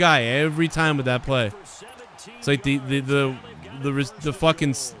beats the guy every time with that play. It's like the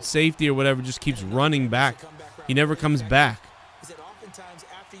fucking safety or whatever just keeps running back. He never comes back.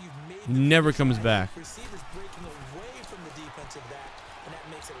 He never comes back.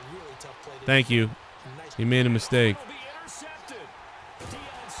 Thank you. He made a mistake.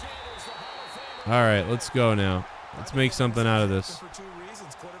 All right, let's go now. Let's make something out of this.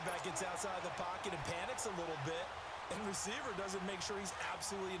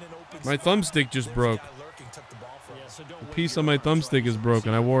 My thumbstick just broke. The piece on my thumbstick is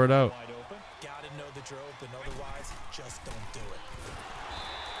broken. I wore it out.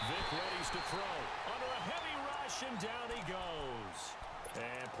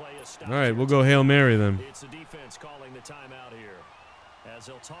 All right, we'll go Hail Mary then. It's the defense calling the timeout here, as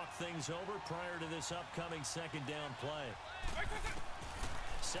they'll talk things over prior to this upcoming second down play.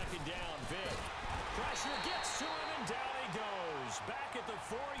 Second down, Vic. Pressure gets to him, and down he goes. Back at the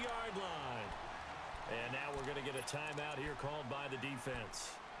 4-yard line. And now we're going to get a timeout here called by the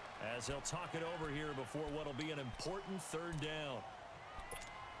defense, as they'll talk it over here before what will be an important third down.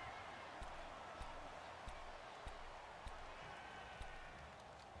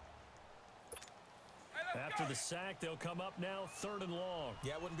 After the sack, they'll come up now, 3rd and long.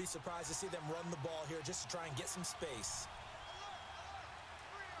 Yeah, I wouldn't be surprised to see them run the ball here just to try and get some space.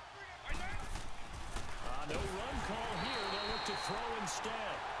 No run call here. They'll look to throw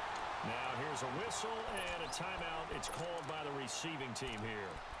instead. Now here's a whistle and a timeout. It's called by the receiving team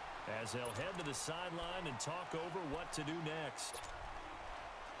here, as they'll head to the sideline and talk over what to do next.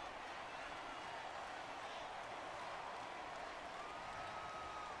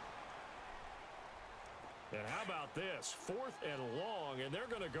 And how about this? 4th and long, and they're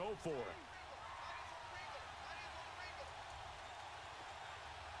going to go for it.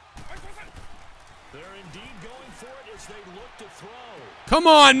 They're indeed going for it as they look to throw. Come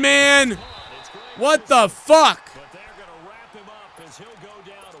on, man! What the fuck? But they're going to wrap him up as he'll go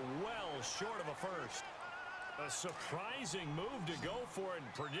down well short of a first. A surprising move to go for it,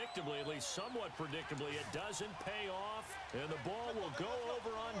 and predictably, at least somewhat predictably, it doesn't pay off, and the ball will go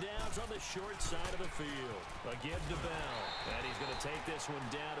over on downs on the short side of the field. A give to Bell, and he's going to take this one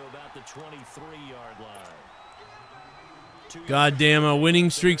down to about the 23-yard line. Goddamn, a winning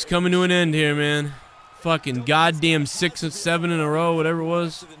streak's coming to an end here, man. Fucking goddamn 6 or 7 in a row, whatever it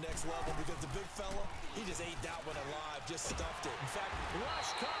was.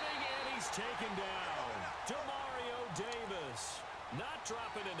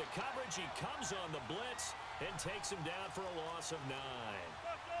 He comes on the blitz and takes him down for a loss of 9.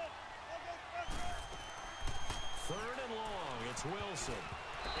 3rd and long, it's Wilson.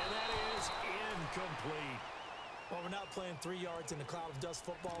 And that is incomplete. Well, we're not playing 3 yards in a cloud of dust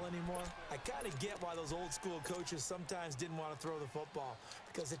football anymore. I kind of get why those old school coaches sometimes didn't want to throw the football.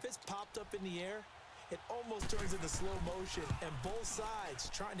 Because if it's popped up in the air, it almost turns into slow motion. And both sides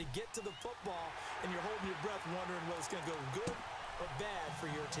trying to get to the football, and you're holding your breath wondering whether it's going to go good or bad for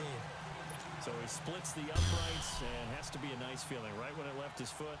your team. So he splits the uprights, and has to be a nice feeling. Right when it left his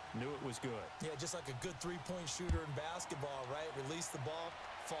foot, knew it was good. Yeah, just like a good three-point shooter in basketball, right? Release the ball,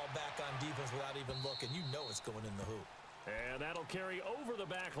 fall back on defense without even looking. You know it's going in the hoop. And that'll carry over the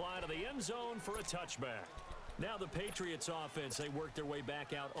back line of the end zone for a touchback. Now the Patriots offense, they work their way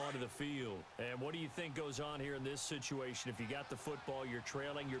back out onto the field. And what do you think goes on here in this situation? If you got the football, you're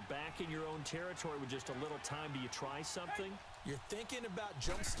trailing, you're back in your own territory with just a little time. Do you try something? You're thinking about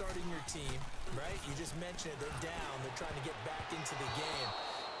jump-starting your team, right? You just mentioned it. They're down. They're trying to get back into the game.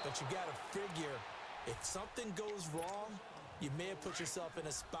 But you got to figure, if something goes wrong, you may have put yourself in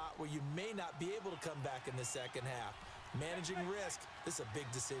a spot where you may not be able to come back in the second half. Managing risk, this is a big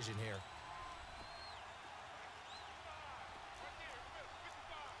decision here.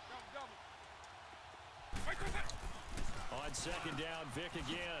 On second down, Vic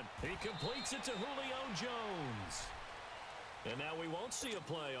again. He completes it to Julio Jones. And now we won't see a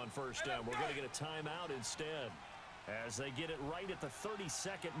play on first down. We're going to get a timeout instead, as they get it right at the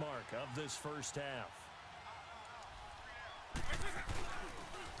 32nd mark of this first half.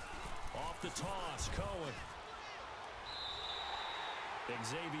 Off the toss, Cohen.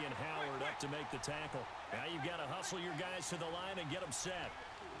 Xavier Howard up to make the tackle. Now you've got to hustle your guys to the line and get them set.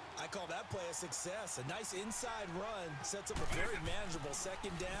 I call that play a success. A nice inside run sets up a very manageable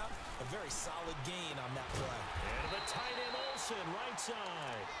second down. A very solid gain on that play. And the tight end Olsen, right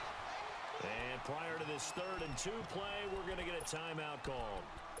side. And prior to this 3rd and 2 play, we're going to get a timeout called,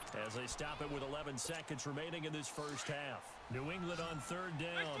 as they stop it with 11 seconds remaining in this first half. New England on 3rd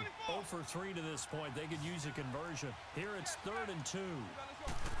down. 0 for 3 to this point. They could use a conversion. Here it's 3rd and 2.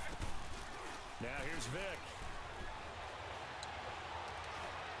 Now here's Vic.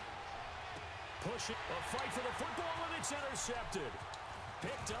 pushing a fight for the football, and it's intercepted.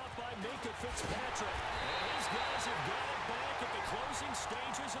 Picked up by Minka Fitzpatrick. And his guys have got it back at the closing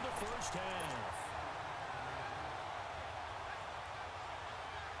stages of the first half.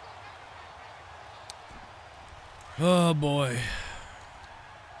 Oh, boy.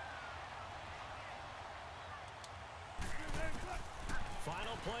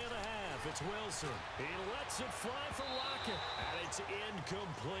 Final play of the half. It's Wilson. He lets it fly for Lockett. And it's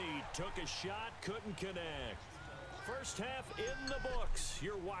incomplete. Took a shot, couldn't connect. First half in the books.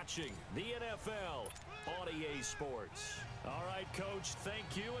 You're watching the NFL on EA Sports. All right, Coach, thank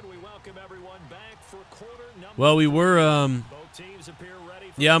you, and we welcome everyone back for quarter number. Well, we were, Both teams appear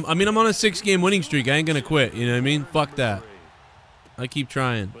ready for yeah, I mean, I'm on a 6-game winning streak. I ain't going to quit. You know what I mean? Fuck that. I keep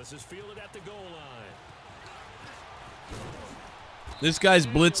trying. This is fielded at the goal line. This guy's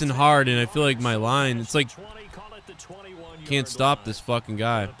blitzing hard, and I feel like my line, it's like, can't stop this fucking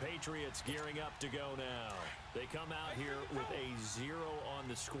guy. The Patriots gearing up to go now. They come out here with a 0 on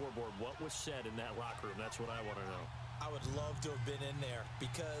the scoreboard. What was said in that locker room? That's what I want to know. I would love to have been in there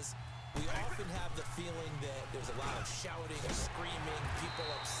because we often have the feeling that there's a lot of shouting, screaming, people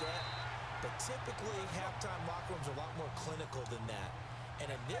upset. But typically, halftime locker rooms are a lot more clinical than that. And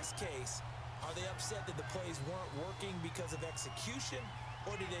in this case, are they upset that the plays weren't working because of execution?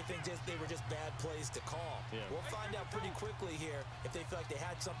 Or do they think they were just bad plays to call? Yeah. We'll find out pretty quickly here if they feel like they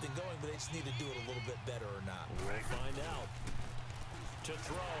had something going, but they just need to do it a little bit better or not. We'll find out. To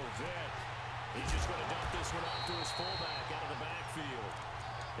throw, Vic. He's just going to dump this one off to his fullback out of the backfield.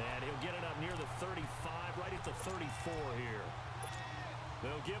 And he'll get it up near the 35, right at the 34 here.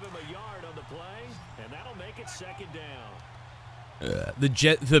 They'll give him a yard on the play, and that'll make it second down.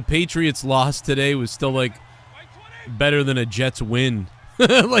 The Patriots loss today was still like better than a Jets win.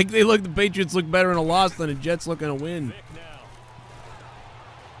 Like the Patriots look better in a loss than a Jets look in a win. Vic now.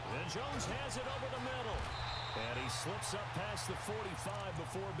 And Jones has it over the middle. And he slips up past the 45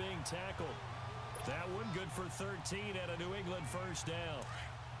 before being tackled. That one good for 13 at a New England first down.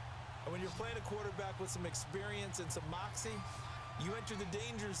 And when you're playing a quarterback with some experience and some moxie, you enter the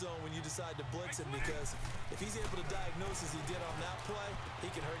danger zone when you decide to blitz him, because if he's able to diagnose as he did on that play, he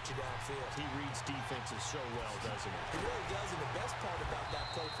can hurt you downfield. He reads defenses so well, doesn't he? He really does, and the best part about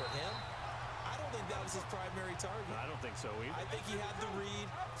that play for him, I don't think that was his primary target. I don't think so either. I think he had the read,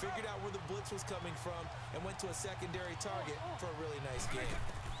 figured out where the blitz was coming from, and went to a secondary target for a really nice game.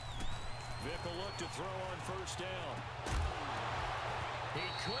 Vic will look to throw on first down. He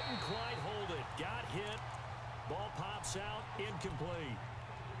couldn't quite hold it. Got hit. Ball pops out, incomplete.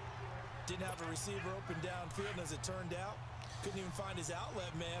 Didn't have a receiver open downfield, and as it turned out, couldn't even find his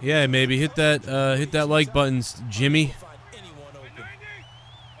outlet man. Yeah, maybe hit that like button, Jimmy.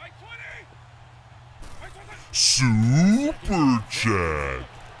 Super Chat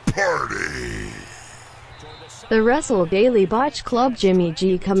Party. The Wrestle Daily Botch Club Jimmy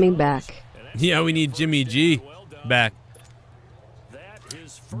G coming back. Yeah, we need Jimmy G back.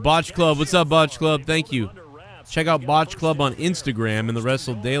 Botch Club, what's up, Botch Club? Thank you. Check out Botch Club on Instagram and the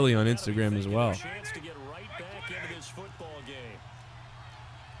Wrestle Daily on Instagram as well.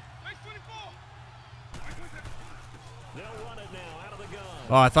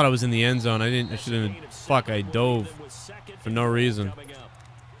 Oh, I thought I was in the end zone. I didn't. I shouldn't. Fuck, I dove for no reason.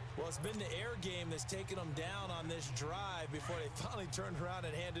 Well, it's been the air game that's taken them down on this drive before they finally turned around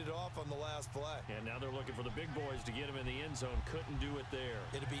and handed it off on the last play. And now they're looking for the big boys to get him in the end zone. Couldn't do it there.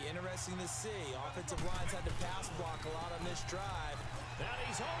 It'll be interesting to see. Offensive lines had to pass block a lot on this drive. Now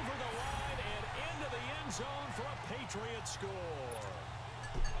he's over the line and into the end zone for a Patriot score.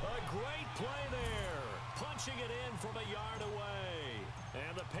 A great play there. Punching it in from a yard away.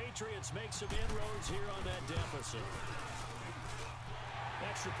 And the Patriots make some inroads here on that deficit.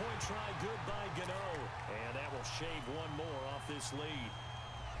 Extra point try, good by Gano. And that will shave one more off this lead.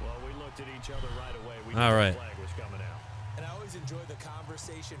 Well, we looked at each other right away. We knew the flag was coming out. And I always enjoy the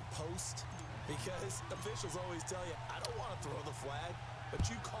conversation post, because officials always tell you, I don't want to throw the flag, but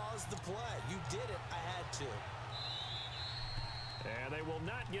you caused the play. You did it. I had to. And they will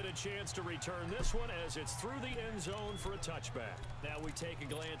not get a chance to return this one as it's through the end zone for a touchback. Now we take a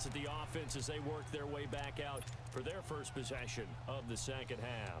glance at the offense as they work their way back out for their first possession of the second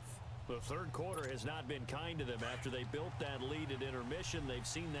half. The third quarter has not been kind to them. After they built that lead at intermission, they've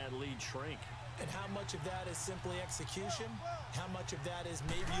seen that lead shrink. And how much of that is simply execution? How much of that is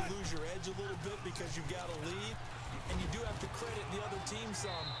maybe you lose your edge a little bit because you've got a lead? And you do have to credit the other team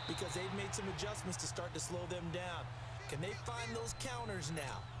some, because they've made some adjustments to start to slow them down. Can they find those counters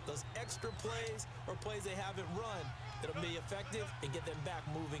now, those extra plays or plays they haven't run that'll be effective and get them back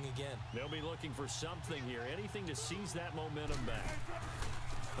moving again? They'll be looking for something here, anything to seize that momentum back.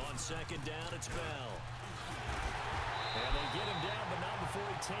 On second down, it's Bell. And they get him down, but not before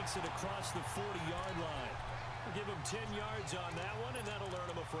he takes it across the 40-yard line. We'll give him 10 yards on that one, and that'll earn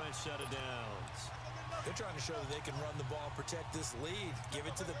him a fresh set of downs. They're trying to show that they can run the ball and protect this lead. Give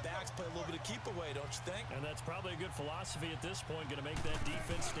it to the backs, play a little bit of keep away, don't you think? And that's probably a good philosophy at this point, going to make that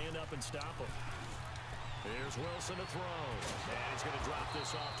defense stand up and stop them. Here's Wilson to throw. And he's going to drop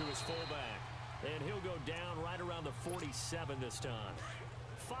this off to his fullback. And he'll go down right around the 47 this time.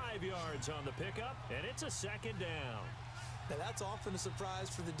 5 yards on the pickup, and it's a second down. Now that's often a surprise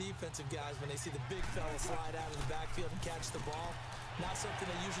for the defensive guys when they see the big fella slide out of the backfield and catch the ball. Not something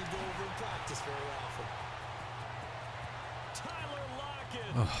they usually go over in practice very often. Tyler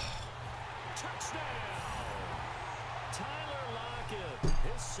Lockett. Touchdown. Tyler Lockett,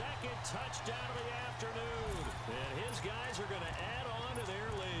 his second touchdown of the afternoon. And his guys are going to add on to their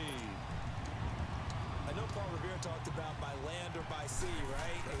lead. I know Paul Revere talked about by land or by sea,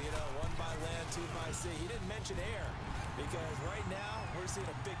 right? You know, one by land, two by sea. He didn't mention air because right now we're seeing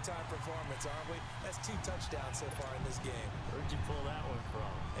a big-time performance, aren't we? That's 2 touchdowns so far in this game. Where'd you pull that one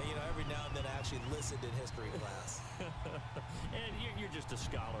from? And, you know, every now and then I actually listened in history class. And you're just a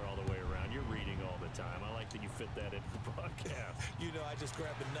scholar all the way around. You're reading all the time. I like that you fit that into the broadcast. You know, I just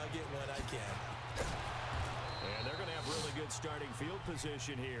grab a nugget when I can. And they're going to have really good starting field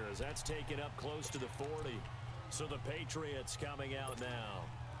position here as that's taken up close to the 40. So the Patriots coming out now.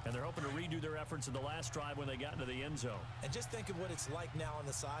 And they're hoping to redo their efforts in the last drive when they got into the end zone. And just think of what it's like now on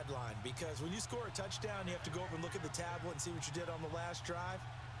the sideline, because when you score a touchdown, you have to go over and look at the tablet and see what you did on the last drive.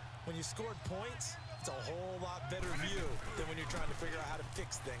 When you scored points, it's a whole lot better view than when you're trying to figure out how to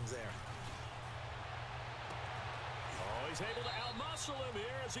fix things there. Oh, he's able to outmuscle him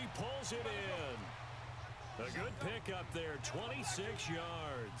here as he pulls it in. A good pickup there, 26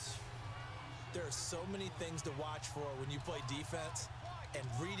 yards. There are so many things to watch for when you play defense. And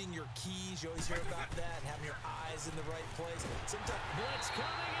reading your keys, you always hear about that, and having your eyes in the right place. Sometimes blitz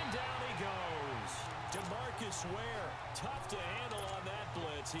coming, and down he goes. DeMarcus Ware, tough to handle on that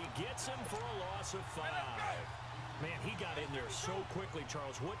blitz. He gets him for a loss of 5. Man, he got in there so quickly,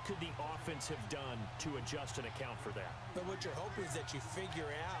 Charles. What could the offense have done to adjust and account for that? But what you're hoping is that you figure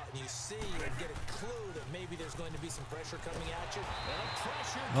out and you see and get a clue that maybe there's going to be some pressure coming at you.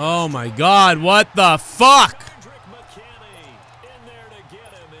 Oh, my God. What the fuck?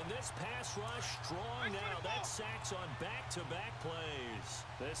 On back-to-back plays.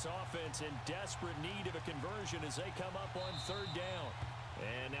 This offense in desperate need of a conversion as they come up on 3rd down.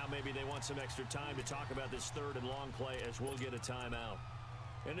 And now maybe they want some extra time to talk about this 3rd and long play as we'll get a timeout.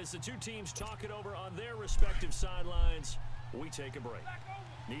 And as the two teams talk it over on their respective sidelines, we take a break.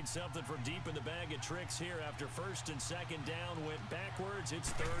 Need something from deep in the bag of tricks here after 1st and 2nd down went backwards. It's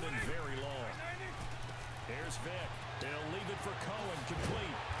 3rd and very long. Here's Vick. They'll leave it for Cohen,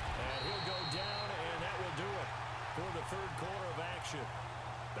 complete. And he'll go down, and that will do it for the 3rd quarter of action.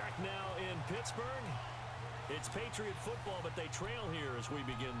 Back now in Pittsburgh. It's Patriot football, but they trail here as we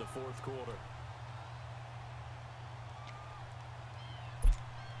begin the 4th quarter.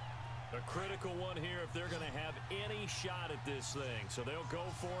 A critical one here if they're going to have any shot at this thing. So they'll go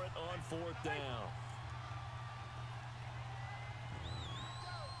for it on 4th down.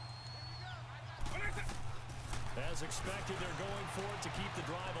 As expected, they're going for it to keep the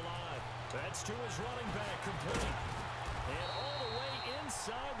drive alive. That's to his running back, complete. And all the way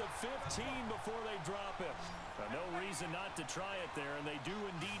inside the 15 before they drop him. No reason not to try it there, and they do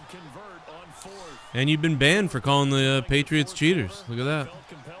indeed convert on 4th. And you've been banned for calling the Patriots cheaters. Look at that. Felt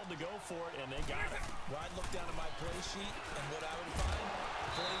compelled to go for it, and they got it. Well, I'd look down at my play sheet, and what I would find,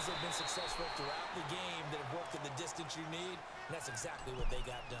 plays have been successful throughout the game that have worked in the distance you need, and that's exactly what they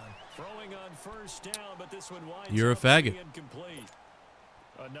got done. Throwing on 1st down, but this one winds You're a up faggot. being incomplete.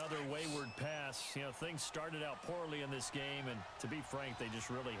 Another wayward pass. You know, things started out poorly in this game, and to be frank, they just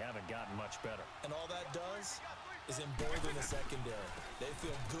really haven't gotten much better. And all that does is embolden the secondary. They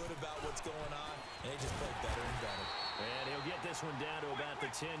feel good about what's going on, and they just play better and better. And he'll get this one down to about the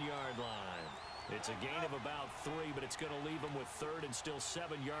 10-yard line. It's a gain of about 3, but it's going to leave them with 3rd and still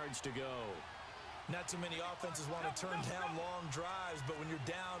 7 yards to go. Not too many offenses want to turn down long drives, but when you're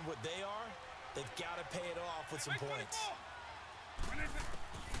down what they are, they've got to pay it off with some points.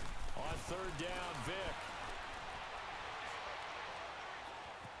 On 3rd down, Vick.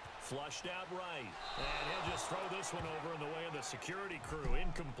 Flushed out right. And he'll just throw this one over in the way of the security crew.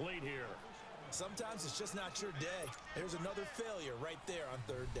 Incomplete here. Sometimes it's just not your day. There's another failure right there on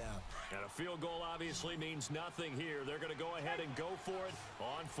 3rd down. And a field goal obviously means nothing here. They're going to go ahead and go for it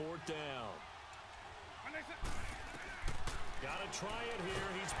on 4th down. Gotta try it here.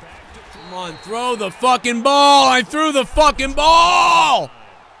 He's back to throw. Come on, throw the fucking ball. I threw the fucking ball.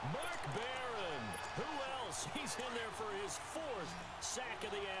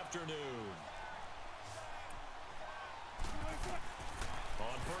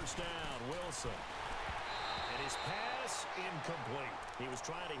 first down. Wilson. And his pass incomplete. He was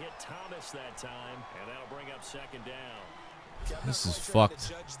trying to hit Thomas that time, and that'll bring up second down. This is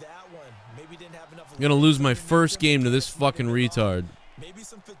fucked. I'm gonna lose my first game to this fucking retard. Maybe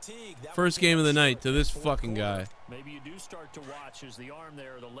some fatigue. First game of the night to this fucking guy. Maybe you do start to watch as the arm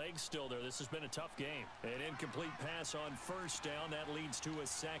there, the leg's still there. This has been a tough game. An incomplete pass on first down. That leads to a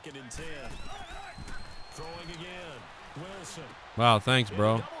 2nd and 10. Throwing again. Wilson. Wow, thanks,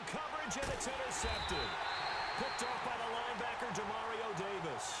 bro. Double coverage, and it's intercepted. Picked off by the linebacker, Demario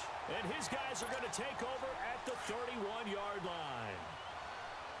Davis. And his guys are going to take over at the 31-yard line.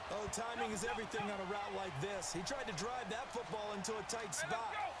 Oh, timing is everything on a route like this. He tried to drive that football into a tight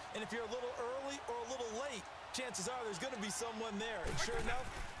spot. And if you're a little early or a little late, chances are there's going to be someone there. And sure enough,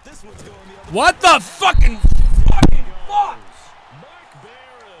 this one's going the other way. What the fucking fuck? Mark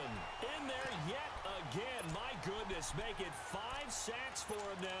Barron in there yet again. My goodness, make it 5 sacks for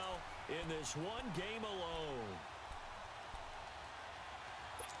him now in this one game alone.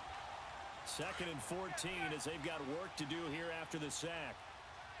 2nd and 14 as they've got work to do here after the sack.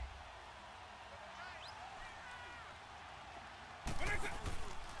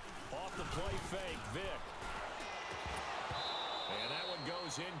 Off the play fake, Vick. And that one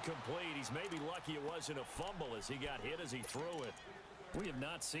goes incomplete. He's maybe lucky it wasn't a fumble as he got hit as he threw it. We have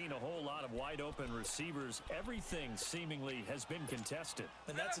not seen a whole lot of wide open receivers. Everything seemingly has been contested.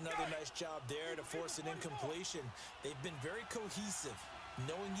 And that's another nice job there to force an incompletion. They've been very cohesive,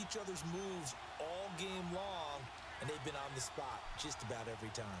 knowing each other's moves all game long, and they've been on the spot just about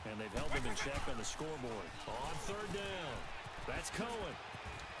every time. And they've held them in check on the scoreboard. On 3rd down. That's Cohen.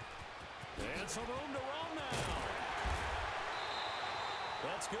 And some room to run now.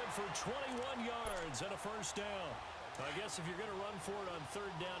 That's good for 21 yards and a first down. I guess if you're going to run for it on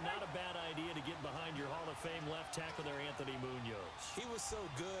 3rd down, not a bad idea to get behind your Hall of Fame left tackle there, Anthony Munoz. He was so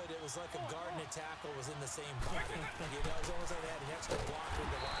good, it was like a guard and a tackle was in the same bucket. You know, it was almost like they had an extra block with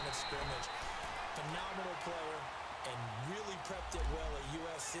the line of scrimmage. Phenomenal player and really prepped it well at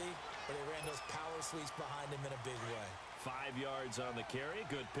USC, where they ran those power sweeps behind him in a big way. 5 yards on the carry.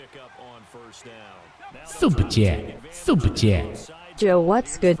 Good pickup on first down. Super Jet. Super Jet. Joe,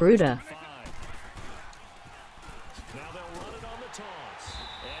 what's good, Bruda? Now they'll run it on the toss.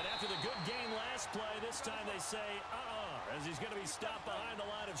 And after the good gain last play, this time they say, as he's going to be stopped behind the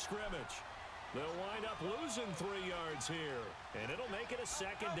line of scrimmage. They'll wind up losing 3 yards here. And it'll make it a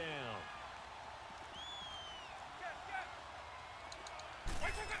 2nd down.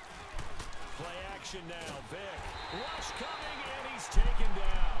 Play action now. Vick. Rush coming, and he's taken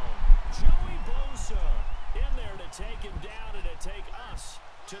down. Joey Bosa in there to take him down and to take us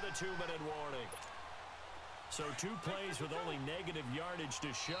to the 2-minute warning. So 2 plays with only negative yardage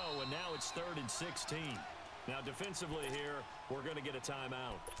to show, and now it's 3rd and 16. Now defensively here, we're going to get a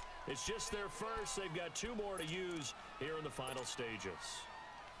timeout. It's just their first. They've got 2 more to use here in the final stages.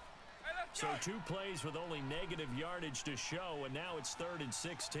 So 2 plays with only negative yardage to show, and now it's 3rd and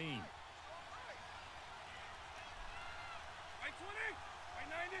 16.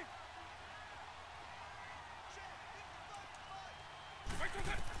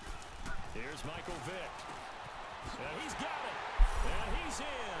 Here's Michael Vick. And he's got it. And he's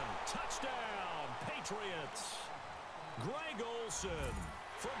in. Touchdown, Patriots. Greg Olsen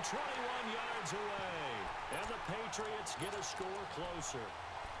from 21 yards away. And the Patriots get a score closer.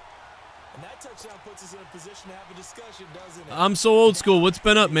 And that touchdown puts us in a position to have a discussion, doesn't it? I'm so old school. What's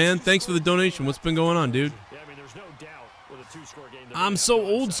been up, man? Thanks for the donation. What's been going on, dude? Yeah, I mean, there's no doubt with a 2-score game. I'm so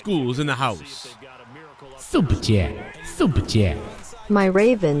old school is in the house. Super Jet. Super Jet. My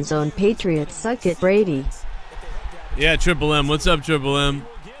Ravens own Patriots suck at Brady. Yeah, Triple M. What's up, Triple M?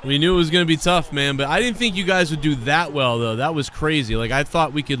 We knew it was going to be tough, man, but I didn't think you guys would do that well, though. That was crazy. Like, I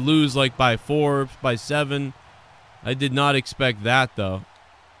thought we could lose, like, by 4, by 7. I did not expect that, though.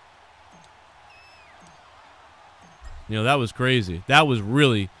 You know, that was crazy. That was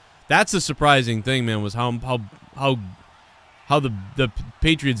really... That's the surprising thing, man, was how the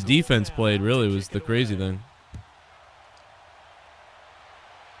Patriots defense played, really, was the crazy thing.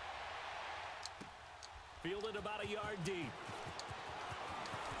 Fielded about a yard deep.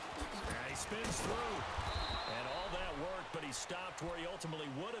 And he spins through. And all that work, but he stopped where he ultimately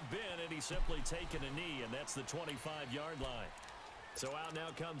would have been, and he's simply taken a knee, and that's the 25-yard line. So out now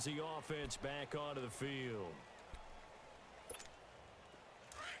comes the offense back onto the field.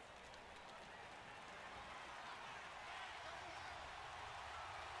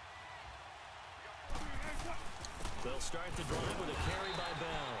 They'll start the drive with a carry by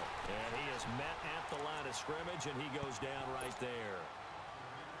Bell. And he is met at the line of scrimmage, and he goes down right there.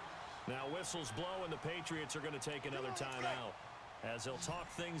 Now whistles blow, and the Patriots are going to take another timeout. as he'll talk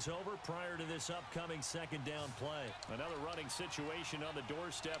things over prior to this upcoming second down play. Another running situation on the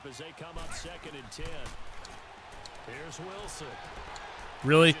doorstep as they come up 2nd and 10. Here's Wilson.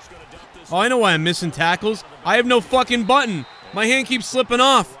 Really? Oh, I know why I'm missing tackles. I have no fucking button. My hand keeps slipping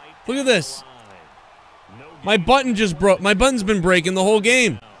off. Look at this. My button just broke. My button's been breaking the whole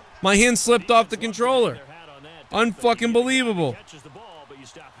game. My hand slipped off the controller. Unfucking believable.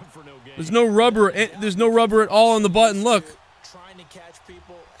 There's no rubber. There's no rubber at all on the button. Look. Trying to catch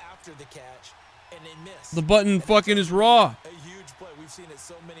people after the catch, and they miss. The button fucking is raw. A huge play. We've seen it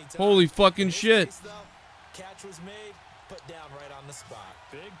so many times. Holy fucking shit. Catch was made, put down right on the spot.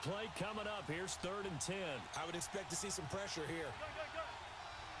 Big play coming up. Here's 3rd and 10. I would expect to see some pressure here.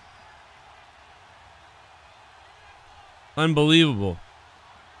 Unbelievable.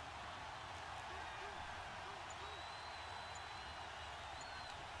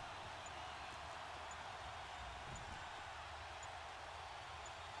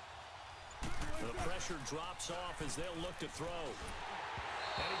 The pressure drops off as they'll look to throw.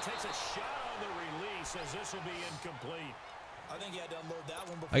 And he takes a shot on the release as this will be incomplete. I think he had to unload that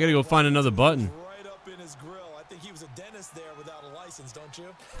one before. I gotta go find another button. Right up in his grill. I think he was a dentist there without a license, don't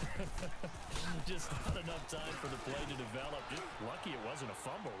you? Just not enough time for the play to develop. Just lucky it wasn't a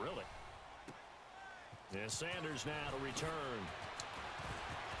fumble, really. Yeah, Sanders now to return.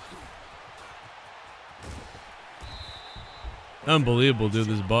 Unbelievable, dude,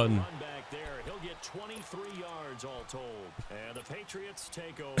 this button. Run back there. He'll get 23 yards all told. And the Patriots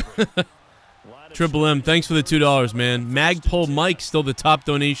take over. Triple M, thanks for the $2, man. Magpole Mike, still the top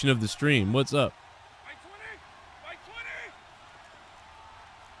donation of the stream. What's up?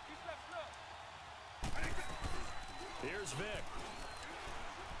 Here's Vic.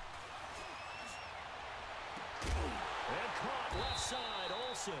 And caught left side,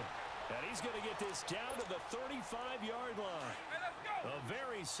 Olsen. And he's going to get this down to the 35-yard line. A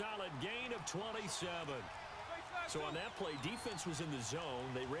very solid gain of 27. So on that play, defense was in the zone.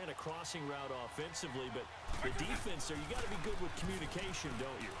 They ran a crossing route offensively, but the defense there, you got to be good with communication,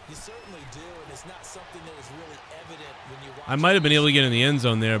 don't you? You certainly do, and it's not something that is really evident when you watch. I might have been able to get in the end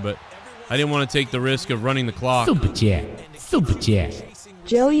zone there, but I didn't want to take the risk of running the clock. Super chat. Super chat.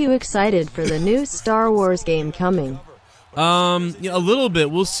 Joe, you excited for the new Star Wars game coming? Yeah, a little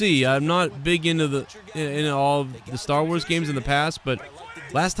bit. We'll see. I'm not big into all the Star Wars games in the past, but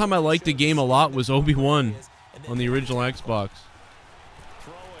last time I liked a game a lot was Obi-Wan on the original Xbox.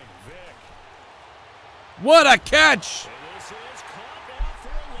 What a catch! This is caught out for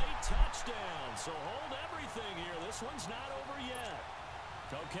a late touchdown. So hold everything here. This one's not over yet.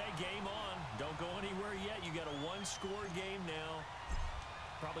 Okay, game on. Don't go anywhere yet. You got a one-score game now.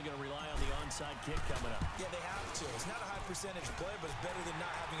 Probably going to rely on the onside kick coming up. Yeah, they have to. It's not a high percentage play, but it's better than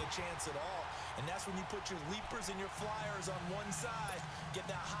not having a chance at all. And that's when you put your leapers and your flyers on one side, get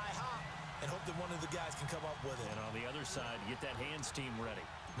that high hop, and hope that one of the guys can come up with it. And on the other side, get that hands team ready.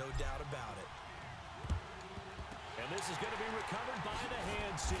 No doubt about it. And this is going to be recovered by the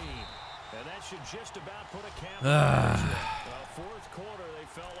hands team. And that should just about put a cap on it. Fourth quarter, they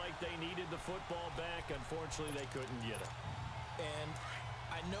felt like they needed the football back. Unfortunately, they couldn't get it. And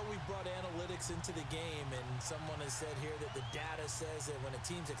I know we brought analytics into the game, and someone has said here that the data says that when a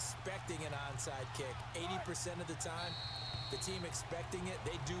team's expecting an onside kick, 80% of the time, the team expecting it,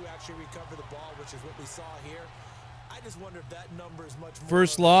 they do actually recover the ball, which is what we saw here. I just wonder if that number is much more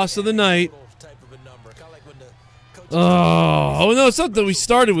First loss of the night. type of a number. Kind of like when the Oh no, it's not that we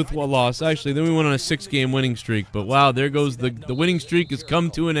started with one loss, actually. Then we went on a 6-game winning streak. But wow, there goes the winning streak has come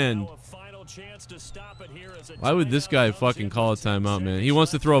to an end. Why would this guy fucking call a timeout, man? He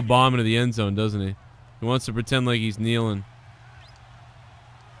wants to throw a bomb into the end zone, doesn't he? He wants to pretend like he's kneeling.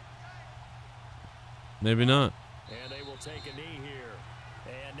 Maybe not. And they will take a knee here.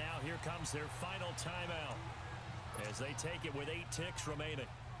 And now here comes their final timeout as they take it with 8 ticks remaining.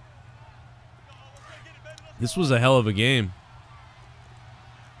 This was a hell of a game.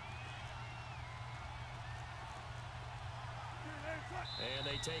 And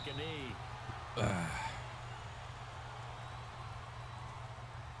they take a knee.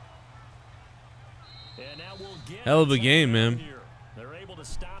 And now we'll get Hell of a game, man. They're able to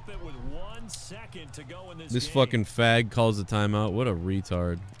stop it with 1 second to go in This game. fucking fag calls the timeout. What a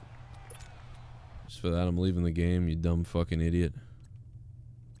retard. Just for that, I'm leaving the game, you dumb fucking idiot.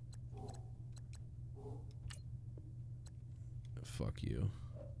 Fuck you.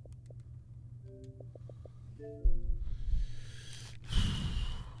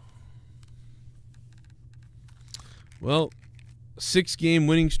 Well, 6-game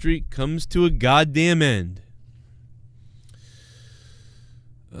winning streak comes to a goddamn end.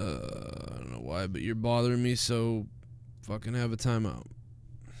 I don't know why, but you're bothering me so fucking have a timeout.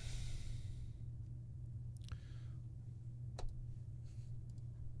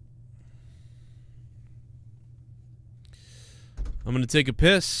 I'm going to take a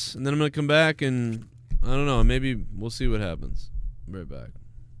piss, and then I'm going to come back, and I don't know, maybe we'll see what happens. I'll be right back.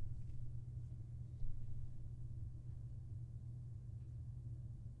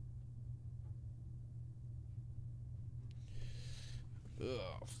 Ugh,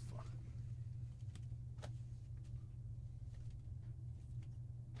 fuck.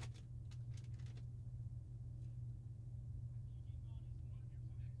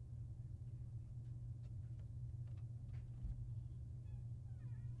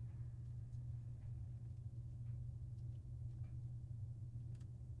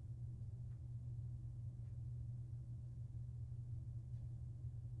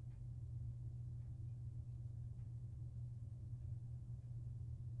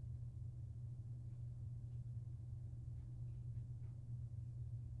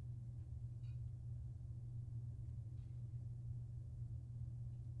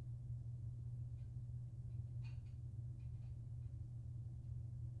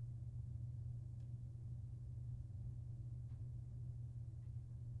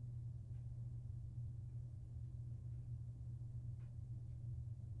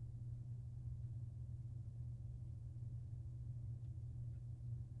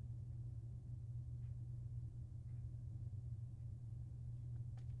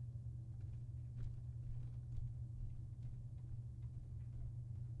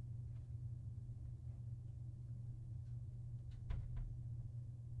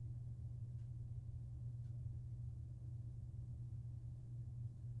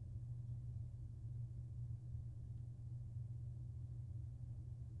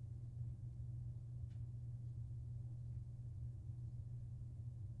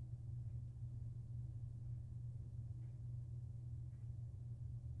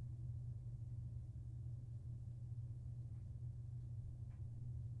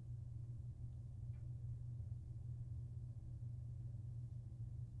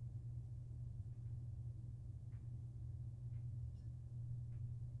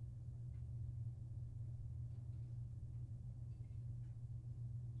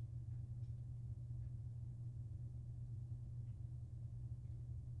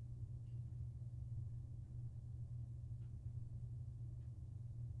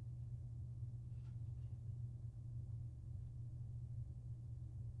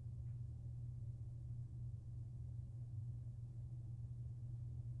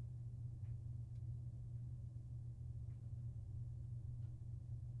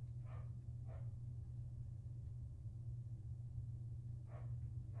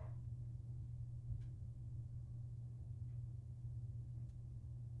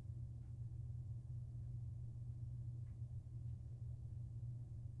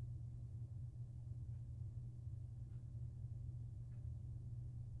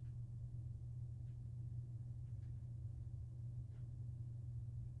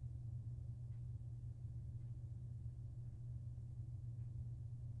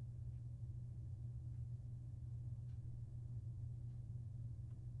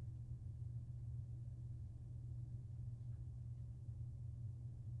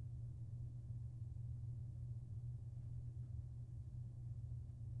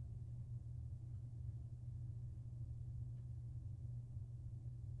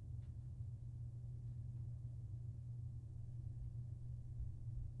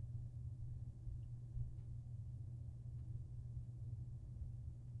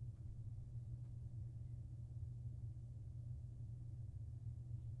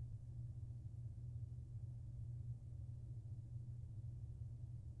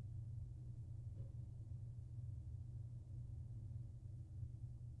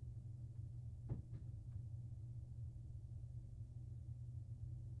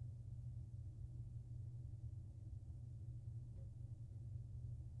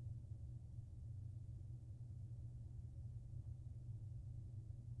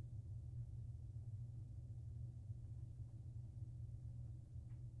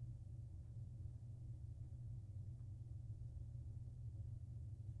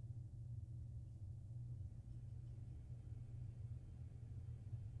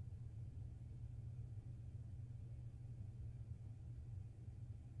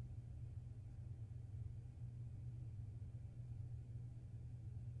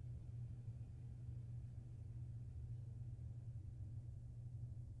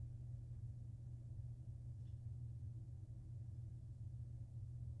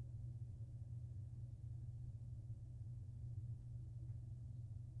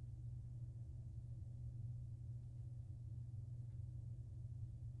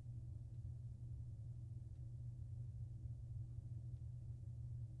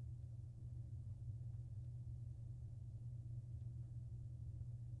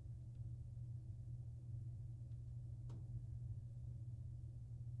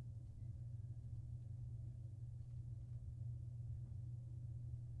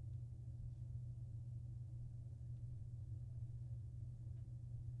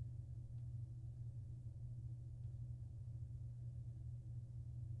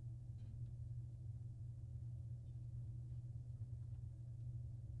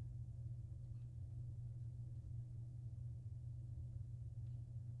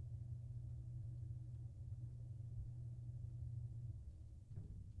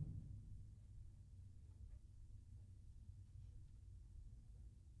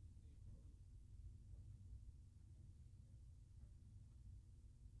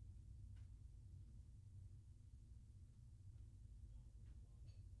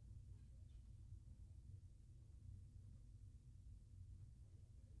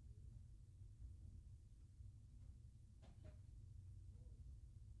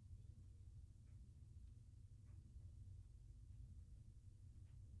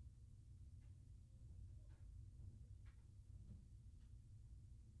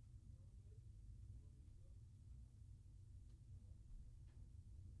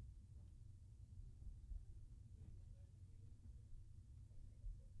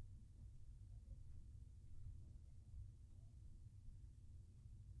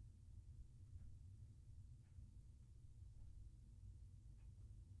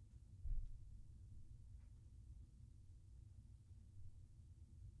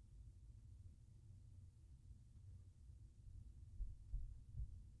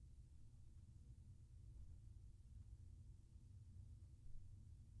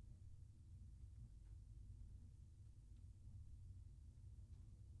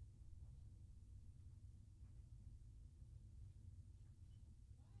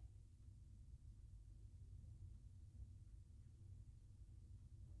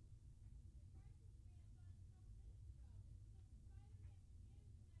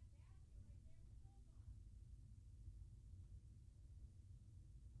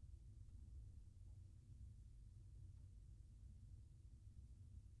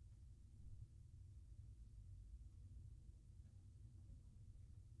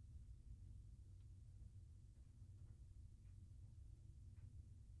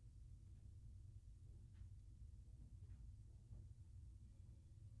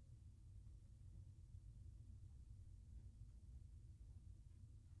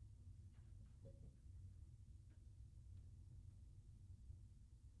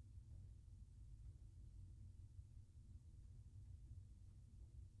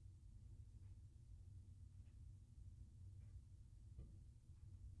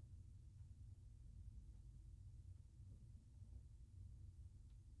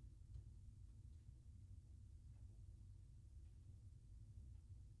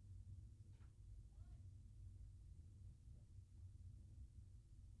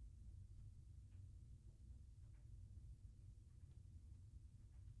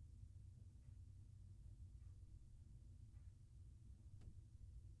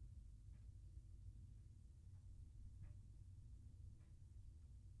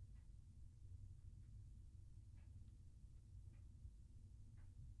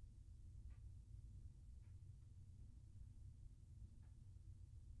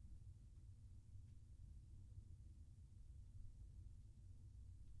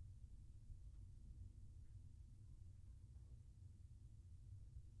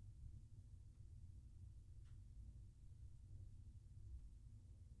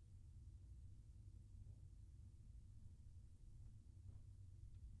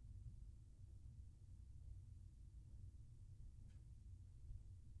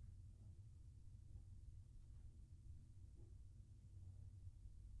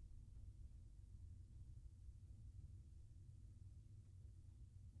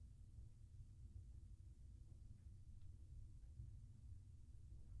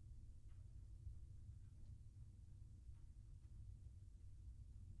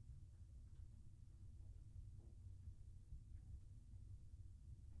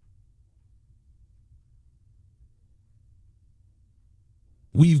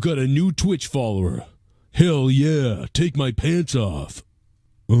 We've got a new Twitch follower. Hell yeah, take my pants off.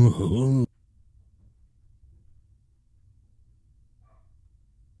 Uh-huh.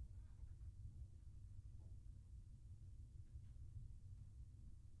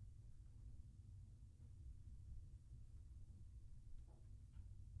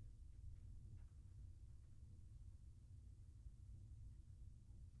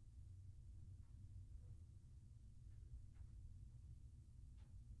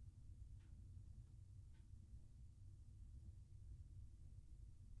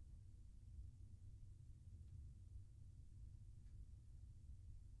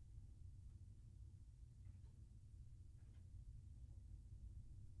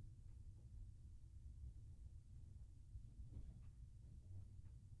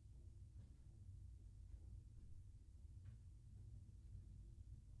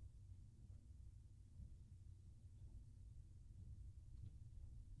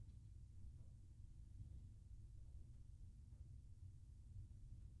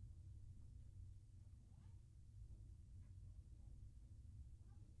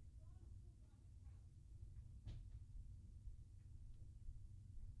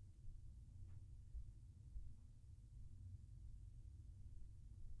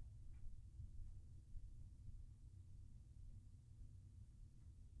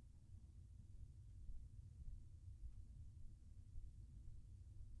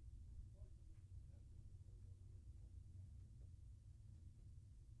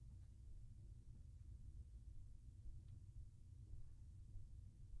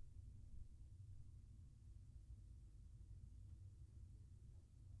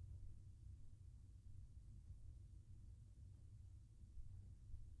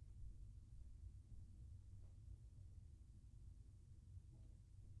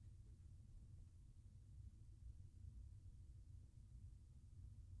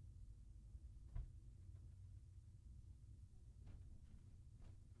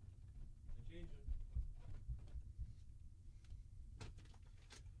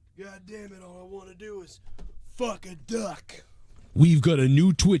 God damn it, all I want to do is fuck a duck. We've got a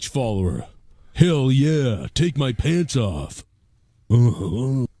new Twitch follower. Hell yeah, take my pants off.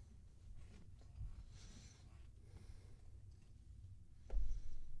 Uh-huh.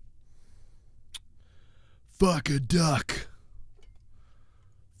 Fuck a duck.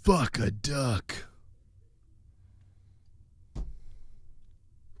 Fuck a duck.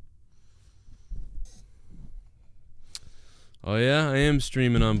 Oh yeah, I am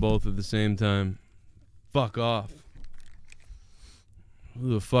streaming on both at the same time. Fuck off.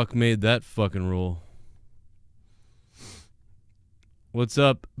 Who the fuck made that fucking rule? What's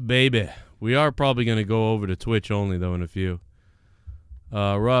up, baby? We are probably going to go over to Twitch only, though, in a few.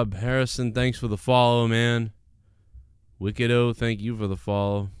 Rob Harrison, thanks for the follow, man. Wickedo, thank you for the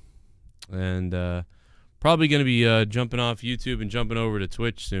follow. And probably going to be jumping off YouTube and jumping over to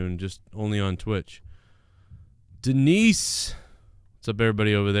Twitch soon, just only on Twitch. Denise, what's up,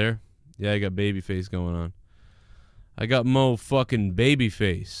 everybody over there? Yeah, I got Babyface going on. I got Mo fucking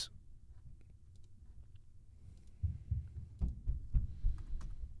Babyface.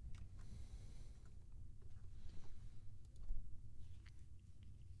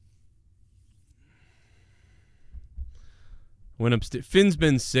 Went upstairs. Finn's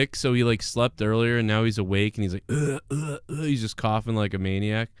been sick, so he like slept earlier, and now he's awake, and he's like, he's just coughing like a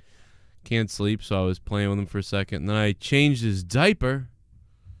maniac. Can't sleep, so I was playing with him for a second. And then I changed his diaper.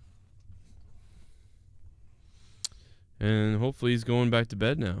 And hopefully he's going back to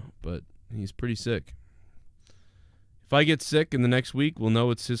bed now. But he's pretty sick. If I get sick in the next week, we'll know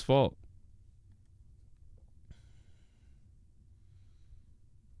it's his fault.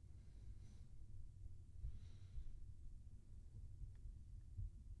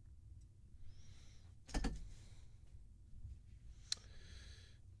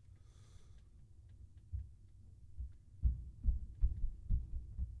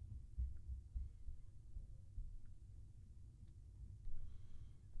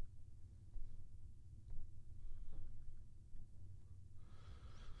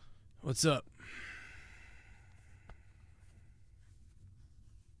 What's up?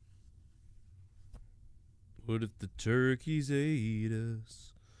 What if the turkeys ate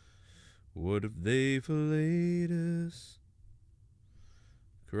us? What if they filleted us?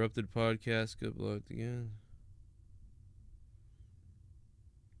 Corrupted podcast got blocked again.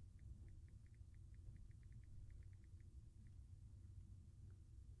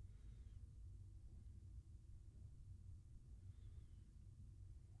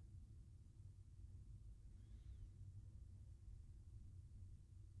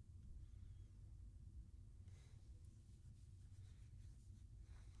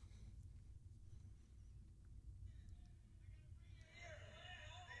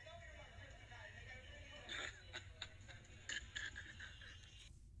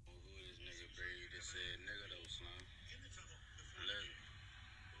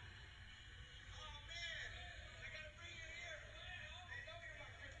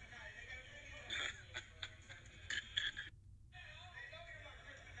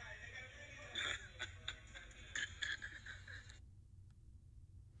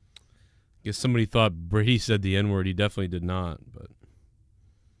 Guess somebody thought Brady said the N-word. He definitely did not, but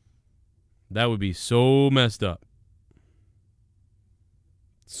that would be so messed up.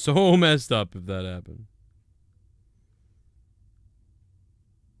 So messed up if that happened.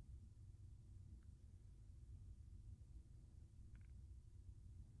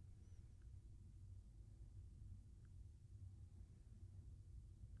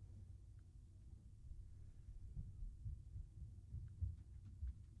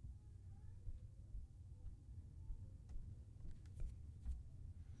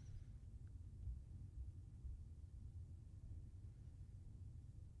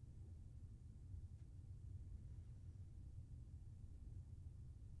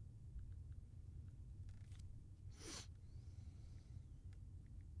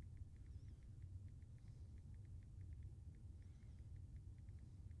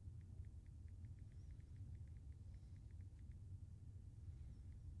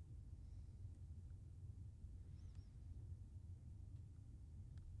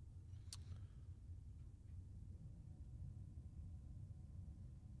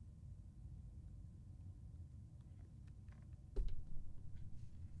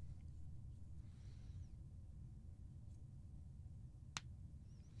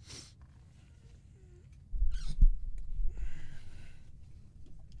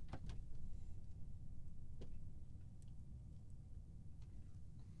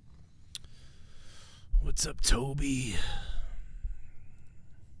 What's up, Toby?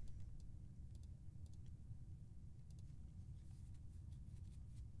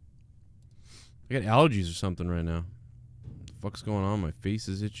 I got allergies or something right now. What the fuck's going on? My face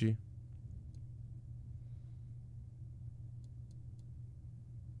is itchy.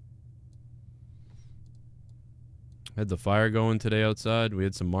 Had the fire going today outside. We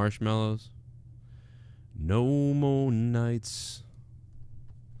had some marshmallows. No more nights.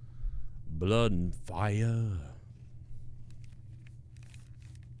 Blood and fire.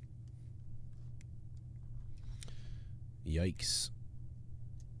 Yikes.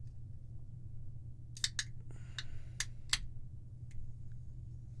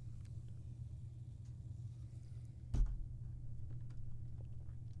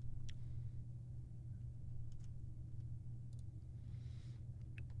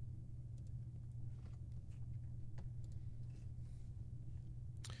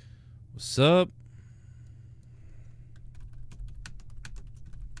 What's up?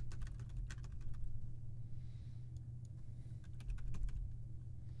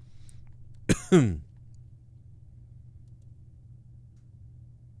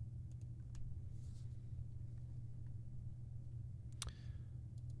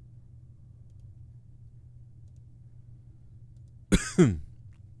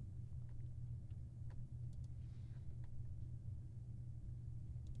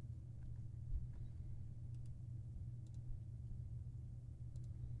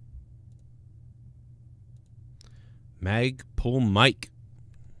 Magpul Mike.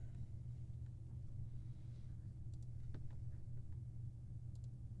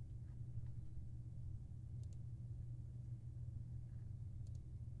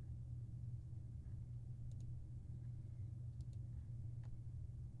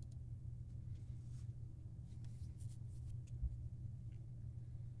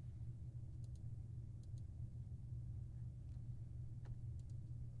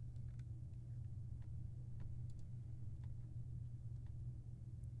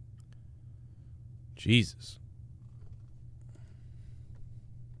 Jesus.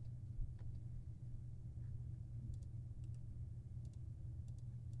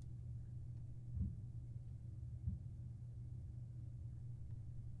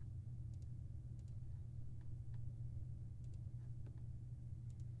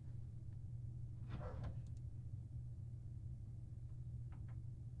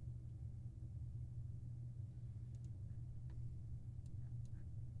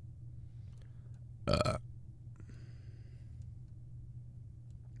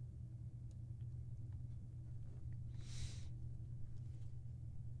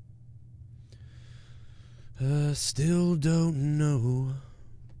 Still don't know.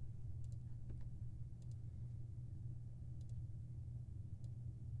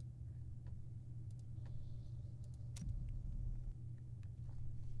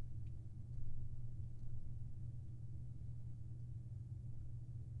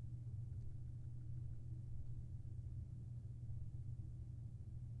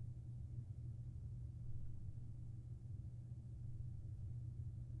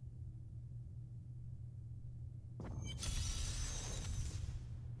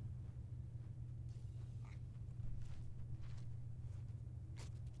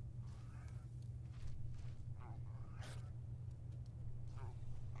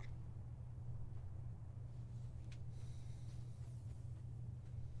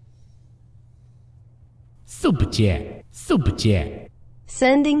 Super chat. Super chat.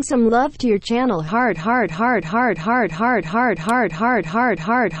 Sending some love to your channel. Hard.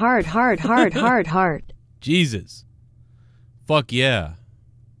 Jesus. Fuck yeah.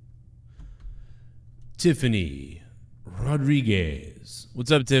 Tiffany Rodriguez.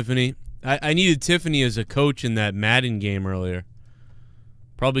 What's up, Tiffany? I needed Tiffany as a coach in that Madden game earlier.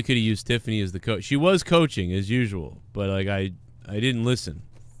 Probably could have used Tiffany as the coach. She was coaching as usual, but like I didn't listen.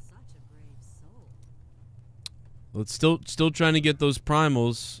 Let's still trying to get those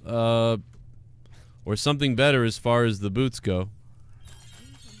primals or something better as far as the boots go.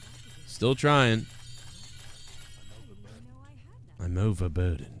 Still trying. I'm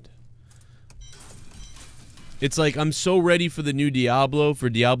overburdened. It's like I'm so ready for the new Diablo, for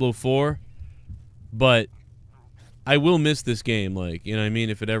Diablo 4, but I will miss this game, like, you know what I mean,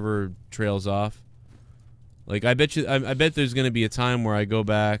 if it ever trails off. Like, I bet there's going to be a time where I go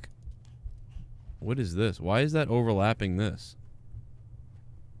back. What is this? Why is that overlapping this?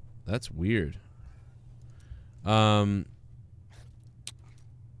 That's weird. You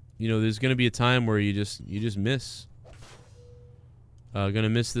know, there's going to be a time where you just miss. Gonna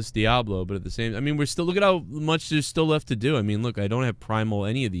miss this Diablo, but at the same, I mean, we're still, look at how much there's still left to do. I mean, look, I don't have primal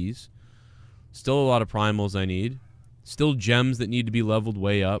any of these. Still a lot of primals I need. Still gems that need to be leveled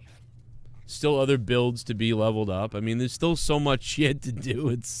way up. Still other builds to be leveled up. I mean, there's still so much shit to do.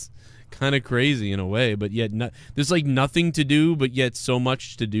 It's kind of crazy in a way, but yet there's like nothing to do, but yet so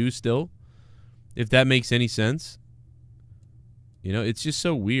much to do still. If that makes any sense. You know, it's just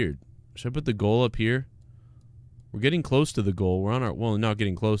so weird. Should I put the goal up here? We're getting close to the goal. We're on our, well, not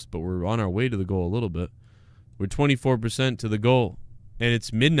getting close, but we're on our way to the goal a little bit. We're 24% to the goal, and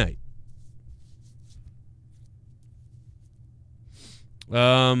it's midnight.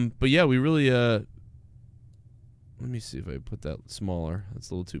 But yeah, we really, let me see if I put that smaller. That's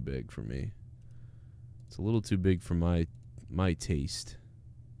a little too big for me. It's a little too big for my taste.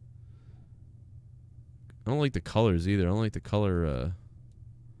 I don't like the colors either. I don't like the color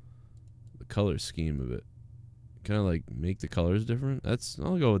scheme of it. Kind of like make the colors different.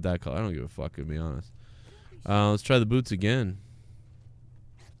 I'll go with that color. I don't give a fuck, to be honest. Let's try the boots again.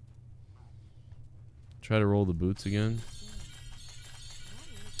 Try to roll the boots again.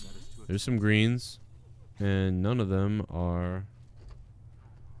 There's some greens, and none of them are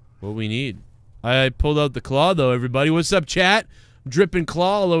what we need. I pulled out the claw though, everybody. What's up, chat? Dripping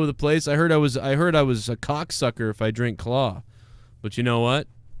claw all over the place. I heard I was a cocksucker if I drink claw. But you know what?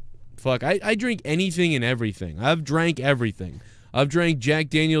 Fuck, I drink anything and everything. I've drank everything. I've drank Jack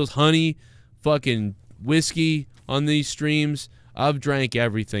Daniels, honey, fucking whiskey on these streams. I've drank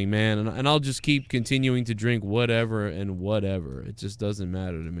everything, man. And I'll just keep continuing to drink whatever and whatever. It just doesn't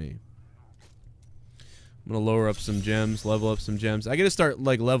matter to me. I'm going to lower up some gems, level up some gems. I got to start,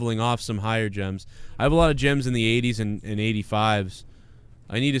 like, leveling off some higher gems. I have a lot of gems in the 80s and 85s.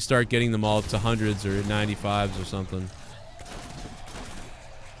 I need to start getting them all up to 100s or 95s or something.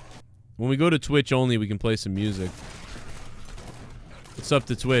 When we go to Twitch only, we can play some music. What's up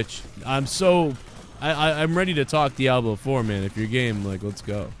to Twitch? I'm ready to talk Diablo 4, man. If you're game, like, let's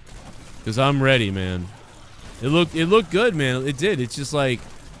go. Because I'm ready, man. It looked good, man. It did. It's just like,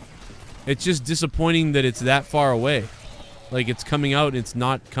 it's just disappointing that it's that far away. Like, it's coming out, it's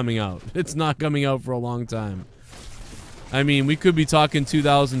not coming out. It's not coming out for a long time. I mean, we could be talking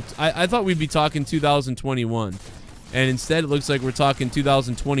 2000. I thought we'd be talking 2021. And instead, it looks like we're talking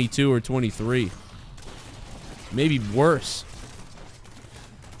 2022 or 23. Maybe worse.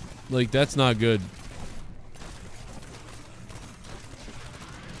 Like, that's not good.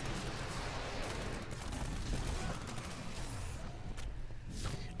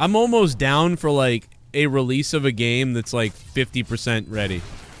 I'm almost down for, like, a release of a game that's, like, 50% ready.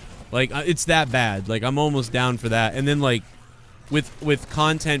 Like, it's that bad. Like, I'm almost down for that. And then, like, with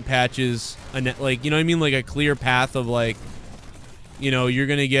content patches, like, you know what I mean? Like a clear path of, like, you know, you're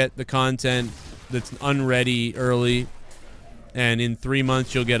going to get the content that's unready early, and in 3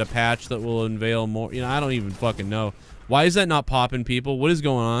 months you'll get a patch that will unveil more. You know, I don't even fucking know. Why is that not popping, people? What is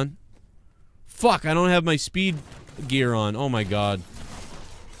going on? Fuck, I don't have my speed gear on. Oh, my God.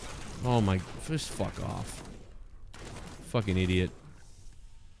 Oh, my... Just fuck off. Fucking idiot.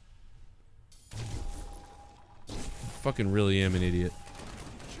 Fucking really am an idiot.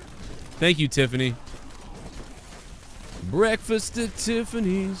 Thank you, Tiffany. Breakfast at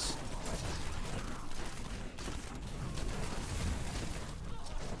Tiffany's.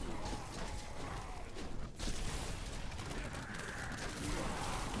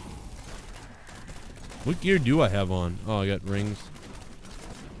 What gear do I have on? Oh, I got rings.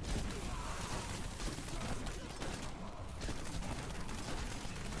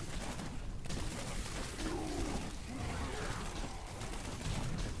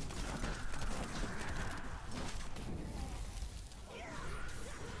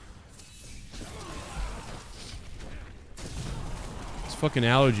 fucking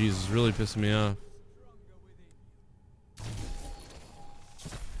allergies is really pissing me off.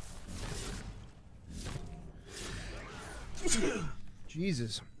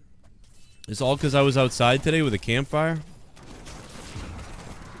 Jesus. It's all because I was outside today with a campfire?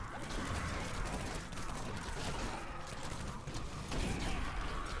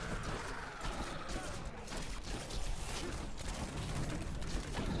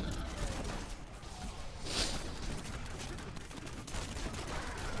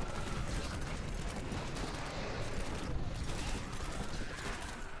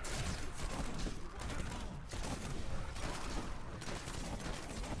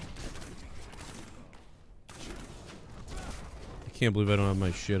 I can't believe I don't have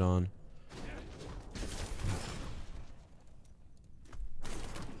my shit on.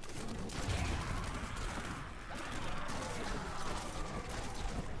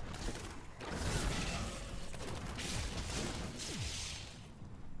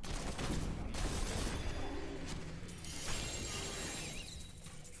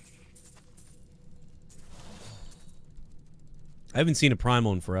 I haven't seen a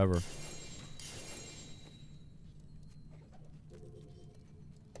primal in forever.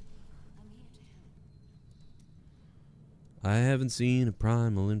 I haven't seen a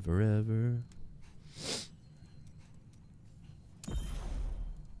primal in forever.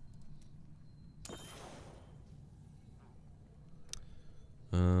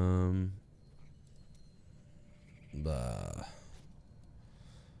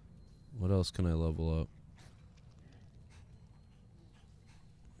 What else can I level up?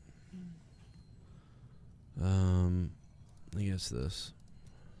 I guess this.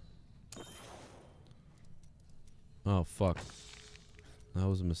 Oh, fuck. That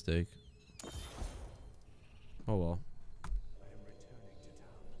was a mistake. Oh, well.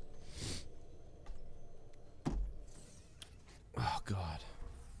 Oh, God.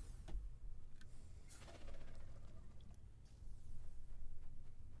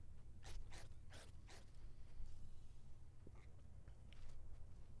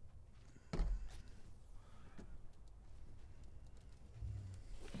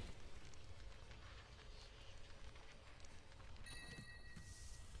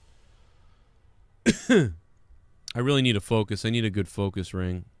 I really need a focus. I need a good focus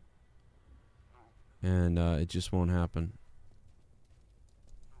ring. And it just won't happen.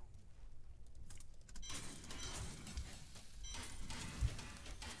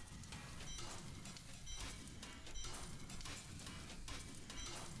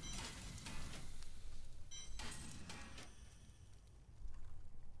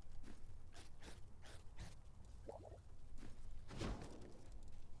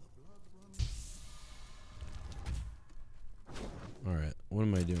 Alright, what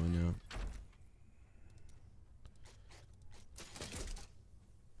am I doing now?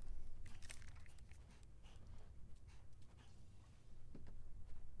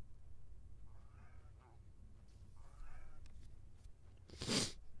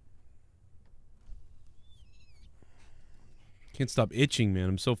 Can't stop itching, man.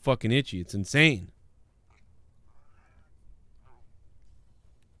 I'm so fucking itchy. It's insane.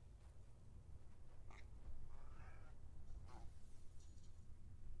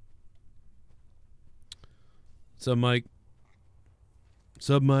 What's up, Mike? What's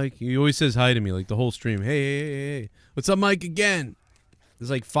up, Mike? He always says hi to me, like the whole stream. Hey, hey, hey, hey. What's up, Mike, again?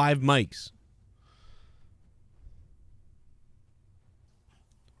 There's like 5 mics.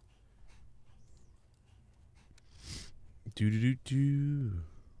 Do-do-do-do.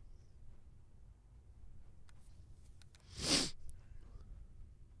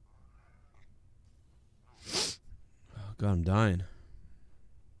 Oh, God, I'm dying.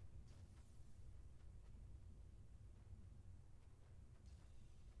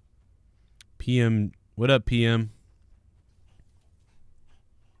 PM, what up, PM?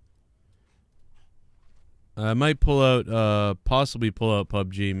 I might pull out, possibly pull out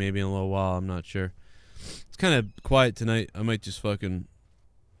PUBG maybe in a little while. I'm not sure. It's kind of quiet tonight. I might just fucking,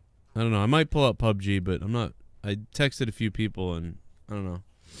 I don't know. I might pull out PUBG, but I'm not. I texted a few people and I don't know.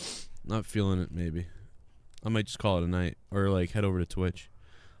 Not feeling it. Maybe I might just call it a night or like head over to Twitch.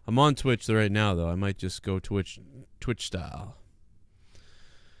 I'm on Twitch right now though. I might just go Twitch style.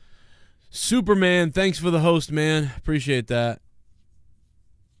 Superman, thanks for the host, man. Appreciate that.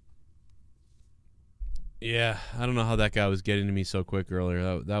 Yeah, I don't know how that guy was getting to me so quick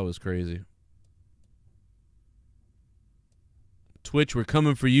earlier. That was crazy. Twitch, we're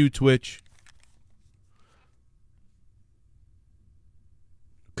coming for you, Twitch.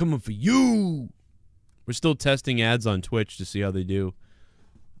 Coming for you. We're still testing ads on Twitch to see how they do.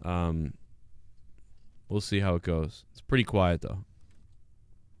 We'll see how it goes. It's pretty quiet, though.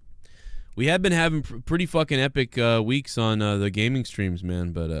 We have been having pretty fucking epic weeks on the gaming streams,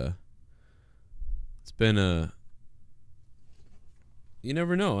 man. But it's been you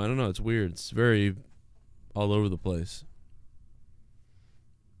never know. I don't know. It's weird. It's very all over the place.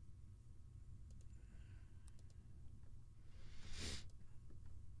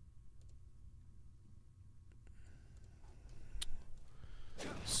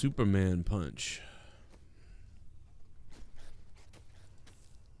 Superman punch.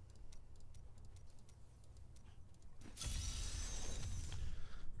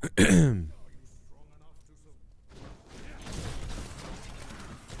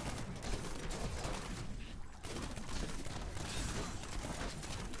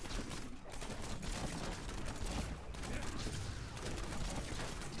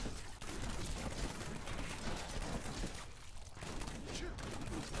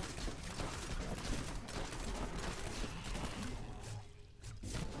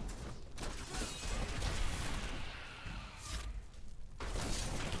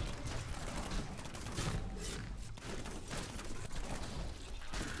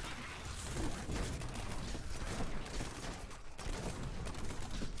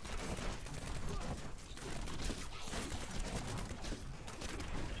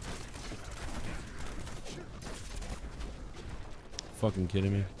 Fucking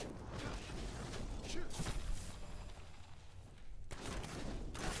kidding me?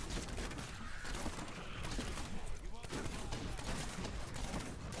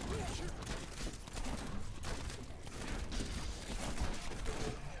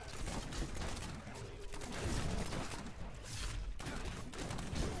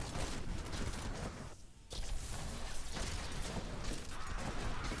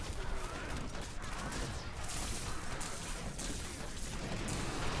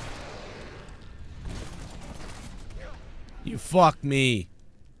 You fuck me.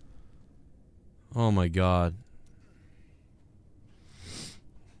 Oh my god.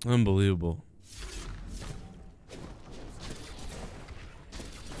 Unbelievable.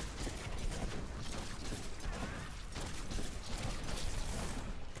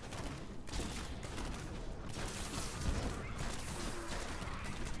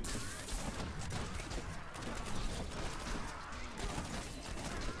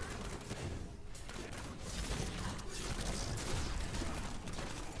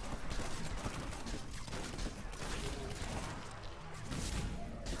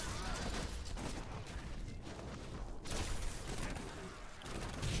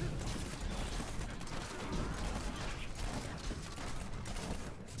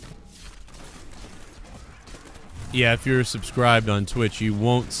 Yeah, if you're subscribed on Twitch, you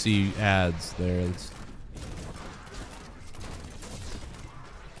won't see ads there.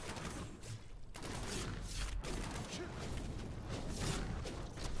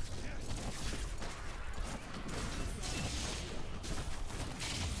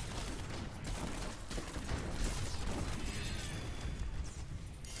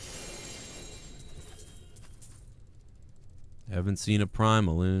 Haven't seen a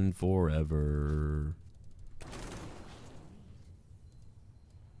primal in forever.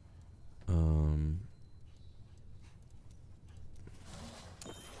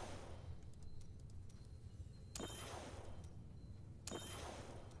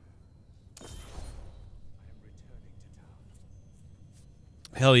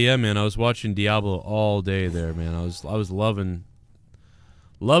 Hell yeah, man! I was watching Diablo all day there, man. I was loving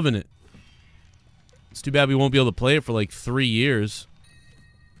it. It's too bad we won't be able to play it for like 3 years.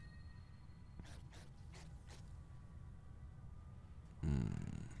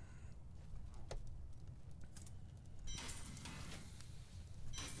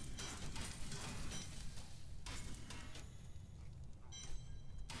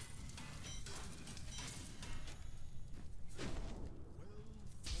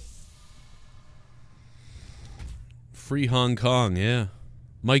 Free Hong Kong, yeah.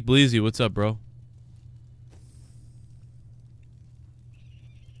 Mike Bleasy, what's up, bro?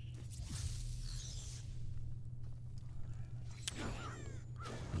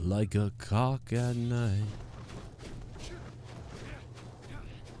 Like a cock at night.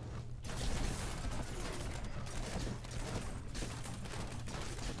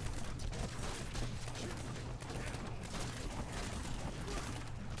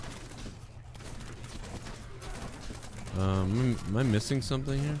 Am I missing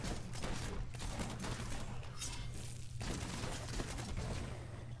something here?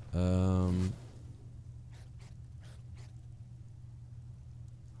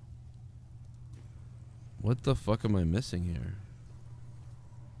 What the fuck am I missing here?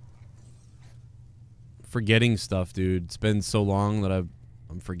 Forgetting stuff, dude. It's been so long that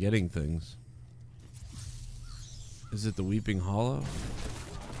I'm forgetting things. Is it the Weeping Hollow?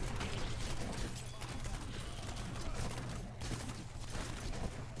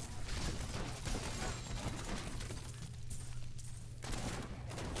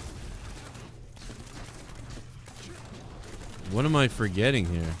 What am I forgetting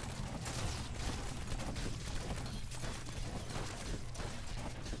here?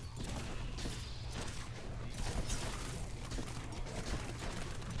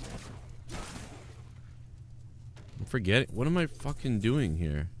 I'm forgetting. What am I fucking doing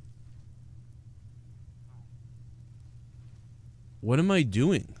here? What am I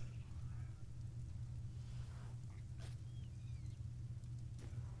doing?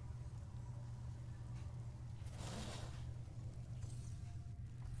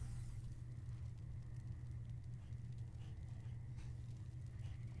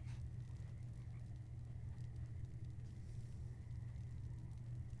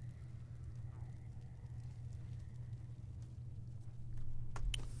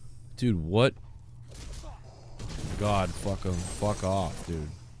 Dude, what? God, fuck him. Fuck off, dude.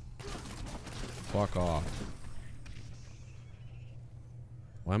 Fuck off.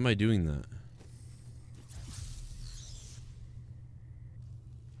 Why am I doing that?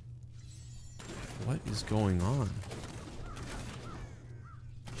 What is going on?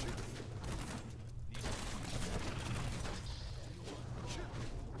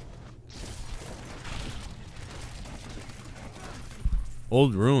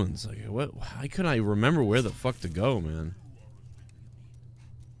 Old ruins. Like, what? How could I remember where the fuck to go, man?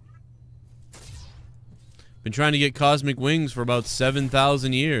 Been trying to get cosmic wings for about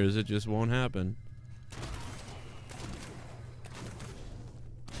 7,000 years. It just won't happen.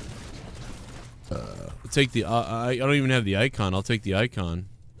 I'll take the. I don't even have the icon. I'll take the icon.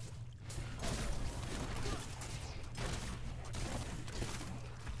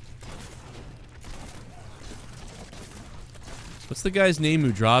 What's the guy's name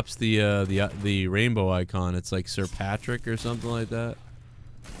who drops the rainbow icon? It's like Sir Patrick or something like that.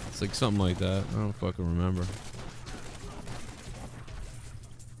 It's like something like that. I don't fucking remember.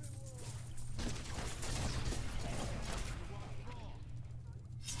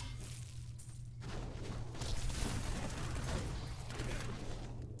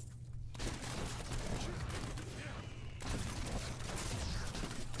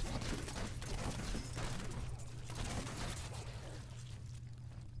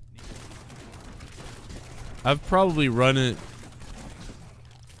 I've probably run it.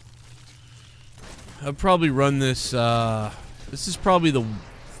 I've probably run this. This is probably the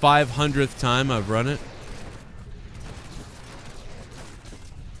 500th time I've run it.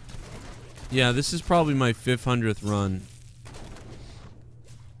 Yeah, this is probably my 500th run.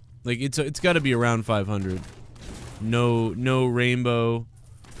 Like it's got to be around 500. No rainbow.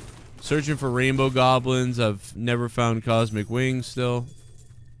 Searching for rainbow goblins. I've never found cosmic wings still.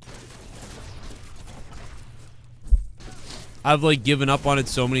 I've like given up on it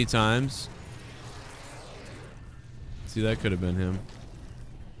so many times. See, that could have been him.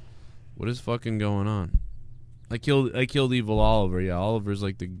 What is fucking going on? I killed Evil Oliver. Yeah, Oliver's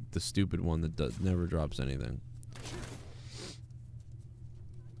like the stupid one that never drops anything.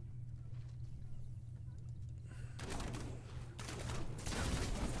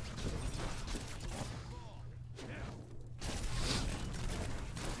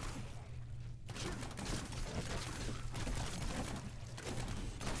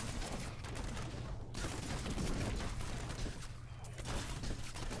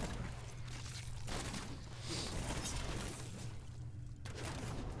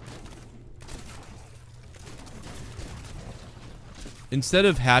 Instead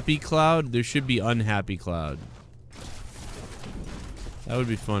of happy cloud, there should be unhappy cloud. That would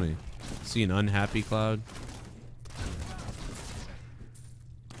be funny. See an unhappy cloud.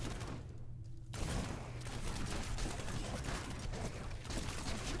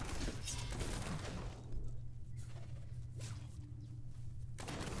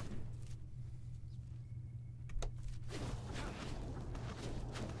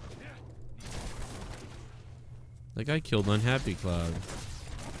 Like I killed Unhappy Cloud.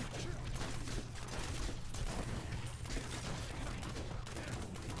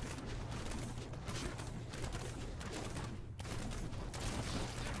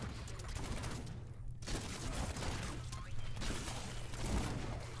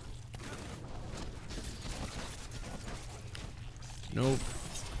 Nope.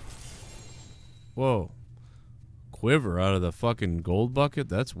 Whoa. Quiver out of the fucking gold bucket?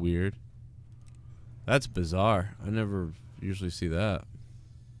 That's weird. That's bizarre. I never usually see that.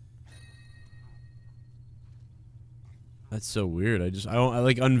 That's so weird. I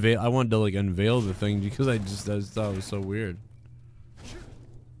like unveil. I wanted to like unveil the thing because I just thought it was so weird.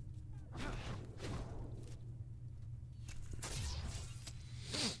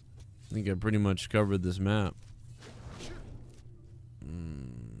 I think I pretty much covered this map.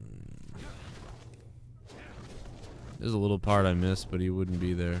 There's a little part I missed, but he wouldn't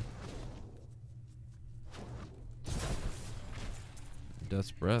be there.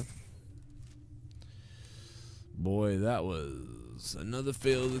 Death's Breath. Boy, that was another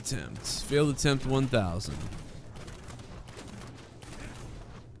failed attempt. Failed attempt 1000.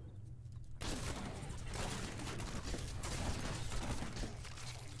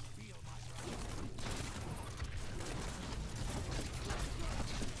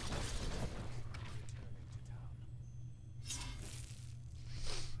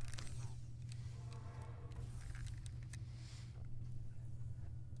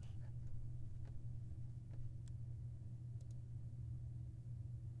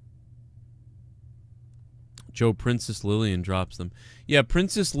 Joe, Princess Lillian drops them. Yeah,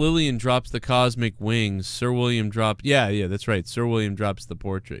 Princess Lillian drops the cosmic wings. Sir William dropped. Yeah, that's right. Sir William drops the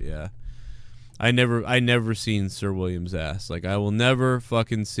portrait. Yeah, I never seen Sir William's ass. Like I will never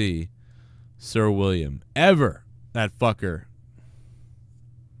fucking see Sir William ever. That fucker.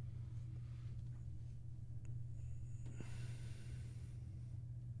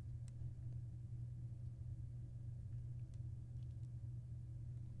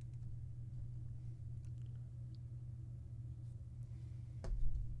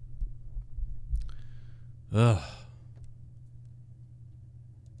 Ugh.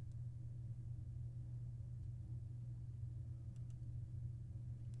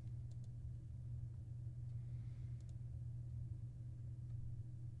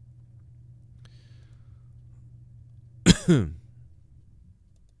 What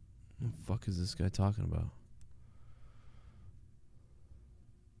the fuck is this guy talking about?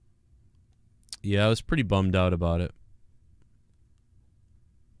 Yeah, I was pretty bummed out about it.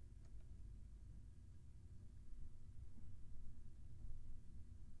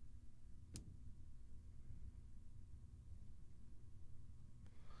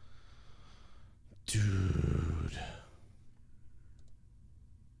 Dude.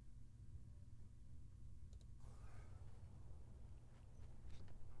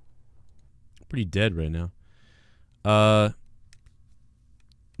 Pretty dead right now.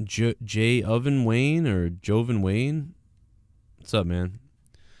 J Oven Wayne or Joven Wayne? What's up, man?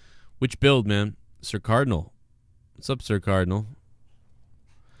 Which build, man? Sir Cardinal. What's up, Sir Cardinal?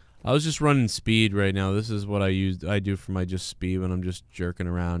 I was just running speed right now. This is what I do for my just speed when I'm just jerking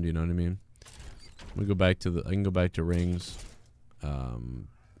around, you know what I mean? We go back to I can go back to rings.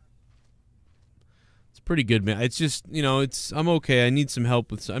 It's pretty good, man. It's just, you know, I'm okay. I need some help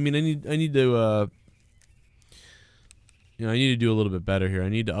with. I mean, I need to, you know, I need to do a little bit better here. I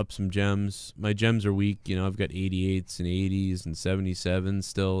need to up some gems. My gems are weak. You know, I've got 88s and 80s and 77s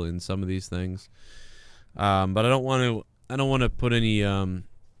still in some of these things. But I don't want to put any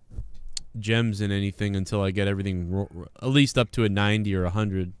gems in anything until I get everything at least up to a 90 or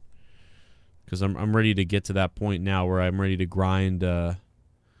 100. Because I'm ready to get to that point now where I'm ready to grind the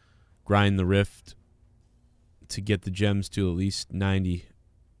rift to get the gems to at least 90,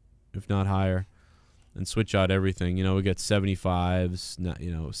 if not higher, and switch out everything. You know, we got 75s,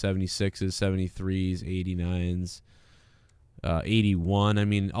 you know, 76s, 73s, 89s, 81. I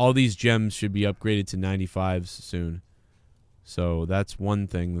mean, all these gems should be upgraded to 95s soon. So that's one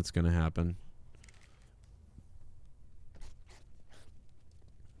thing that's going to happen.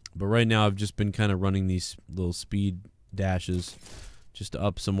 But right now, I've just been kind of running these little speed dashes, just to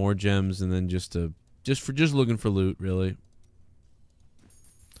up some more gems, and then just looking for loot, really.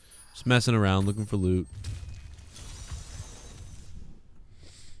 Just messing around, looking for loot.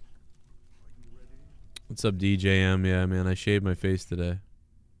 What's up, DJM? Yeah, man, I shaved my face today.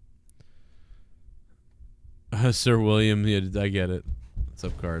 Sir William, yeah, I get it. What's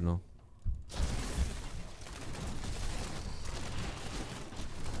up, Cardinal?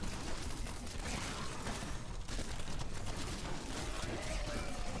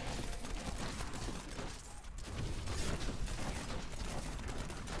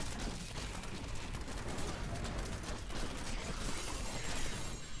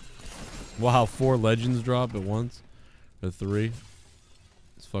 Wow, 4 legends drop at once? Or 3?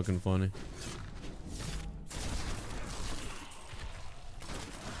 It's fucking funny.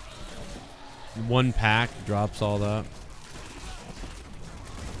 One pack drops all that.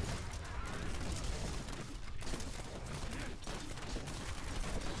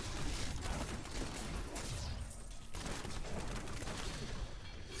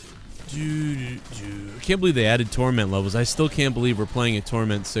 Dude. I can't believe they added Torment levels. I still can't believe we're playing at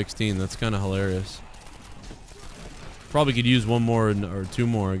Torment 16. That's kind of hilarious. Probably could use one more or two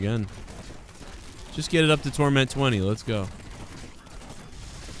more again. Just get it up to Torment 20. Let's go.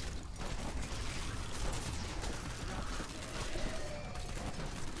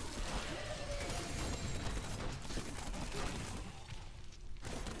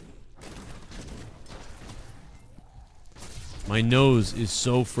 My nose is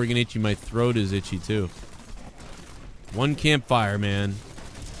so friggin' itchy. My throat is itchy too. One campfire, man.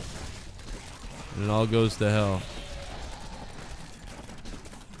 And it all goes to hell.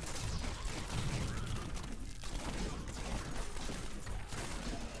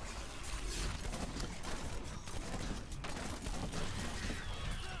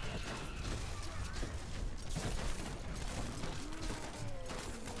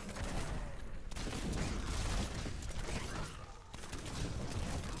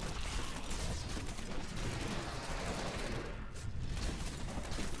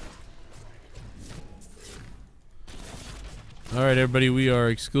 Alright, everybody, we are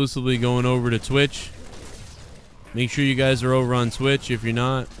exclusively going over to Twitch. Make sure you guys are over on Twitch. If you're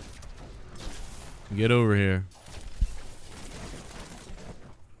not, get over here.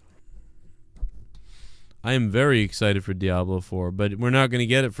 I am very excited for Diablo 4, but we're not going to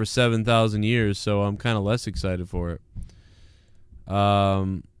get it for 7,000 years, so I'm kind of less excited for it.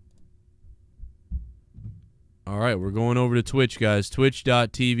 Alright, we're going over to Twitch, guys.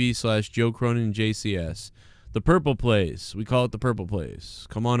 Twitch.tv/JoeCroninJCS. The Purple Place. We call it the Purple Place.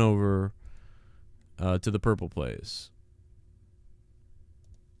 Come on over to the Purple Place.